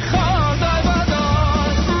בכל די ודוי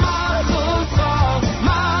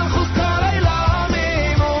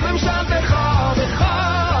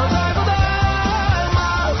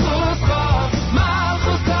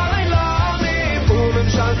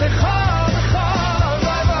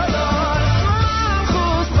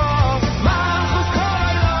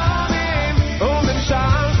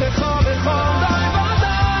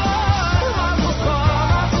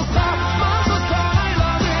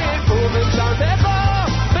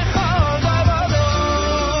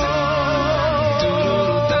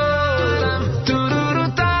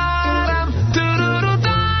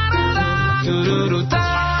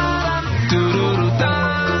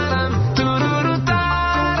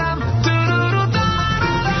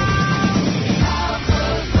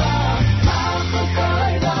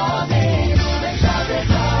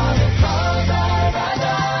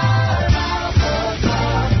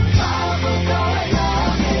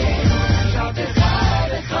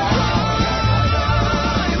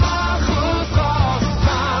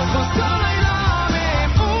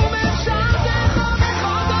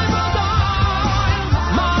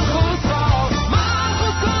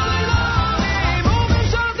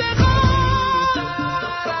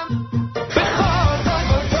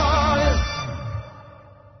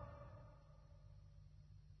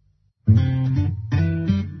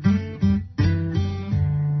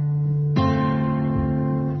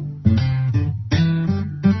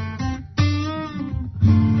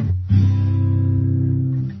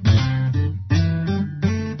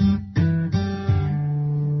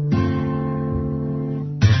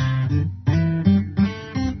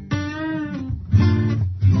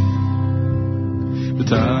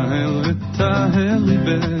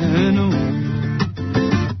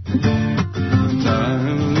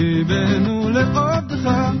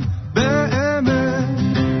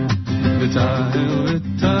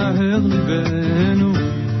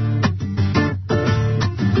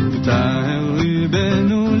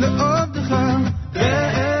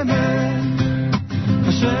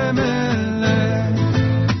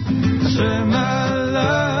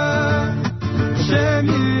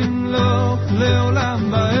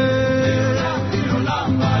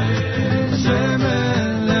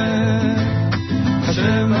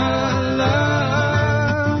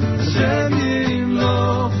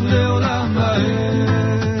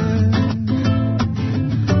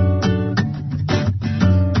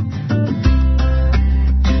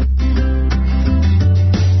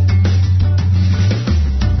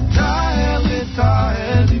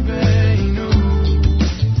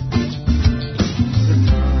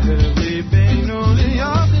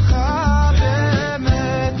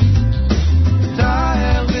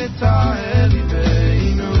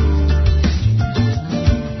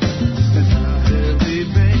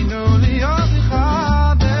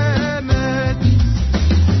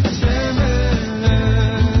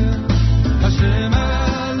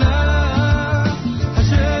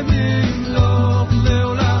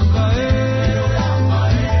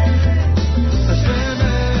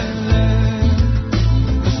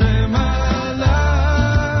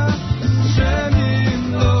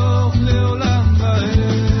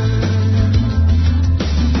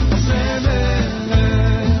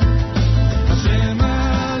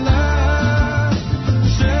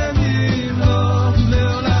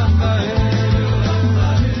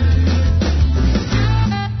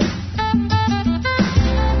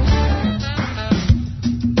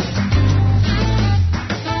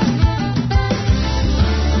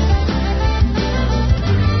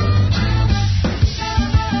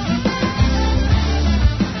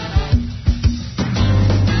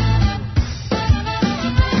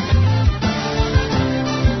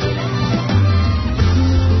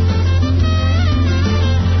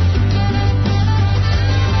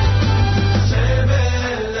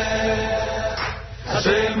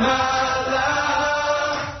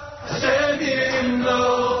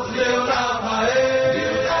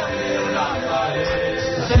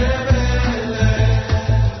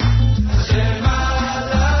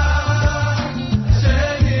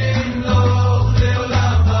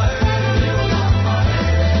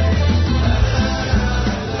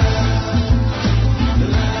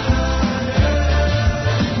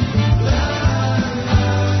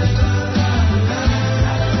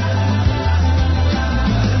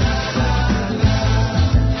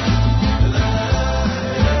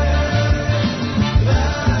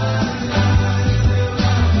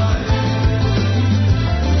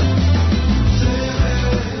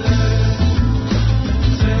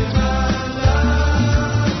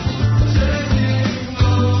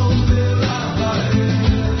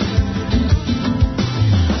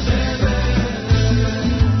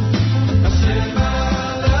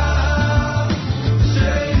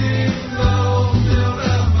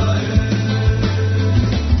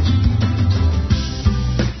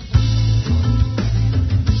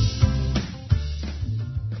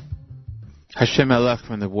Hashem Elech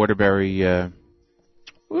from the Waterbury,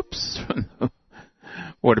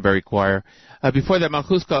 Waterbury Choir. Before that,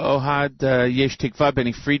 Malchuska Ohad Yesh Tikva,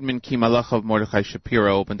 Benny Friedman, Ki Malach of Mordechai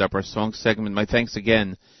Shapiro opened up our song segment. My thanks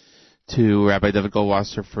again to Rabbi David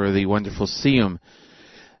Goldwasser for the wonderful siyum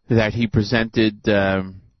that he presented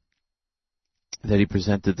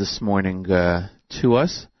this morning to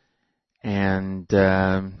us, and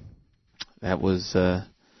that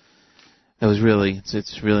was really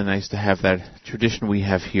it's really nice to have that tradition we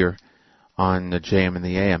have here on the JM and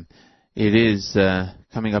the AM. It is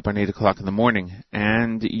coming up on 8 o'clock in the morning,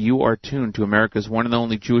 and you are tuned to America's one and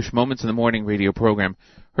only Jewish Moments in the Morning radio program,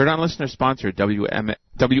 heard on listener-sponsored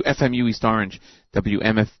WFMU East Orange,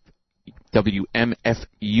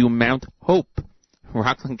 WMFU Mount Hope,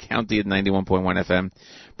 Rockland County at 91.1 FM,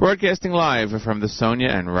 broadcasting live from the Sonia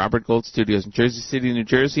and Robert Gold Studios in Jersey City, New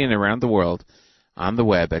Jersey, and around the world on the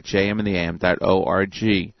web at jmandtheam.org.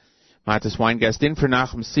 Matis Weingast in for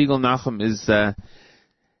Nachum Siegel. Nachum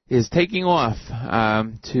is taking off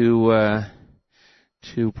to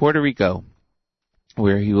Puerto Rico,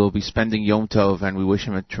 where he will be spending Yom Tov, and we wish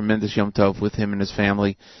him a tremendous Yom Tov with him and his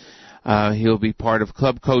family. He'll be part of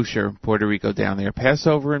Club Kosher, Puerto Rico down there.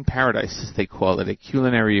 Passover in Paradise, as they call it, a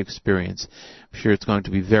culinary experience. I'm sure it's going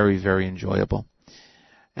to be very, very enjoyable.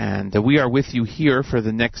 And we are with you here for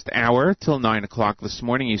the next hour till 9 o'clock this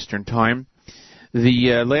morning Eastern Time.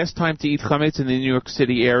 The last time to eat chametz in the New York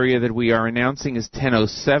City area that we are announcing is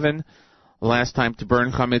 10:07. The last time to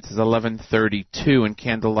burn chametz is 11:32, and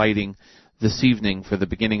candle lighting this evening for the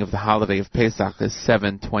beginning of the holiday of Pesach is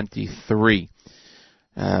 7:23.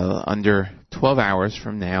 Under 12 hours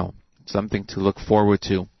from now. Something to look forward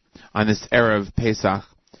to on this Erev Pesach,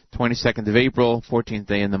 22nd of April, 14th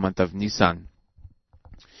day in the month of Nisan.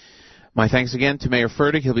 My thanks again to Mayor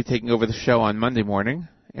Fertig. He'll be taking over the show on Monday morning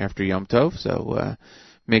after Yom Tov, so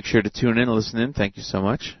make sure to tune in and listen in. Thank you so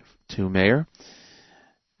much to Mayor.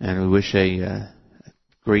 And we wish a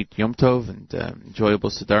great Yom Tov and enjoyable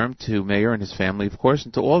Sidarim to Mayor and his family, of course,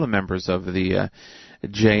 and to all the members of the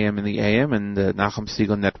JM and the AM and the Nachum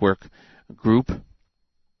Siegel Network group.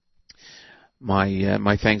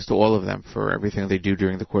 My thanks to all of them for everything they do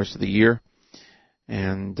during the course of the year,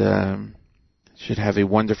 and should have a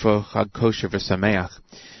wonderful Chag Kosher v'Sameach.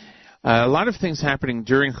 A lot of things happening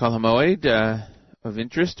during Chol HaMoed of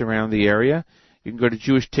interest around the area. You can go to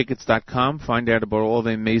JewishTickets.com, find out about all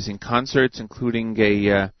the amazing concerts, including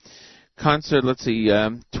a concert. Let's see,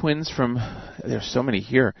 twins from. There's so many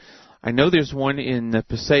here. I know there's one in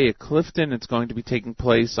Passaic, Clifton. It's going to be taking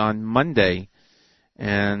place on Monday,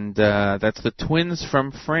 and that's the Twins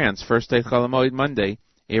from France. First day Chol HaMoed Monday,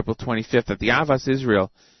 April 25th at the Avas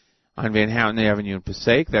Israel on Van Houten Avenue in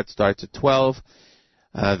Passaic. That starts at 12.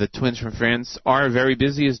 The Twins from France are very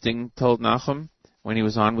busy, as Ding told Nachum when he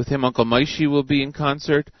was on with him. Uncle Maishi will be in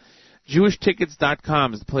concert.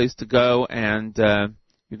 JewishTickets.com is the place to go, and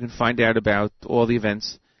you can find out about all the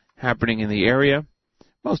events happening in the area.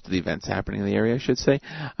 Most of the events happening in the area, I should say.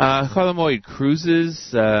 Chol HaMoed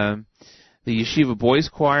cruises. The Yeshiva Boys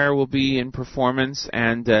Choir will be in performance,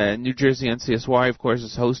 and New Jersey NCSY, of course,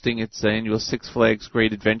 is hosting its annual Six Flags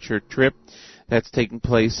Great Adventure trip. That's taking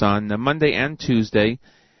place on Monday and Tuesday.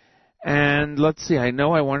 And let's see, I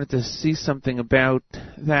know I wanted to see something about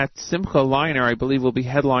that. Simcha Liner, I believe, will be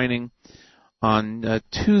headlining on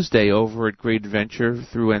Tuesday over at Great Adventure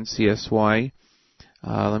through NCSY.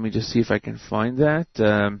 Let me just see if I can find that.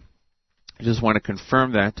 I just want to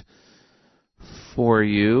confirm that for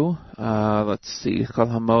you. Let's see, Chol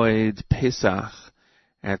HaMoed Pesach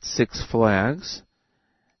at Six Flags.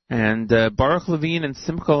 And Baruch Levine and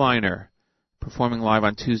Simcha Liner performing live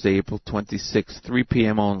on Tuesday, April 26th, 3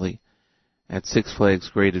 p.m. only at Six Flags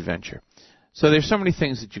Great Adventure. So there's so many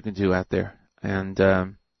things that you can do out there, and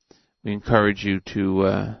we encourage you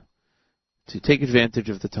to take advantage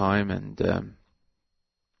of the time and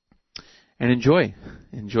enjoy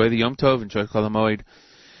the Yom Tov, enjoy Chol HaMoed.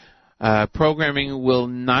 Programming will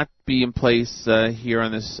not be in place here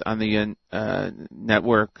on the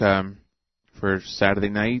network for Saturday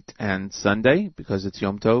night and Sunday because it's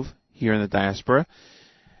Yom Tov here in the diaspora,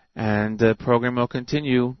 and programming will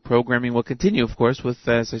continue. Of course, with,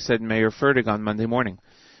 as I said, Mayor Fertig on Monday morning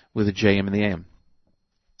with the JM and the AM.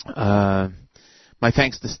 My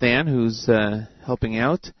thanks to Stan, who's helping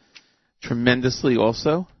out tremendously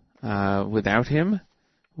also. Without him,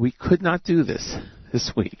 we could not do this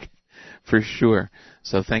week, for sure.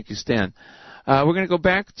 So thank you, Stan. We're going to go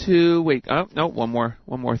back to one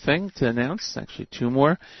more thing to announce. Actually, two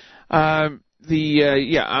more.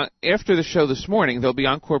 After the show this morning, there'll be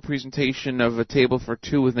encore presentation of A Table for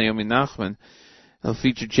Two with Naomi Nachman. It'll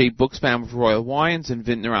feature Jay Buxbaum of Royal Wines and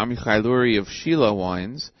Vintner Amichai Lurie of Shiloh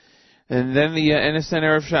Wines. And then the NSN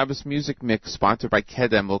Erev Shabbos music mix, sponsored by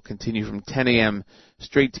Kedem, will continue from 10 a.m.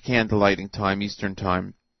 straight to candlelighting time, Eastern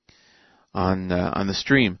time, on the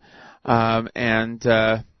stream. And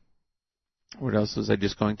what else was I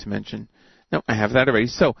just going to mention? No, I have that already.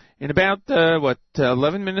 So, in about,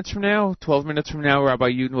 11 minutes from now, 12 minutes from now, Rabbi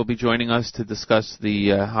Yudin will be joining us to discuss the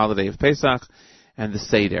Holiday of Pesach and the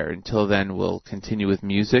Seder. Until then, we'll continue with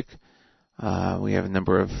music. We have a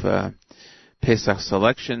number of Pesach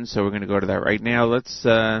selections, so we're going to go to that right now. Let's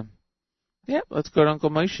go to Uncle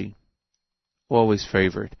Moshe. Always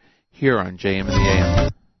favorite, here on JM and the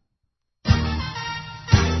AM.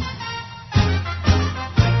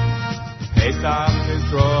 Pesach is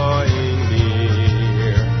drawing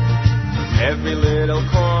near. Every little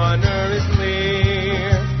corner is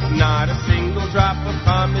clear. Not a single drop of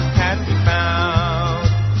hummus can be found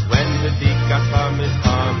when the Dikas hummus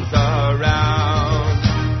comes around.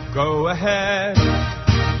 Go ahead,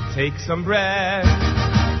 take some bread,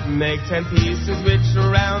 make 10 pieces which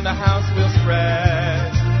around the house will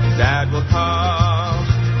spread. Dad will come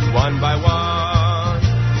one by one.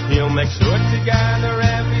 He'll make sure to gather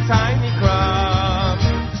every tiny crumb.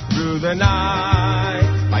 Through the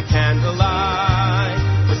night, by candlelight,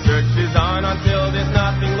 the search is on until there's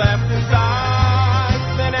nothing left inside.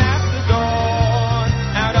 Then after dawn,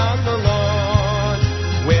 out on the lawn,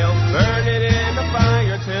 we'll burn it in the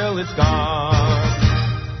fire till it's gone.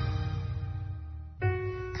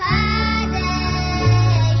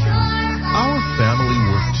 Our family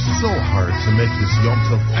worked so hard to make this Yom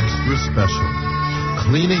Tov extra special.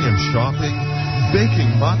 Cleaning and shopping, baking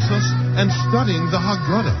matzahs, and studying the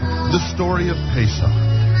Haggadah, the story of Pesach.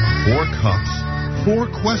 4 cups, 4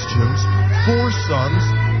 questions, 4 sons,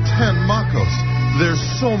 10 makos. There's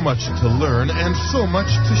so much to learn and so much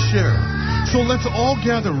to share. So let's all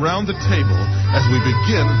gather round the table as we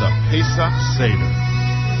begin the Pesach Seder.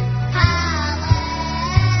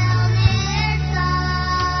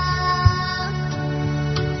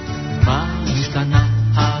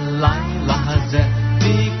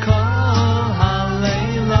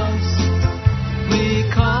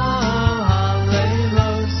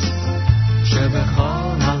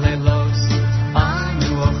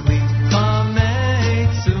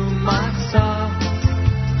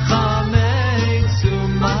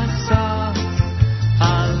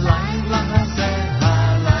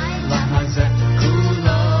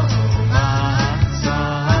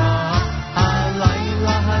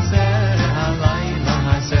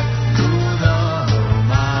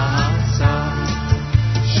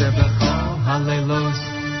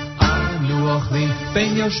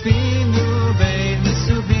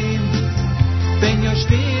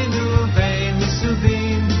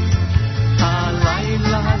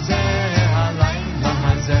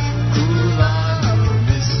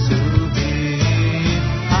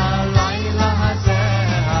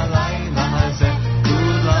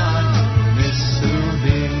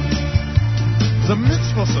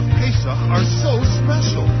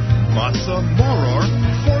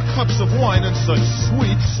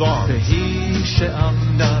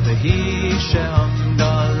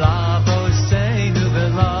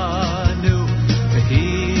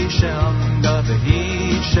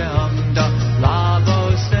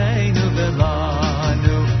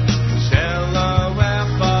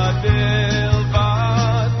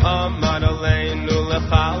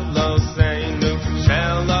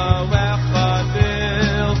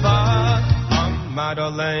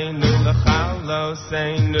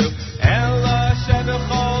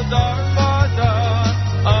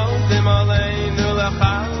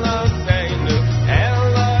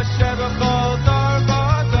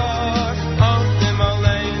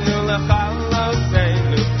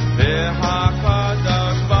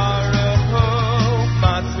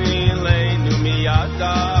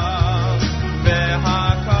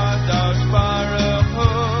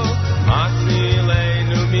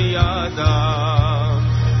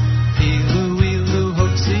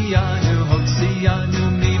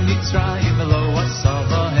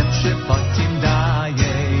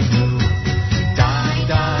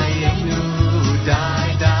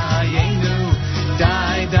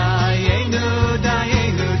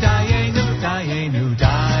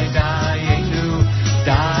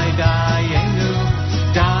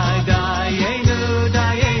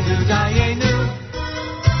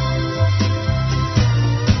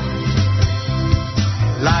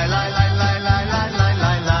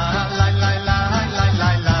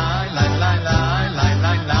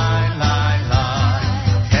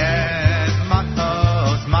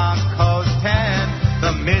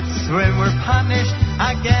 When we're punished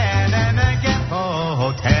again and again for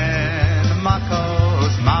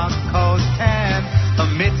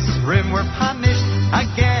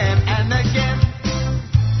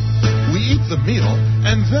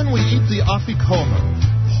Then we eat the afikomen,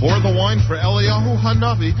 pour the wine for Eliyahu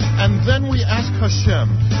Hanavi, and then we ask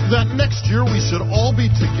Hashem that next year we should all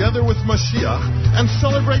be together with Mashiach and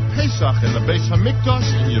celebrate Pesach in the Beis Hamikdash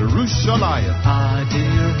in Yerushalayim.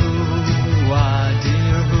 Adirhu,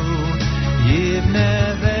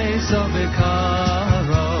 Yibne Beis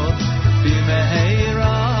Ovikaro,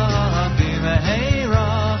 B'meheira,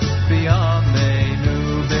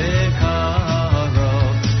 B'yameinu Bekaro,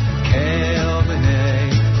 Keil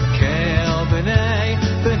B'nei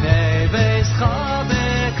Beis Chabekaro.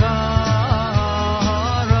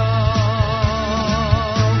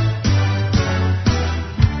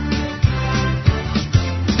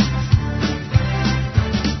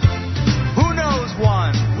 Who knows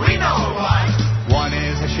one? We know one. One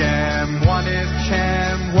is Hashem, one is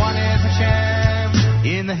Hashem, one is Hashem,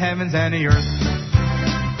 in the heavens and the earth.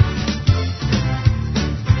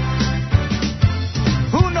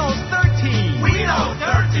 Who knows 13? We know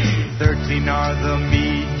 13. 13 are the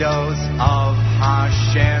midos of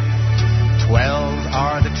Hashem. 12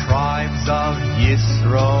 are the tribes of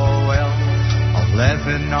Yisroel.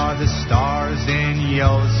 11 are the stars in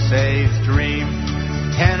Yosef's dream.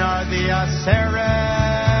 10 are the Aseres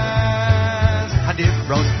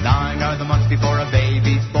Hadivros. 9 are the months before a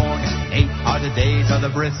baby's born. 8 are the days of the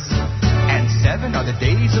bris. And 7 are the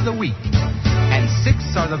days of the week. And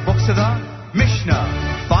 6 are the books of the Mishnah.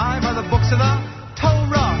 5 are the books of the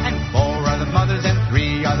Torah. And 4 are the mothers. And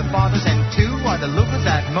 3 are the fathers. And 2 are the luchas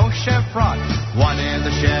that Moshe brought. One is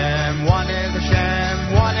Hashem, one is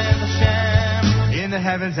Hashem, one is Hashem, in the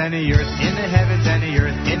heavens and the earth, in the heavens and the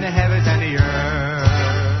earth, in the heavens and the earth.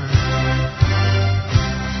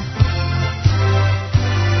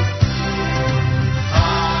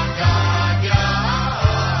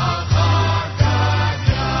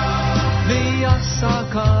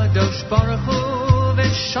 Kadosh Baruch Hu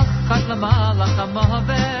v'shachat l'malach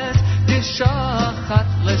ha'movet v'shachat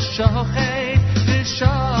l'shochet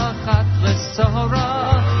v'shachat l'sohra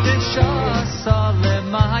v'shasa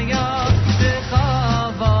l'maya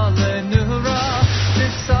v'chava l'nura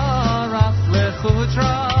v'saraf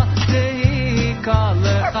l'chutra v'hika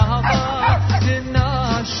l'chava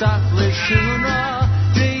v'nashach l'shura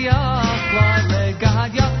v'yachla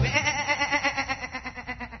l'gadya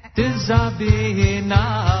Zabin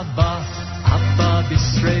Abba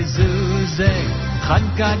Bisrei Zuzeh Chad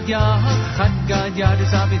Gadya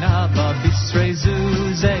Zabin Abba Bisrei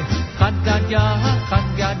Zuzeh Chad Gadya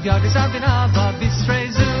Zabin Abba Bisrei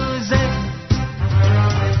Zuzeh.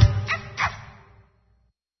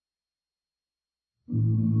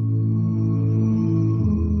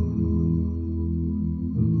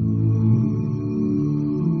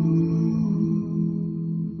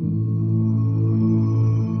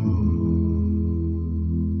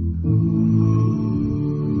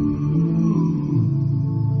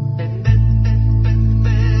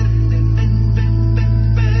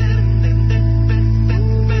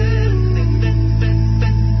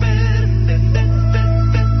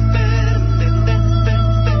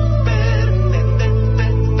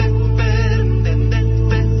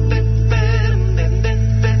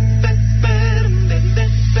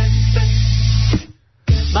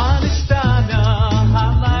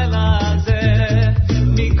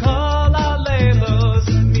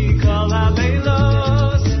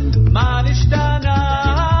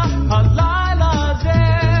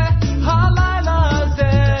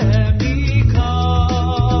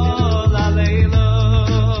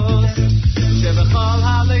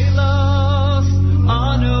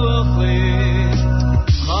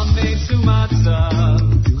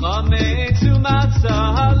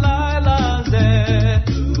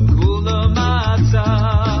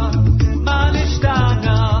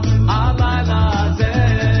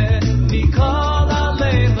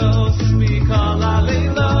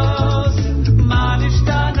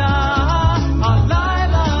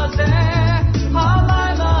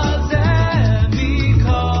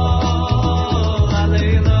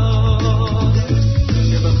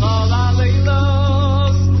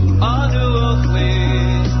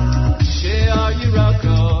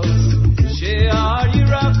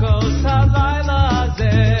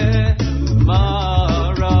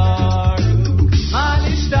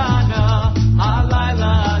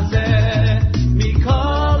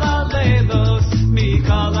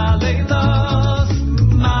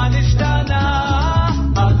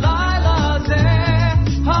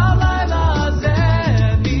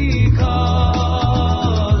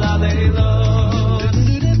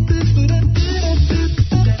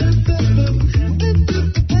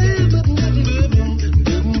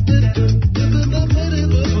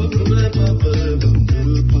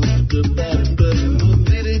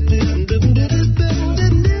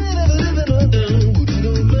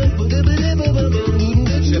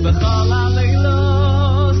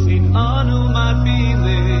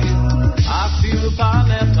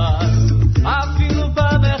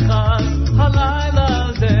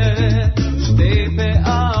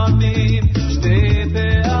 פעמים, שתי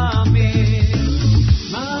פעמים.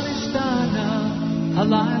 מה נשתנה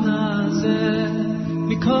הלילה הזה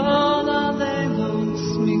מכל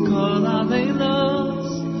הלילות,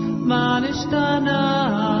 מה נשתנה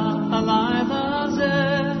הלילה הזה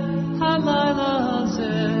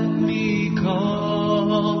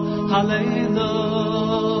מכל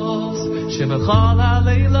הלילות, שבכל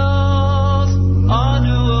הלילות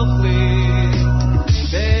אנו אוכלים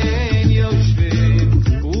בין יושבים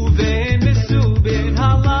ובין מסובין,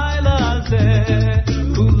 הלילה הזה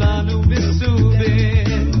כולנו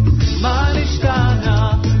מסובין. מה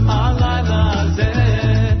נשתנה הלילה הזה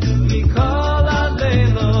מכל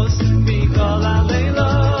הלילות, מכל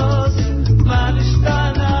הלילות, מה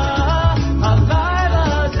נשתנה הלילה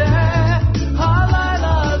הזה,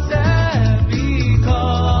 הלילה הזה מכל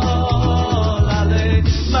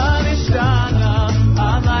הלילות, מה נשתנה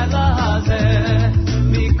הלילה הזה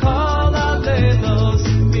מכל הלילות,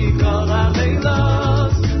 מכל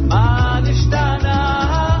הלילות, מה נשתנה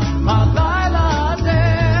הלילה הזה,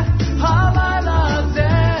 הלילה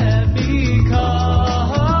הזה מכל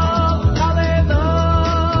הלילות.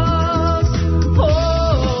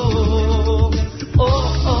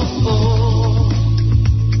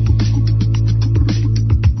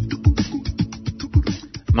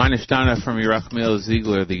 Manishtana from Yerachmiel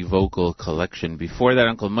Ziegler, the vocal collection. Before that,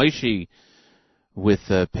 Uncle Moshe with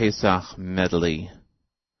the Pesach medley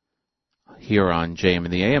here on JM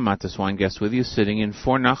and the AM. Matis Weingast with you, sitting in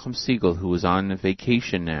for Nachum Siegel, who is on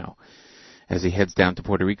vacation now as he heads down to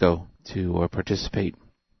Puerto Rico to participate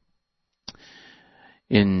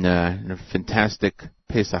in a fantastic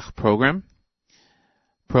Pesach program.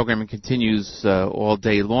 Programming continues all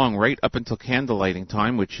day long, right up until candlelighting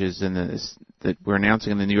time, which is that we're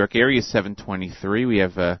announcing in the New York area, 7:23. We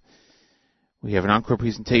have an encore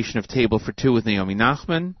presentation of Table for Two with Naomi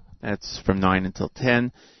Nachman. That's from 9 until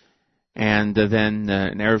 10, and then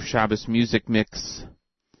an Erev Shabbos music mix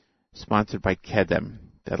sponsored by Kedem.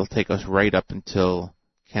 That'll take us right up until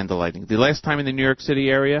candlelighting. The last time in the New York City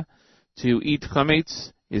area to eat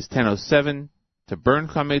chametz is 10:07. To burn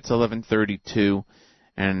chametz, 11:32.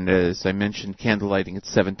 And as I mentioned, candlelighting at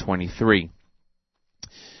 7:23.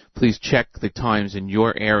 Please check the times in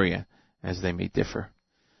your area as they may differ.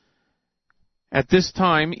 At this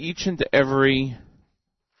time, each and every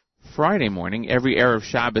Friday morning, every Erev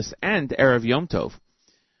Shabbos and Erev Yom Tov,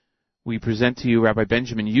 we present to you Rabbi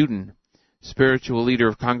Benjamin Yudin, spiritual leader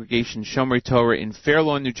of Congregation Shomrei Torah in Fair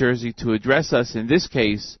Lawn, New Jersey, to address us, in this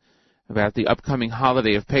case, about the upcoming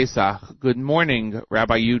holiday of Pesach. Good morning,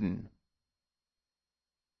 Rabbi Yudin.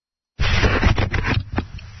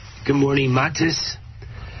 Good morning, Matis.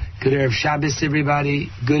 Good Erev Shabbos,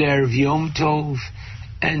 everybody. Good Erev Yom Tov.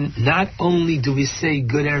 And not only do we say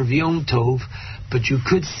Good Erev Yom Tov, but you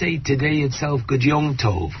could say today itself Good Yom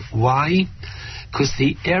Tov. Why? Because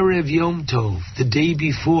the Erev Yom Tov, the day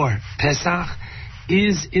before Pesach,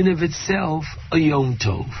 is in of itself a Yom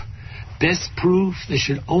Tov. Best proof there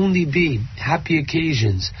should only be happy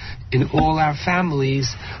occasions in all our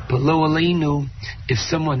families, but lo aleinu, if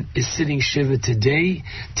someone is sitting Shiva today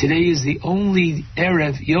is the only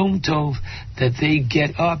Erev Yom Tov that they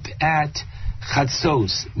get up at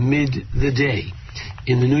Chatzos, mid the day.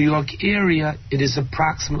 In the New York area, it is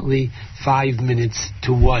approximately 5 minutes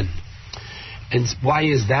to 1. And why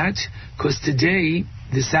is that? Because today,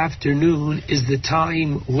 this afternoon, is the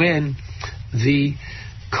time when the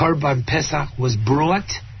Karban Pesach was brought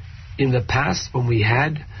in the past when we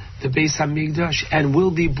had the Beis HaMikdash, and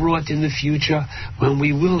will be brought in the future when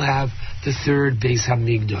we will have the third Beis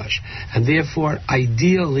HaMikdash. And therefore,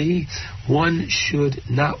 ideally, one should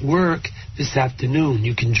not work this afternoon.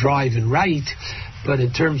 You can drive and write, but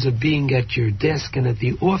in terms of being at your desk and at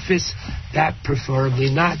the office, that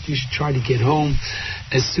preferably not. You should try to get home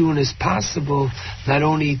as soon as possible, not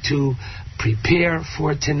only to prepare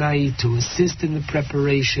for tonight, to assist in the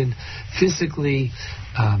preparation, physically,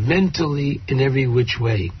 mentally, in every which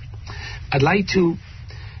way. I'd like to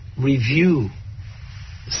review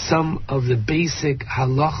some of the basic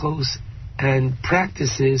halachos and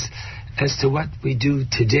practices as to what we do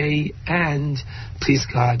today and, please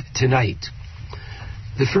God, tonight.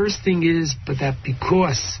 The first thing is, but that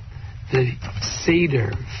because the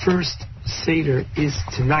Seder, first Seder is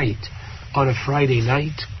tonight on a Friday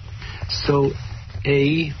night, so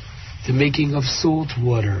A, the making of salt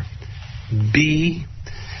water, B,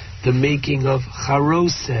 the making of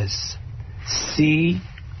charoses, C,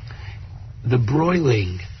 the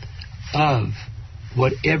broiling of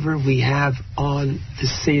whatever we have on the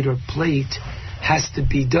Seder plate has to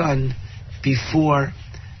be done before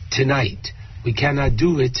tonight. We cannot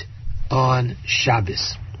do it on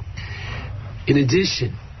Shabbos. In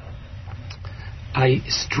addition, I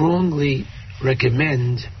strongly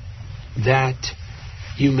recommend that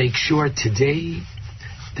you make sure today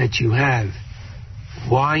that you have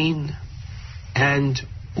wine and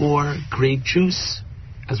or grape juice,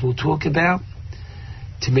 as we'll talk about,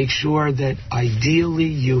 to make sure that ideally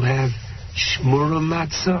you have shmura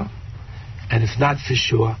matzah, and if not for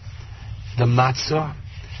sure, the matzah,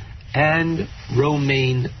 and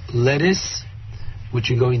romaine lettuce, which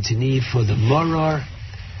you're going to need for the maror.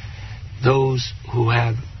 Those who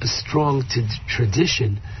have a strong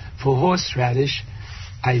tradition for horseradish,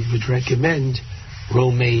 I would recommend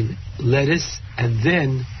romaine lettuce and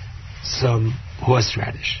then some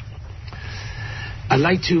horseradish. I'd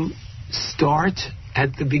like to start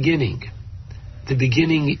at the beginning. The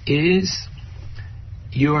beginning is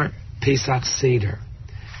your Pesach Seder.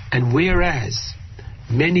 And whereas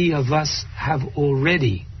many of us have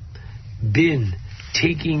already been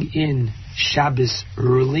taking in Shabbos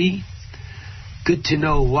early, good to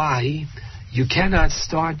know why you cannot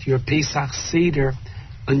start your Pesach Seder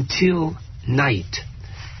until night.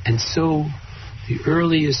 And so the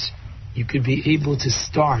earliest you could be able to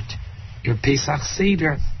start your Pesach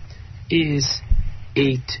Seder is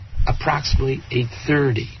approximately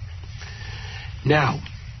 8:30. Now,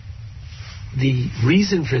 the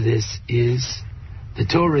reason for this is the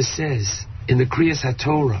Torah says in the Kriyas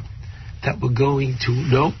HaTorah that we're going to,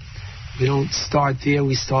 no, we don't start there,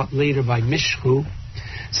 we start later by Mishchu.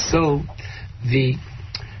 So the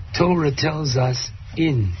Torah tells us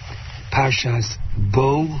in Parshas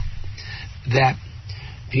Bo that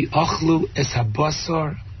the Ochlu es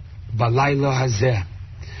habasar balayla hazeh,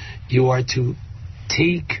 you are to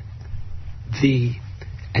take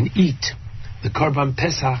and eat the Korban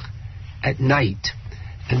Pesach at night,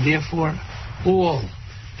 and therefore all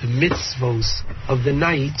the mitzvos of the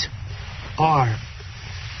night are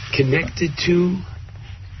connected to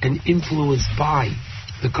and influenced by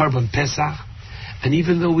the Korban Pesach. And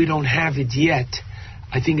even though we don't have it yet,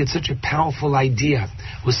 I think it's such a powerful idea.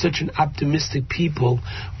 We're such an optimistic people.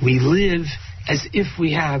 We live as if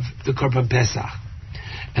we have the Korban Pesach.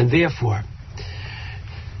 And therefore,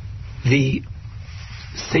 the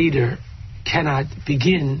Seder cannot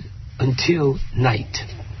begin until night.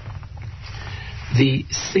 The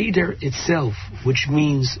Seder itself, which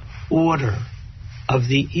means order of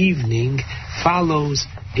the evening, follows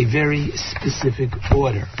a very specific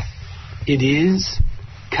order. It is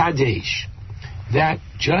Kadesh, that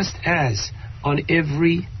just as on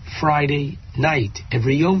every Friday night,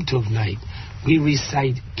 every Yom Tov night, we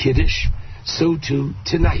recite Kiddush, so too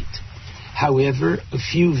tonight. However, a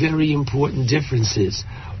few very important differences.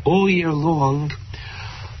 All year long,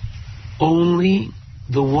 only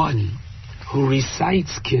the one who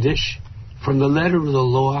recites Kiddush from the letter of the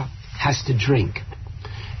law has to drink.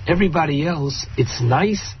 Everybody else, it's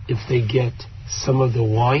nice if they get some of the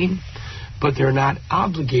wine, but they're not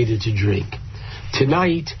obligated to drink.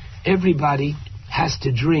 Tonight, everybody has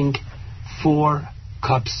to drink 4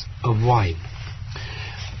 cups of wine.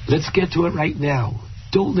 Let's get to it right now.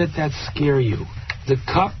 Don't let that scare you. The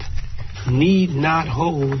cup need not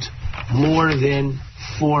hold more than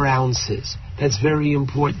 4 ounces. That's very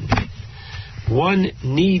important. One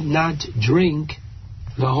need not drink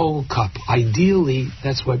the whole cup. Ideally,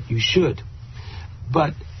 that's what you should.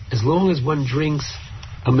 But as long as one drinks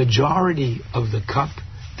a majority of the cup,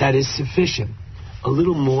 that is sufficient. A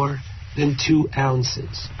little more than 2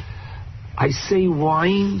 ounces. I say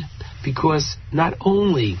wine because not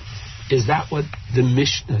only is that what the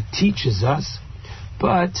Mishnah teaches us,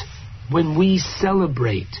 but when we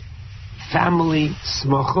celebrate family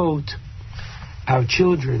smachot, our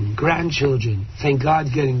children, grandchildren, thank God,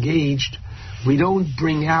 get engaged, we don't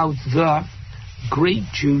bring out the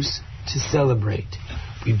grape juice to celebrate.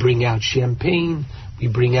 We bring out champagne, we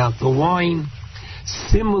bring out the wine.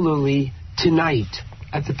 Similarly, tonight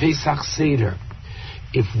at the Pesach Seder,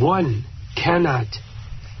 if one cannot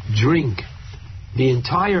drink the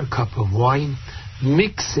entire cup of wine,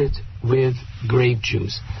 mix it with grape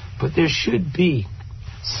juice. But there should be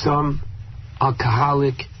some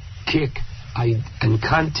alcoholic kick and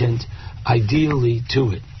content ideally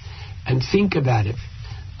to it. And think about it.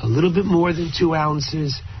 A little bit more than 2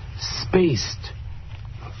 ounces, spaced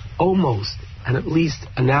almost and at least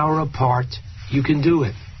an hour apart, you can do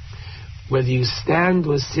it. Whether you stand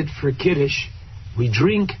or sit for Kiddush, we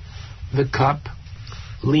drink the cup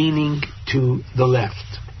leaning to the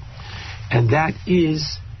left. And that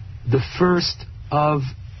is the first of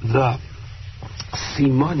the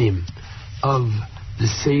simonim of the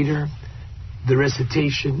Seder, the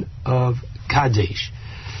recitation of Kadesh.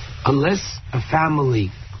 Unless a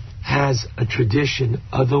family has a tradition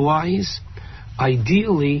otherwise,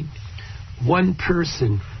 ideally, one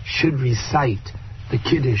person should recite the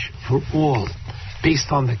Kiddush for all,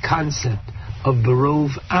 based on the concept of Barov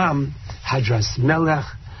Am Hadras Melech,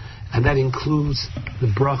 and that includes the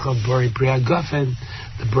bracha Bori Bria Gofen,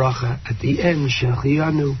 the bracha at the end,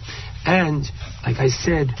 Shechianu, and, like I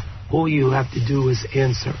said, all you have to do is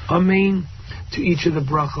answer Amen to each of the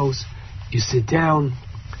brachos. You sit down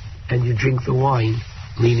and you drink the wine,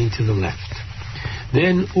 leaning to the left.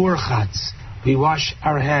 Then Orchatz, we wash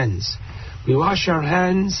our hands. We wash our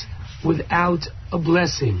hands without a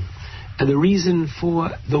blessing. And the reason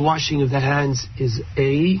for the washing of the hands is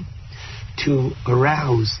A, to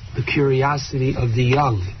arouse the curiosity of the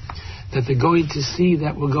young, that they're going to see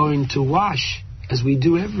that we're going to wash, as we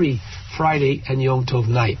do every Friday and Yom Tov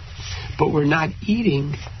night. But we're not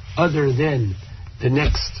eating other than the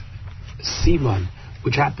next siman,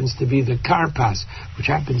 which happens to be the karpas, which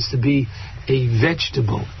happens to be a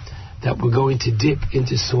vegetable that we're going to dip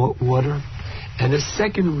into salt water. And the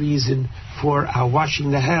second reason for our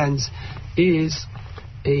washing the hands is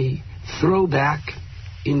a throwback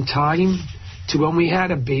in time to when we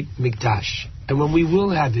had a Beit Mikdash, and when we will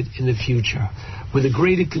have it in the future, with a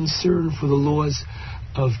greater concern for the laws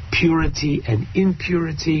of purity and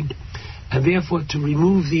impurity, and therefore to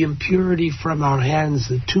remove the impurity from our hands,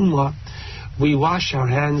 the tumah, we wash our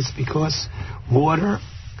hands because water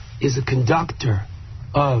is a conductor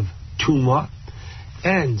of tumah,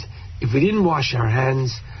 and if we didn't wash our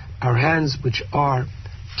hands which are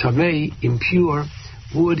tamei, impure,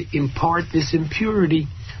 would impart this impurity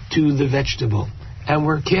to the vegetable. And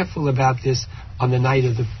we're careful about this on the night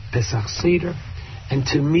of the Pesach Seder. And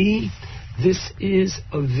to me, this is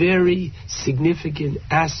a very significant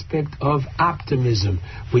aspect of optimism.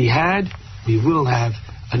 We will have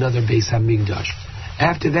another Beis HaMikdash.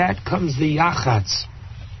 After that comes the Yachatz.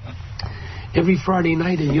 Every Friday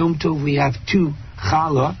night in Yom Tov we have 2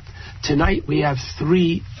 challah. Tonight we have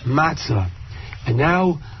 3 matzah. And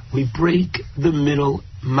now we break the middle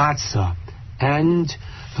matzah. And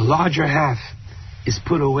the larger half is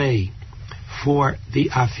put away for the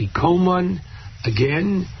afikoman,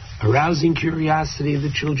 again, arousing curiosity.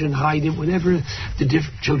 The children hide it, whenever the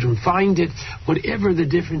children find it, whatever the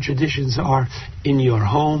different traditions are in your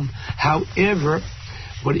home. However,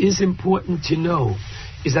 what is important to know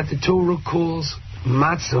is that the Torah calls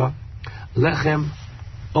matzah lechem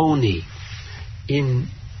oni in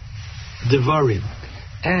Devarim.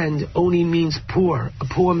 And oni means poor. A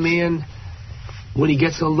poor man, when he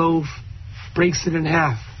gets a loaf, breaks it in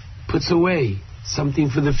half, puts away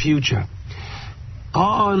something for the future.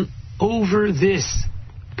 Over this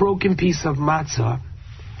broken piece of matzah,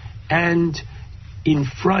 and in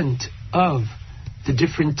front of the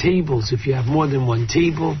different tables, if you have more than one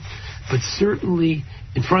table, but certainly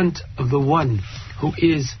in front of the one who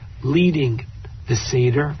is leading the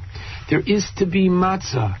Seder, there is to be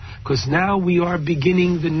matzah, because now we are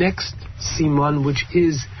beginning the next siman, which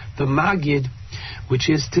is the Magid, which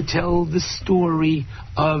is to tell the story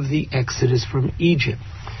of the Exodus from Egypt.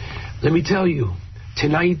 Let me tell you,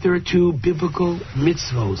 tonight there are 2 biblical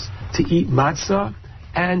mitzvos, to eat matzah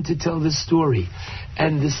and to tell the story.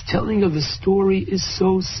 And this telling of the story is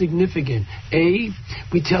so significant. A,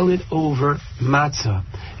 we tell it over matzah.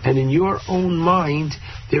 And in your own mind,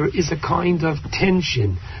 there is a kind of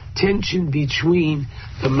tension between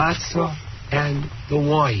the matzah and the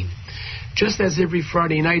wine. Just as every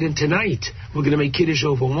Friday night and tonight, we're going to make Kiddush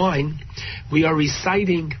over wine, we are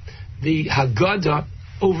reciting the Haggadah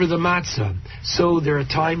over the matzah. So there are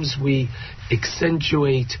times we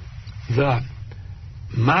accentuate the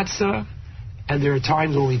matzah, and there are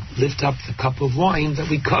times when we lift up the cup of wine that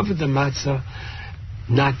we cover the matzah,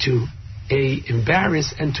 not to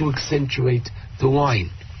embarrass and to accentuate the wine.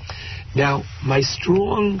 Now, my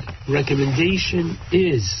strong recommendation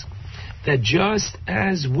is that just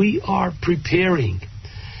as we are preparing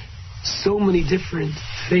so many different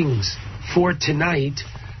things for tonight,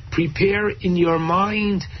 prepare in your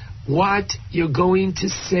mind what you're going to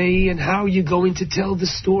say and how you're going to tell the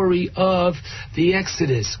story of the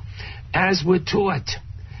Exodus. As we're taught,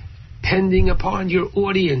 pending upon your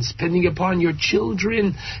audience, pending upon your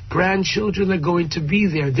children, grandchildren are going to be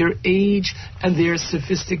there, their age and their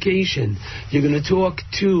sophistication. You're going to talk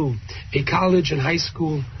to a college and high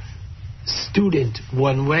school student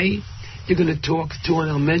one way, you're going to talk to an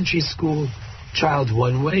elementary school child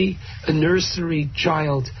one way, a nursery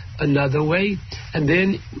child another way, and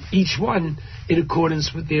then each one in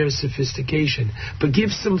accordance with their sophistication. But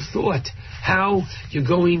give some thought how you're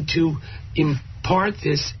going to impart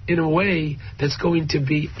this in a way that's going to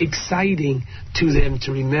be exciting to them,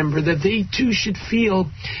 to remember that they too should feel,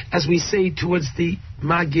 as we say towards the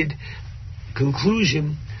Magid,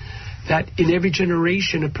 conclusion that in every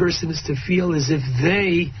generation a person is to feel as if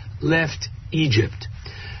they left Egypt.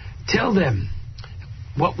 Tell them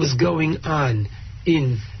what was going on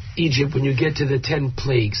in Egypt when you get to the 10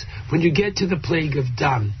 plagues. When you get to the plague of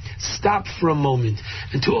Dam, stop for a moment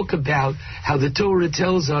and talk about how the Torah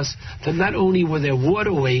tells us that not only were their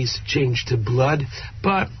waterways changed to blood,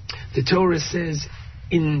 but the Torah says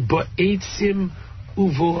in Ba'etzim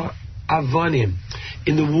Uvo Avanim,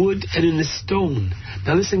 in the wood and in the stone.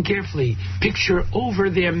 Now listen carefully. Picture over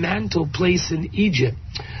their mantle place in Egypt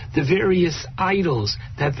the various idols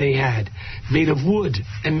that they had, made of wood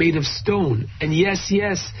and made of stone. And yes,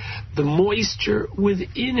 the moisture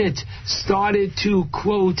within it started to,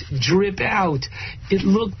 quote, drip out. It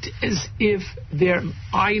looked as if their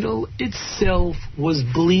idol itself was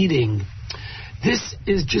bleeding. This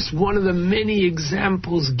is just one of the many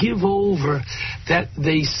examples give over that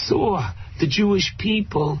they saw, the Jewish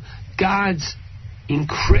people, God's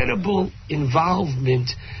incredible involvement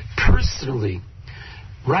personally.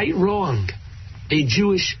 Right, wrong, a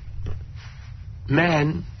Jewish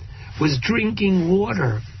man was drinking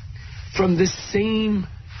water from the same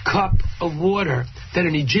cup of water that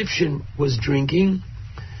an Egyptian was drinking.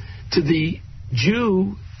 To the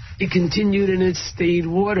Jew, it continued and it stayed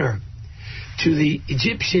water. To the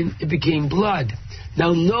Egyptian, it became blood.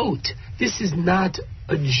 Now note, this is not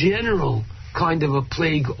a general kind of a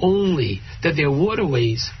plague only, that their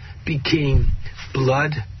waterways became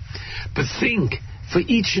blood. But think, for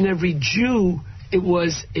each and every Jew, it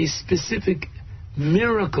was a specific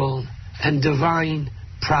miracle and divine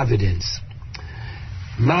providence.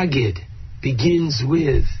 Magid begins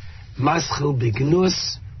with Maschil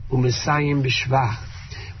Bignus U'Mesayim B'Shvach.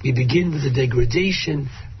 We begin with the degradation,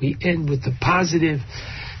 we end with the positive.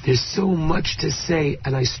 There's so much to say,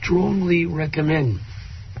 and I strongly recommend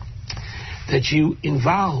that you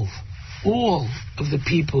involve all of the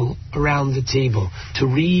people around the table to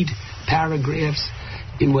read paragraphs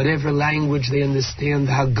in whatever language they understand.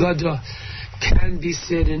 The Haggadah can be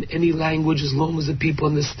said in any language as long as the people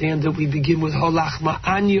understand that. We begin with Holach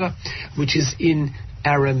Ma'anya, which is in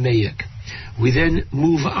Aramaic. We then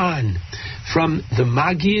move on from the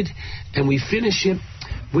Magid, and we finish it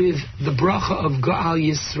with the bracha of Ga'al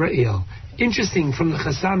Yisrael. Interesting, from the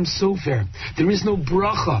Chasam Sofer, there is no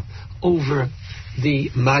bracha over the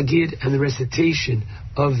Magid and the recitation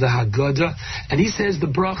of the Haggadah, and he says the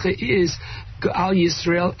bracha is Ga'al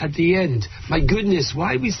Yisrael at the end. My goodness,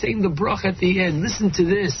 why are we saying the bracha at the end? Listen to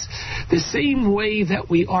this. The same way that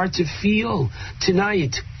we are to feel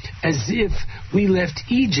tonight as if we left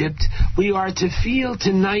Egypt, we are to feel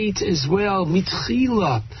tonight as well,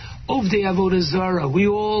 mitchila, ovdei avodah zarah. We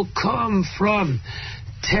all come from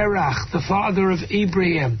Terach, the father of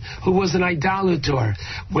Abraham, who was an idolater.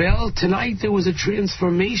 Well, tonight there was a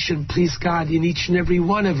transformation, please God, in each and every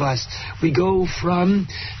one of us. We go from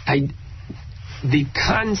the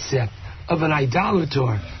concept of an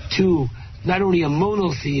idolater to not only a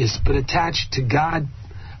monotheist, but attached to God,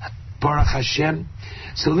 Baruch Hashem.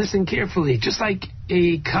 So listen carefully. Just like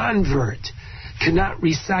a convert cannot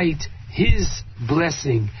recite his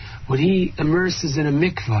blessing when he immerses in a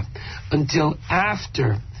mikvah until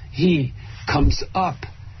after he comes up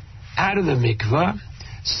out of the mikvah,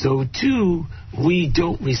 so too we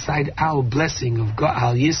don't recite our blessing of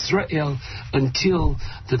Ga'al Yisrael until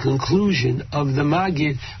the conclusion of the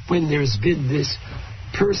Magid, when there's been this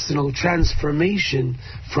personal transformation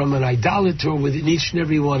from an idolater within each and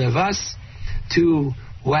every one of us to,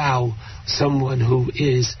 wow, someone who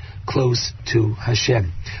is close to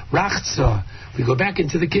Hashem. Rachza, we go back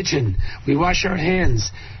into the kitchen, we wash our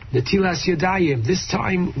hands, Netilas Yadayim, this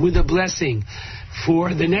time with a blessing.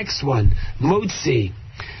 For the next one, Motzi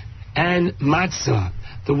and Matzah.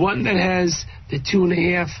 The one that has the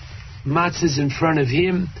 2.5 matzahs in front of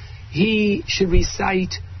him, he should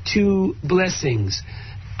recite 2 blessings.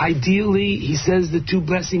 Ideally, he says the 2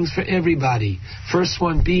 blessings for everybody. First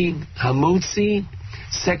one being Hamotzi,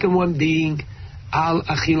 second one being Al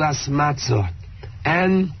Achilas Matzah.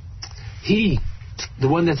 And he, the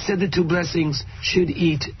one that said the 2 blessings, should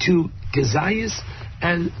eat 2 kezayis,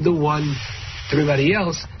 and the one, everybody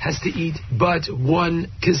else, has to eat but 1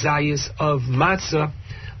 kezayis of matzah,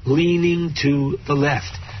 leaning to the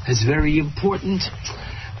left. That's very important.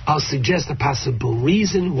 I'll suggest a possible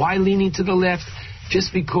reason why leaning to the left.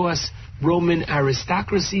 Just because Roman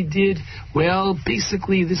aristocracy did. Well,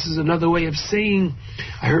 basically, this is another way of saying,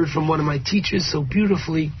 I heard from one of my teachers so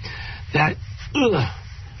beautifully, that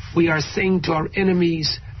we are saying to our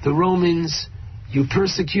enemies, the Romans, you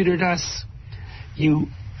persecuted us, you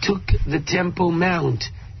took the Temple Mount,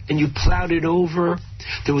 and you plowed it over.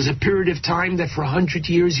 There was a period of time that for 100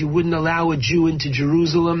 years you wouldn't allow a Jew into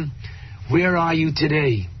Jerusalem. Where are you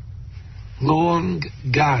today? Long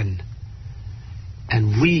gone.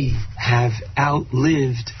 And we have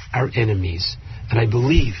outlived our enemies. And I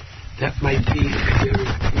believe that might be a very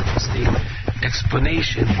interesting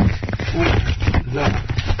explanation for the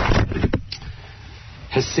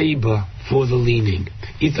Haseba, for the leaning.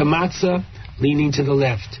 Eat the matzah, leaning to the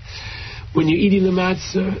left. When you're eating the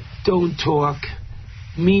matzah, don't talk.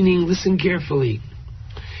 Meaning, listen carefully.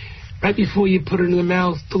 Right before you put it in the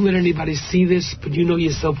mouth, don't let anybody see this, but you know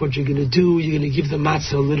yourself what you're going to do. You're going to give the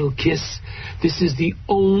matzah a little kiss. This is the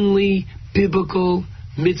only biblical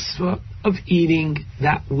mitzvah of eating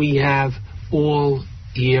that we have all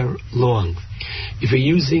year long. If you're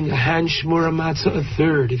using a hand shmura matzah, a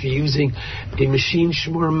third. If you're using a machine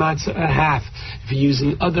shmura matzah, a half. If you're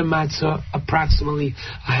using other matzah, approximately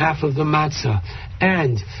a half of the matzah.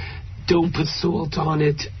 And don't put salt on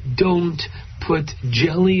it. Don't put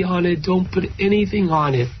jelly on it. Don't put anything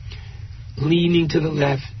on it. Leaning to the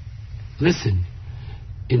left. Listen,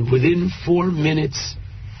 within 4 minutes,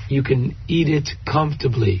 you can eat it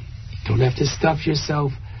comfortably. You don't have to stuff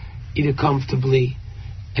yourself. Eat it comfortably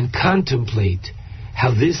and contemplate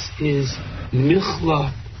how this is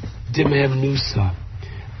michla dimemnusa,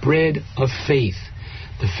 bread of faith.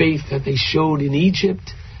 The faith that they showed in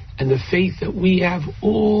Egypt and the faith that we have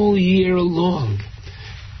all year long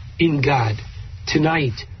in God.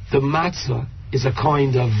 Tonight, the matzah is a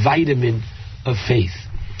kind of vitamin of faith.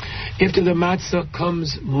 After the matzah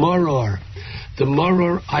comes maror. The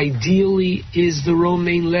maror ideally is the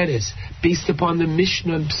romaine lettuce, based upon the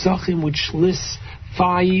Mishnah and Psachim, which lists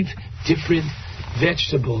 5 different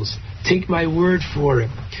vegetables. Take my word for it.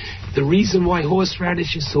 The reason why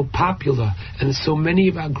horseradish is so popular, and so many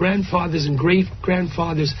of our grandfathers and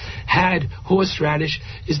great-grandfathers had horseradish,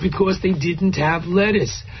 is because they didn't have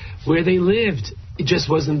lettuce. Where they lived, it just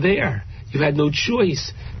wasn't there. You had no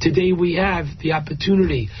choice. Today we have the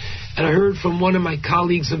opportunity. And I heard from one of my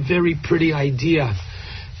colleagues a very pretty idea.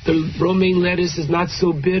 The romaine lettuce is not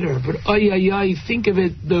so bitter, but think of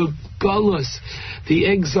it, the gullus, the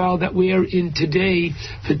exile that we are in today,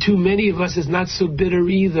 for too many of us is not so bitter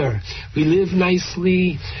either. We live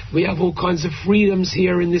nicely, we have all kinds of freedoms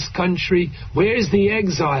here in this country. Where's the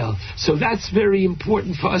exile? So that's very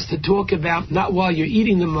important for us to talk about, not while you're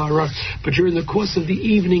eating the maror, but during the course of the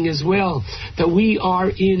evening as well, that we are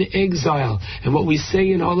in exile. And what we say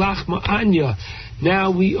in Halach Ma'anya,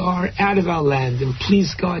 now we are out of our land, and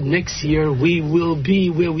please God, next year we will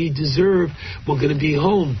be where we deserve. We're going to be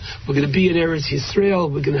home. We're going to be in Eretz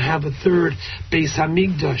Yisrael. We're going to have a third Beis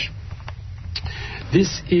Hamikdash.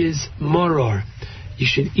 This is maror. You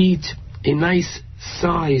should eat a nice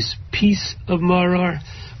size piece of maror,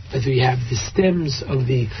 whether you have the stems of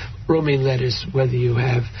the romaine lettuce, whether you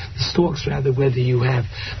have the stalks, whether you have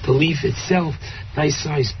the leaf itself. Nice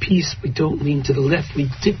size piece. We don't lean to the left. We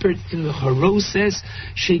dip it in the haroses,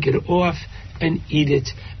 shake it off, and eat it.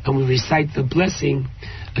 And we recite the blessing.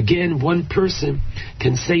 Again, one person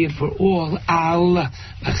can say it for all. Al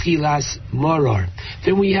achilas maror.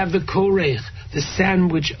 Then we have the korech, the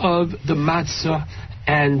sandwich of the matzah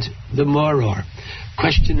and the maror.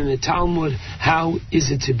 Question in the Talmud, how is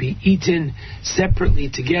it to be eaten separately,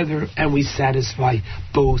 together, and we satisfy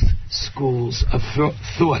both schools of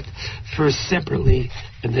thought. First separately,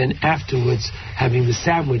 and then afterwards having the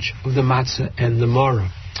sandwich of the matzah and the maror.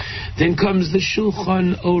 Then comes the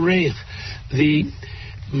shulchan orech, the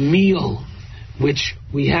meal which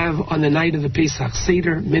we have on the night of the Pesach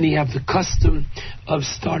Seder. Many have the custom of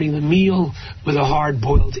starting the meal with a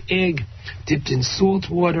hard-boiled egg dipped in salt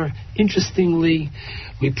water. Interestingly,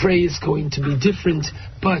 we pray it's going to be different,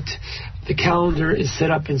 but the calendar is set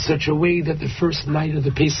up in such a way that the first night of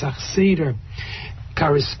the Pesach Seder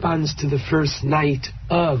corresponds to the first night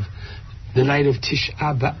of the night of Tisha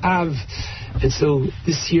B'Av. And so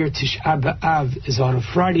this year Tisha B'Av is on a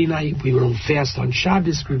Friday night. We won't fast on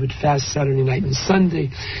Shabbos. We would fast Saturday night and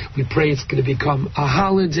Sunday. We pray it's going to become a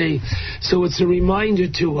holiday. So it's a reminder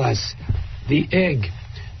to us, the egg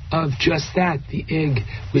of just that, the egg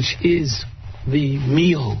which is the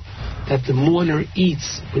meal that the mourner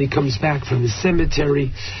eats when he comes back from the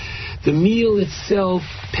cemetery. The meal itself,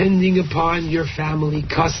 pending upon your family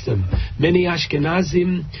custom. Many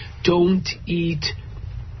Ashkenazim don't eat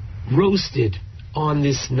roasted on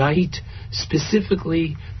this night,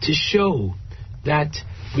 specifically to show that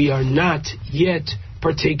we are not yet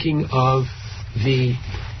partaking of the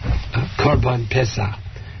Korban Pesach.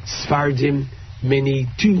 Sfardim, many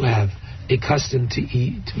do have a custom to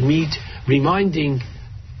eat meat, reminding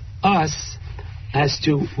us as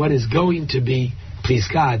to what is going to be please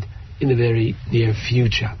God, in the very near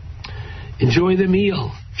future. Enjoy the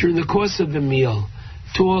meal. During the course of the meal,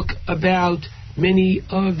 talk about many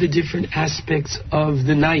of the different aspects of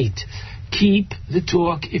the night. Keep the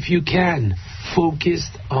talk, if you can,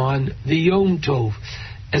 focused on the Yom Tov,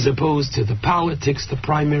 as opposed to the politics, the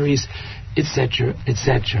primaries, etc.,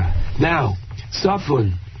 etc. Now,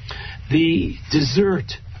 Safun, the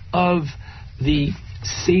dessert of the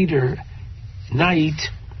Seder night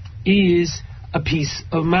is a piece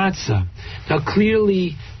of matzah. Now,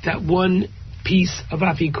 clearly, that one piece of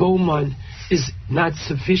afikoman is not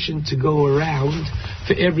sufficient to go around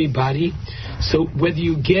for everybody. So whether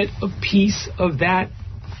you get a piece of that,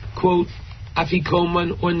 quote,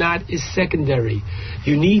 afikoman or not is secondary.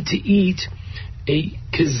 You need to eat a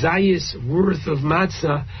kazayas worth of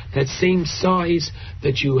matzah, that same size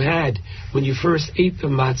that you had when you first ate the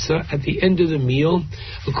matzah at the end of the meal.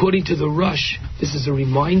 According to the Rush, this is a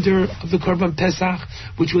reminder of the Korban Pesach,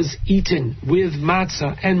 which was eaten with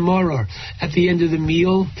matzah and maror at the end of the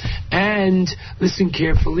meal. And listen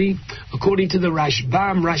carefully, according to the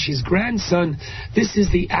Rashbam, Rashi's grandson, this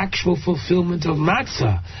is the actual fulfillment of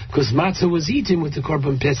matzah, because matzah was eaten with the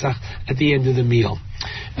Korban Pesach at the end of the meal.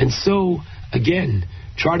 And so, again,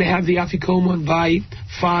 try to have the afikoman by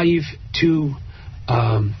 5 to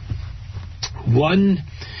 1,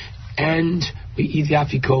 and we eat the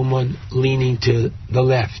afikoman leaning to the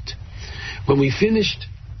left. When we finished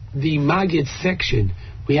the Magid section,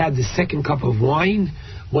 we had the second cup of wine.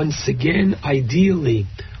 Once again, ideally,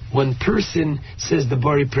 one person says the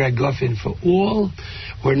Bari Pregofen for all.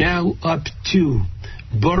 We're now up to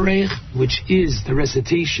Borech, which is the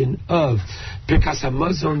recitation of Birkas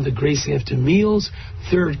HaMazon, the grace after meals.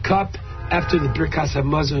 Third cup, after the Birkas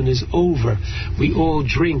HaMazon is over, we all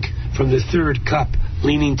drink from the third cup,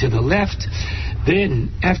 leaning to the left.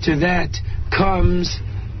 Then, after that, comes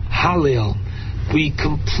Hallel. We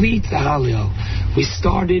complete the Hallel. We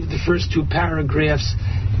started the first 2 paragraphs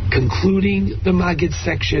concluding the Magid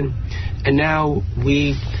section, and now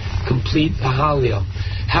we complete the Hallel.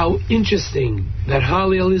 How interesting that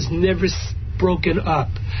Hallel is never broken up.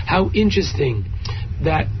 How interesting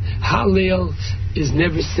that Hallel is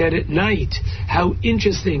never said at night. How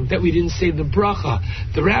interesting that we didn't say the bracha.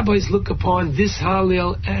 The rabbis look upon this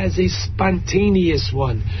Hallel as a spontaneous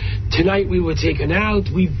one. Tonight we were taken out.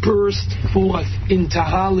 We burst forth into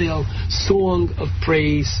Hallel, song of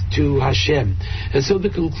praise to Hashem. And so the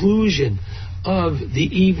conclusion of the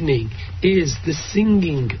evening is the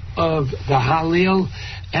singing of the Hallel,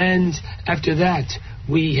 and after that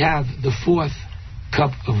we have the 4th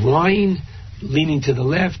cup of wine, leaning to the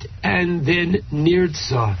left, and then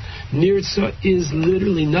Nirtzah. Nirtzah is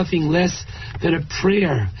literally nothing less than a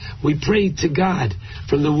prayer. We pray to God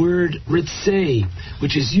from the word Ritzei,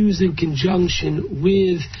 which is used in conjunction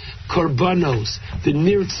with Korbanos, the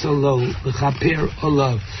Nirtzah lo, the Chaper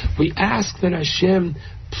olav. We ask that Hashem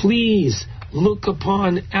please look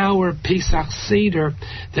upon our Pesach Seder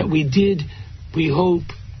that we did, we hope,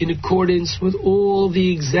 in accordance with all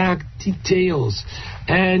the exact details,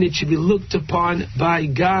 and it should be looked upon by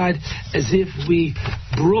God as if we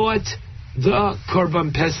brought the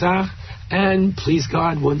Korban Pesach, and please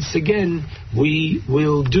God, once again, we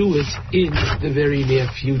will do it in the very near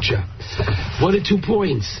future. 1 or 2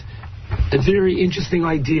 points. A very interesting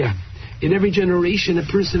idea. In every generation,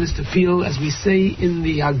 a person is to feel, as we say in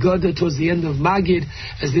the Haggadah towards the end of Magid,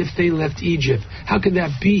 as if they left Egypt. How can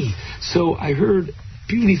that be? So I heard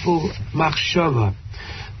beautiful machshava.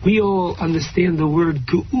 We all understand the word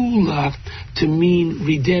geula to mean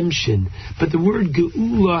redemption, but the word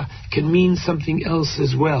geula can mean something else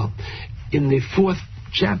as well. In the 4th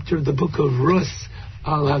chapter of the book of Rus,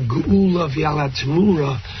 al ha-geula v'al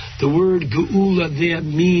ha-tmura, the word geula there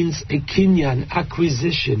means a kinyan,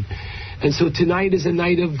 acquisition. And so tonight is a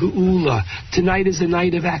night of geula. Tonight is a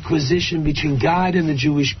night of acquisition between God and the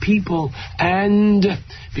Jewish people, and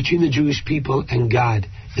between the Jewish people and God.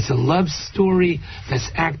 It's a love story that's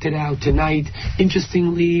acted out tonight.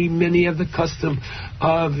 Interestingly, many have the custom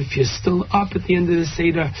of, if you're still up at the end of the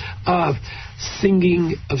Seder, of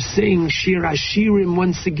saying Shir Hashirim,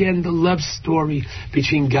 once again, the love story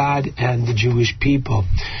between God and the Jewish people.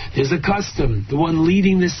 There's a custom. The one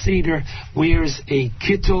leading the Seder wears a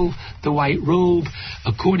kittel, the white robe,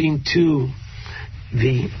 according to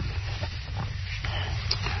the...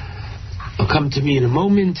 It'll come to me in a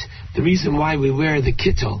moment. The reason why we wear the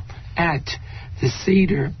kittel at the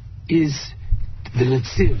Seder is the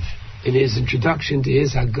Netziv, in his introduction to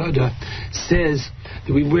his Haggadah, says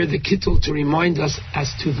that we wear the kittel to remind us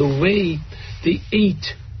as to the way they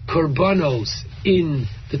ate korbanos in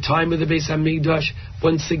the time of the Beis HaMikdash,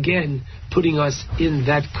 once again putting us in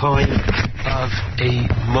that kind of a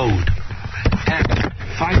mode. And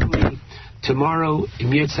finally, tomorrow, in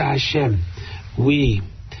Yirtzeh Hashem, we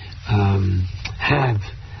have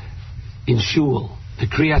in Shul the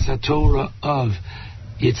Kriyas HaTorah of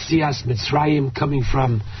Yetzias Mitzrayim, coming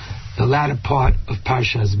from the latter part of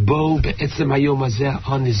Parshas Bo, Be'etzem Hayom Hazeh,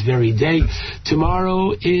 on this very day.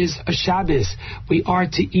 Tomorrow is a Shabbos. We are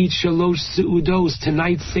to eat Shalosh Seudos.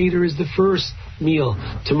 Tonight's Seder is the first meal.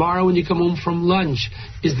 Tomorrow when you come home from lunch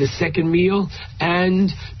is the second meal. And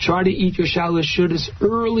try to eat your Shalosh Seudos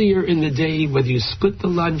earlier in the day, whether you split the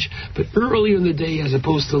lunch, but earlier in the day as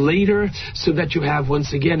opposed to later, so that you have,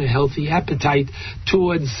 once again, a healthy appetite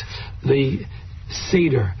towards the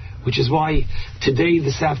Seder. Which is why today,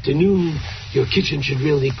 this afternoon, your kitchen should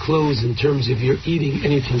really close in terms of your eating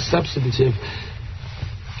anything substantive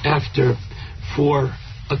after 4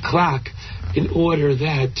 o'clock, in order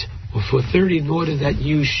that, or 4:30, in order that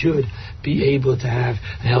you should be able to have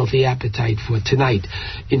a healthy appetite for tonight.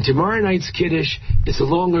 In tomorrow night's Kiddush, it's a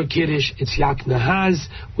longer Kiddush, it's Yak Nahaz.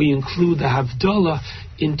 We include the Havdalah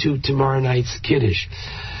into tomorrow night's Kiddush.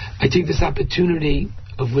 I take this opportunity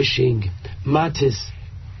of wishing Matis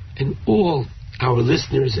and all our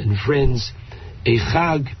listeners and friends a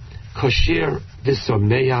Chag Kosher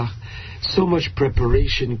V'Sameach. So much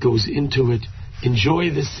preparation goes into it. Enjoy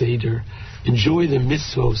the Seder. Enjoy the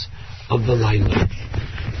mitzvos of the Laila.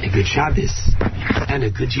 A good Shabbos and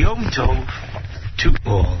a good Yom Tov to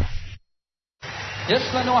all. יש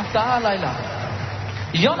לנו הפתעה הלילה.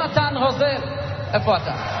 יונתן רוזל, איפה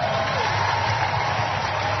אתה?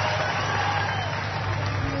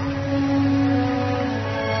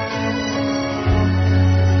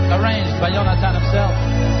 Arranged by Yonatan himself.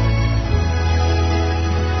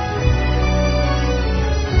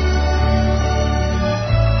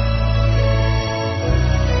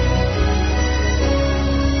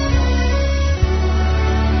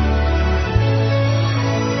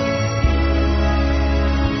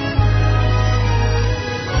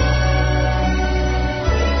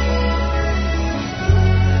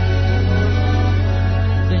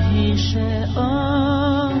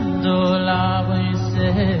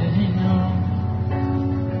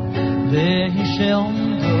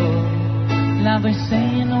 שעומדו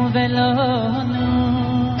לבריסנו ולנו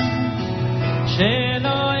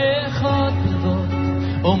שלא יכול בלבוד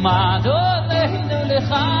ומד עולנו לך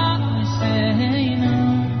נשינו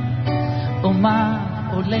ומד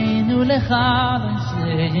עולנו לך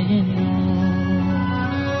נשינו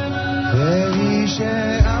והיא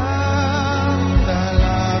שעמדה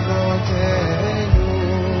לאבותינו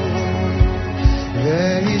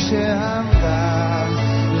והיא שעמדה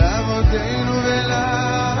לאבותינו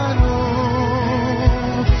ולנו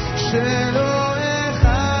שלא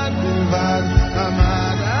אחד בלבד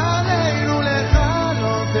עמד עלינו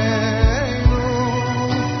לכלותנו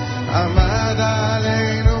עמד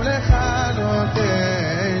עלינו לכלותנו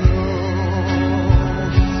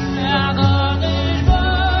הקדוש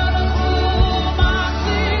ברוך הוא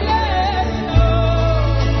מצילנו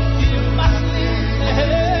כי הוא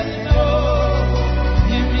מצילנו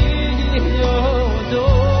ימין יודו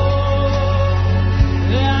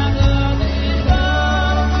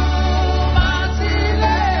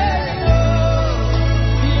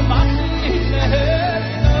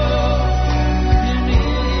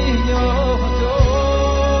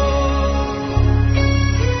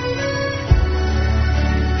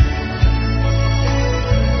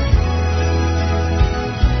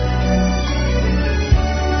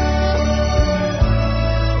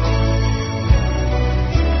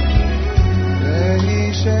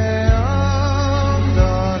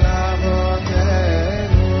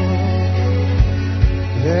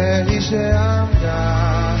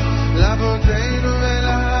שעמדה לאבותינו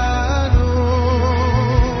ולנו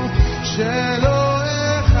שלא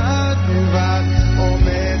אחד בלבד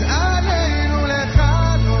עומד עלינו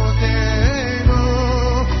לכלותנו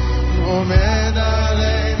עומד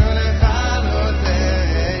עלינו לכלותנו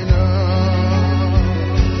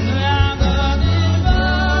הקדוש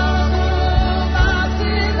ברוך הוא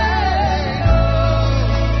מצילנו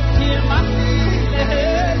כי מצילנו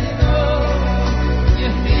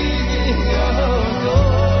ימין יודו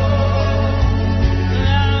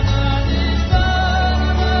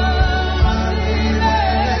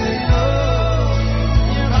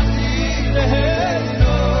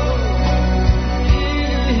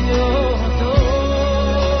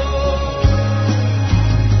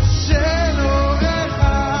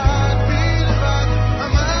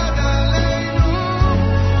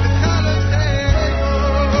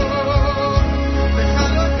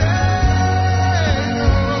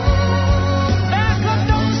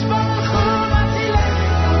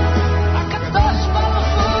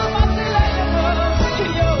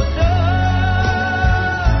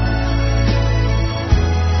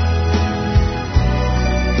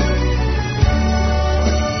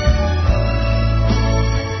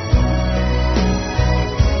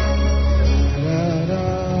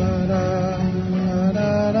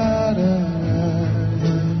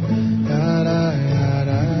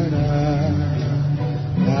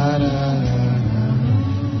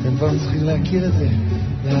כבר צריכים להכיר את זה.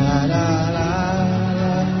 לה לה לה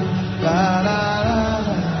לה לה לה לה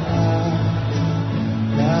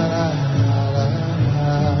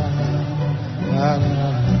לה לה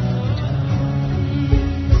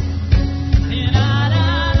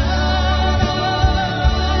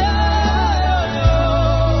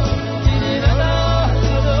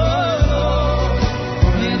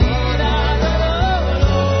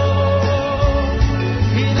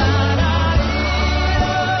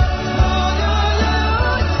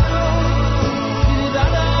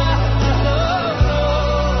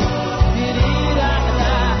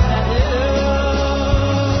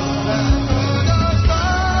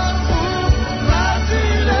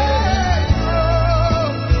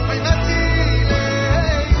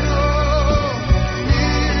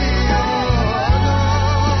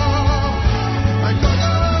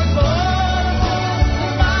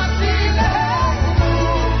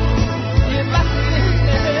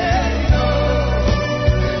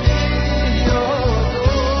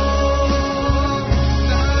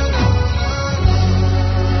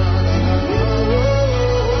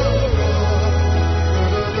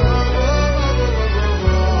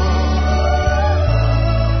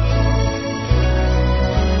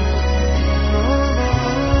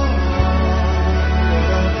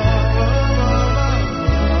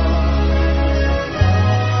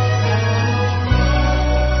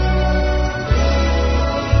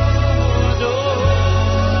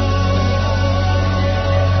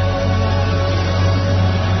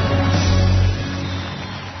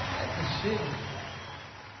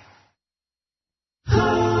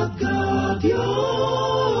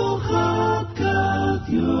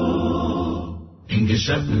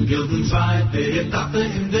Geschäften Gilden zwei, der Tachte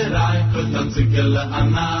in der Reihe, und dann Zickele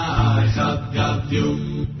Anna, ich hab gehabt, jo.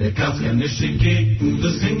 Der kann's ja nicht kicken,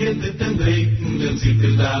 das hingeht in den Dritten, den zieht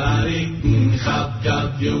er da regen, ich hab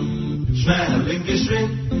gehabt, jo. Schnell und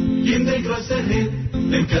geschwind, in der Größe hin,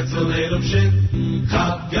 den Ketzel her um Schind, ich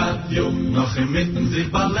hab gehabt, jo. Noch im Mitten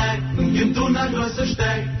sich belecken, in Tuna Größe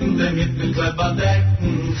stecken, der Mitten Klepper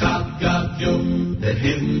decken, ich hab gehabt, jo. Der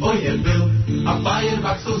hin, wo ihr will, auf Feier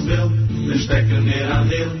wachsels will, wir stecken mehr an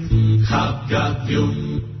Hild, hab gehabt, jo.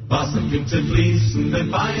 Wasser kommt zu fließen, den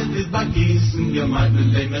Feind ist begießen, gemeint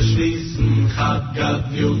mit dem erschließen, hab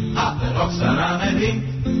gehabt, jo. Hat der Ochser an hinkt,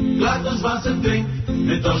 bleibt das Wasser trinkt,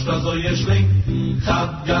 mit Osta so ihr schlingt,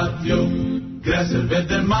 hab gehabt, jo. Gräser wird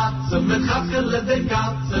der Matze, mit Chatzkele der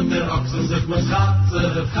Katze, der Ochser sich mit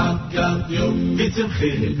Chatze, hab gehabt, jo. Wie zum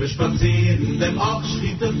Chiv, wir spazieren, dem Ochs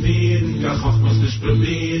schritt der Vieren, gar Choch muss nicht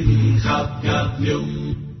probieren, hab gehabt, jo.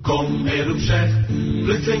 Komm um Schecht,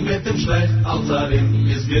 plötzlich wird ihm schlecht, als ihm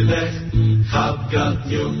ist gerecht, hab gehabt,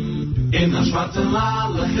 jo. In der schwarzen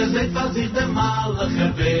Lalle, seht, was ich der Maler,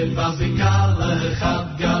 wird, was ich alle,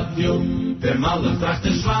 hab gehabt, jo. Der Maler fragt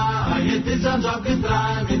der Schwein, jetzt ist ein Job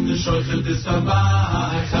getrein, mit der Scheuchert ist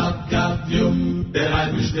vorbei, hab gehabt, jo. Der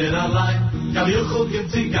Heim ist der allein, kann Juchel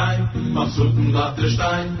gibt sich ein, auf Suchen bleibt der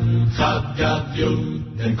Stein, hab gehabt, jo.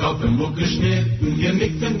 Den Kopf im Buch geschnitten,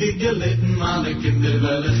 genickt und die gelitten, alle Kinder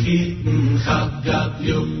wollen chieten, hab gehabt,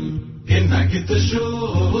 jo. In der Gitte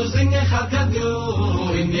Schuh, singe hab gehabt,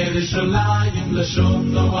 jo. In Jerusalem,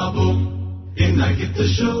 Lashon, no Abu. In der Gitte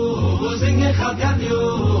Schuh, singe hab gehabt,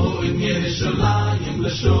 jo. In Jerusalem,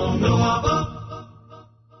 Lashon, no Abu.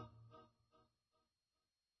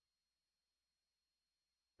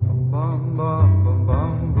 Bam, bam, bam,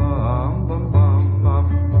 bam, bam, bam, bam,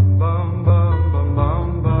 bam, bam.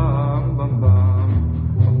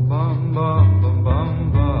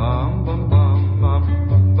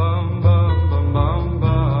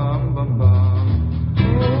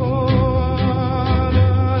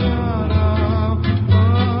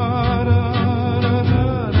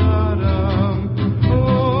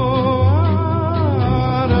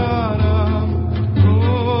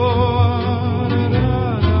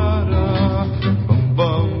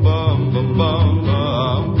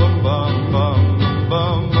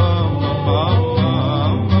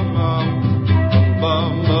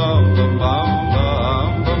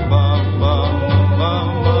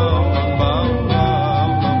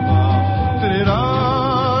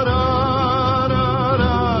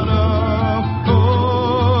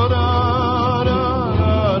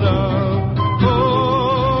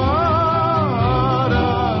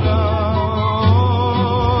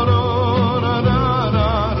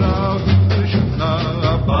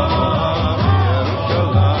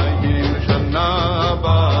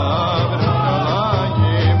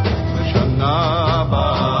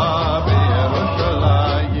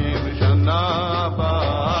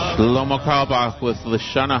 Karlbach with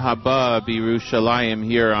Lashana Haba B'Yerushalayim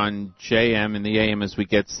here on JM in the AM as we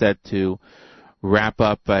get set to wrap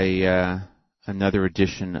up another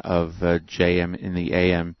edition of JM in the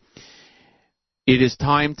AM. It is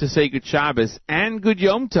time to say good Shabbos and good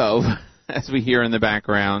Yom Tov, as we hear in the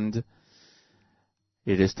background.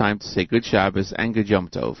 It is time to say good Shabbos and good Yom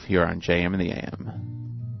Tov here on JM in the AM.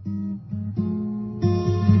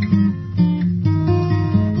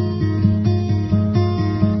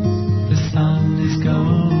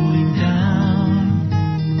 Going down,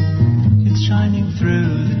 it's shining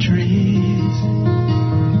through the trees.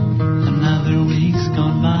 Another week's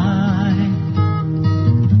gone by,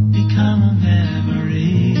 become a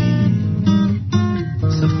memory.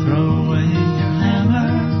 So throw away your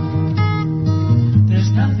hammer,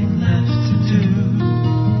 there's nothing left to do.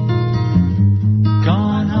 Go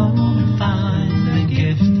on home and find a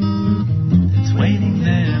gift that's waiting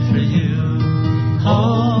there for you.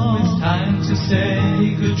 Oh, it's time to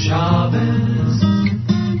say good Shabbos,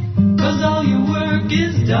 'cause all your work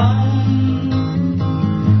is done.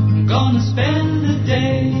 I'm gonna spend the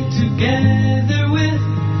day together with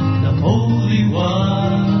the Holy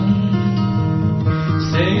One.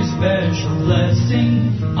 Say a special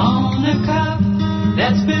blessing on a cup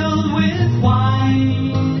that's filled with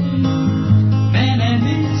wine. Man and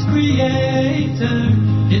his Creator,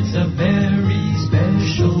 it's a very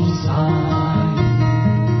special sign.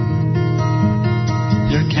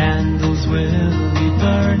 Your candles will be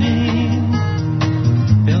burning,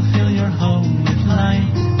 they'll fill your home with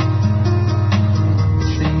light,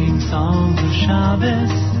 singing songs of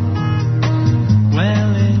Shabbos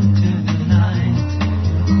well into the night.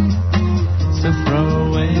 So throw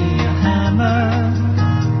away your hammer,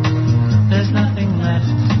 there's nothing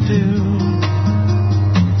left to do.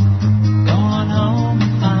 Go on home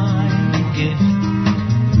and find a gift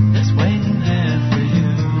that's waiting there for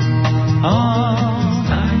you. Oh,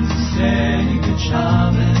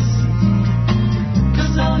 Shabbos,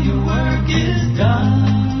 'cause all your work is done.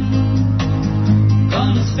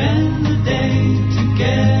 Gonna spend the day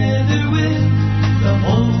together with the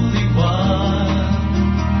Holy One.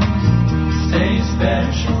 Say a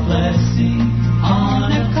special blessing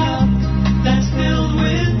on a cup that's filled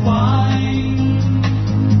with wine.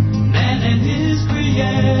 Man and his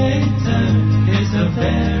Creator is a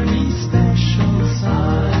very special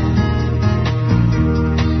sign.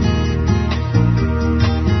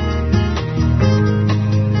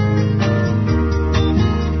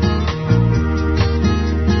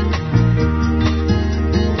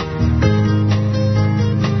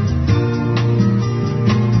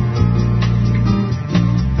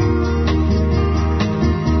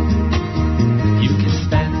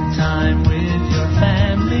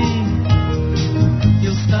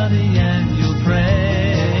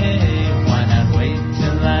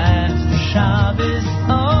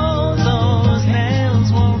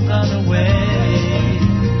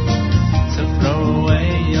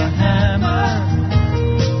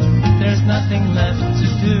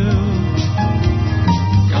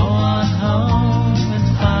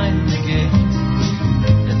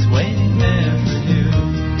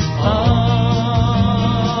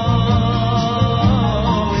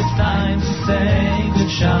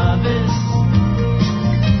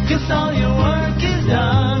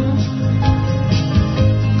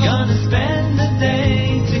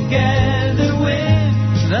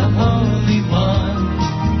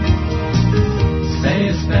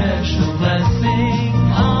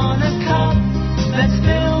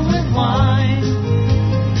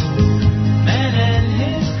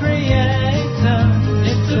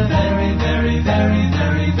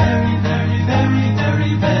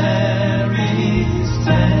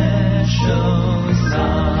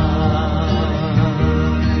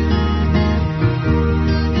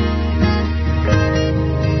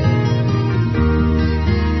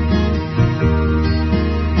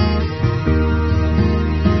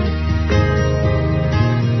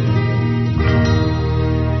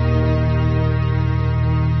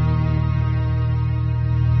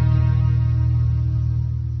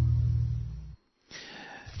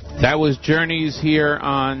 That was Journeys here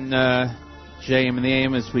on JM and the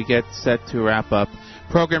AM as we get set to wrap up.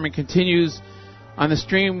 Programming continues on the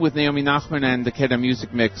stream with Naomi Nachman and the Kedem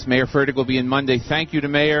Music Mix. Mayor Fertig will be in Monday. Thank you to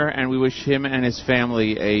Mayor, and we wish him and his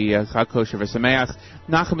family a Chag Kosher v'Sameach.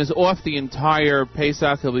 Nachum is off the entire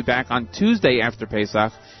Pesach. He'll be back on Tuesday after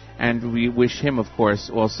Pesach, and we wish him, of course,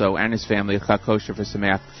 also, and his family a Chag Kosher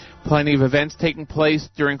v'Sameach. Plenty of events taking place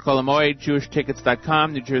during Chol HaMoed,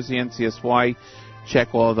 JewishTickets.com, New Jersey NCSY.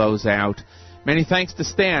 Check all those out. Many thanks to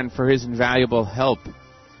Stan for his invaluable help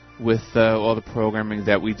with all the programming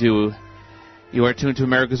that we do You are tuned to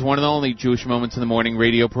America's one and only Jewish Moments in the Morning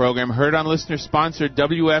radio program, heard on listener-sponsored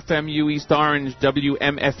WFMU East Orange,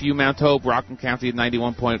 WMFU Mount Hope, Rockland County at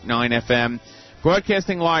 91.9 FM,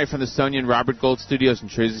 broadcasting live from the Sonia and Robert Gold Studios in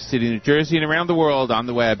Jersey City, New Jersey, and around the world on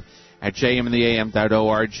the web at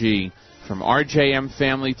jmandtheam.org. From our JM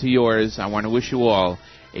family to yours, I want to wish you all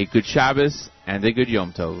a good Shabbos and a good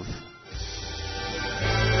Yom Tov.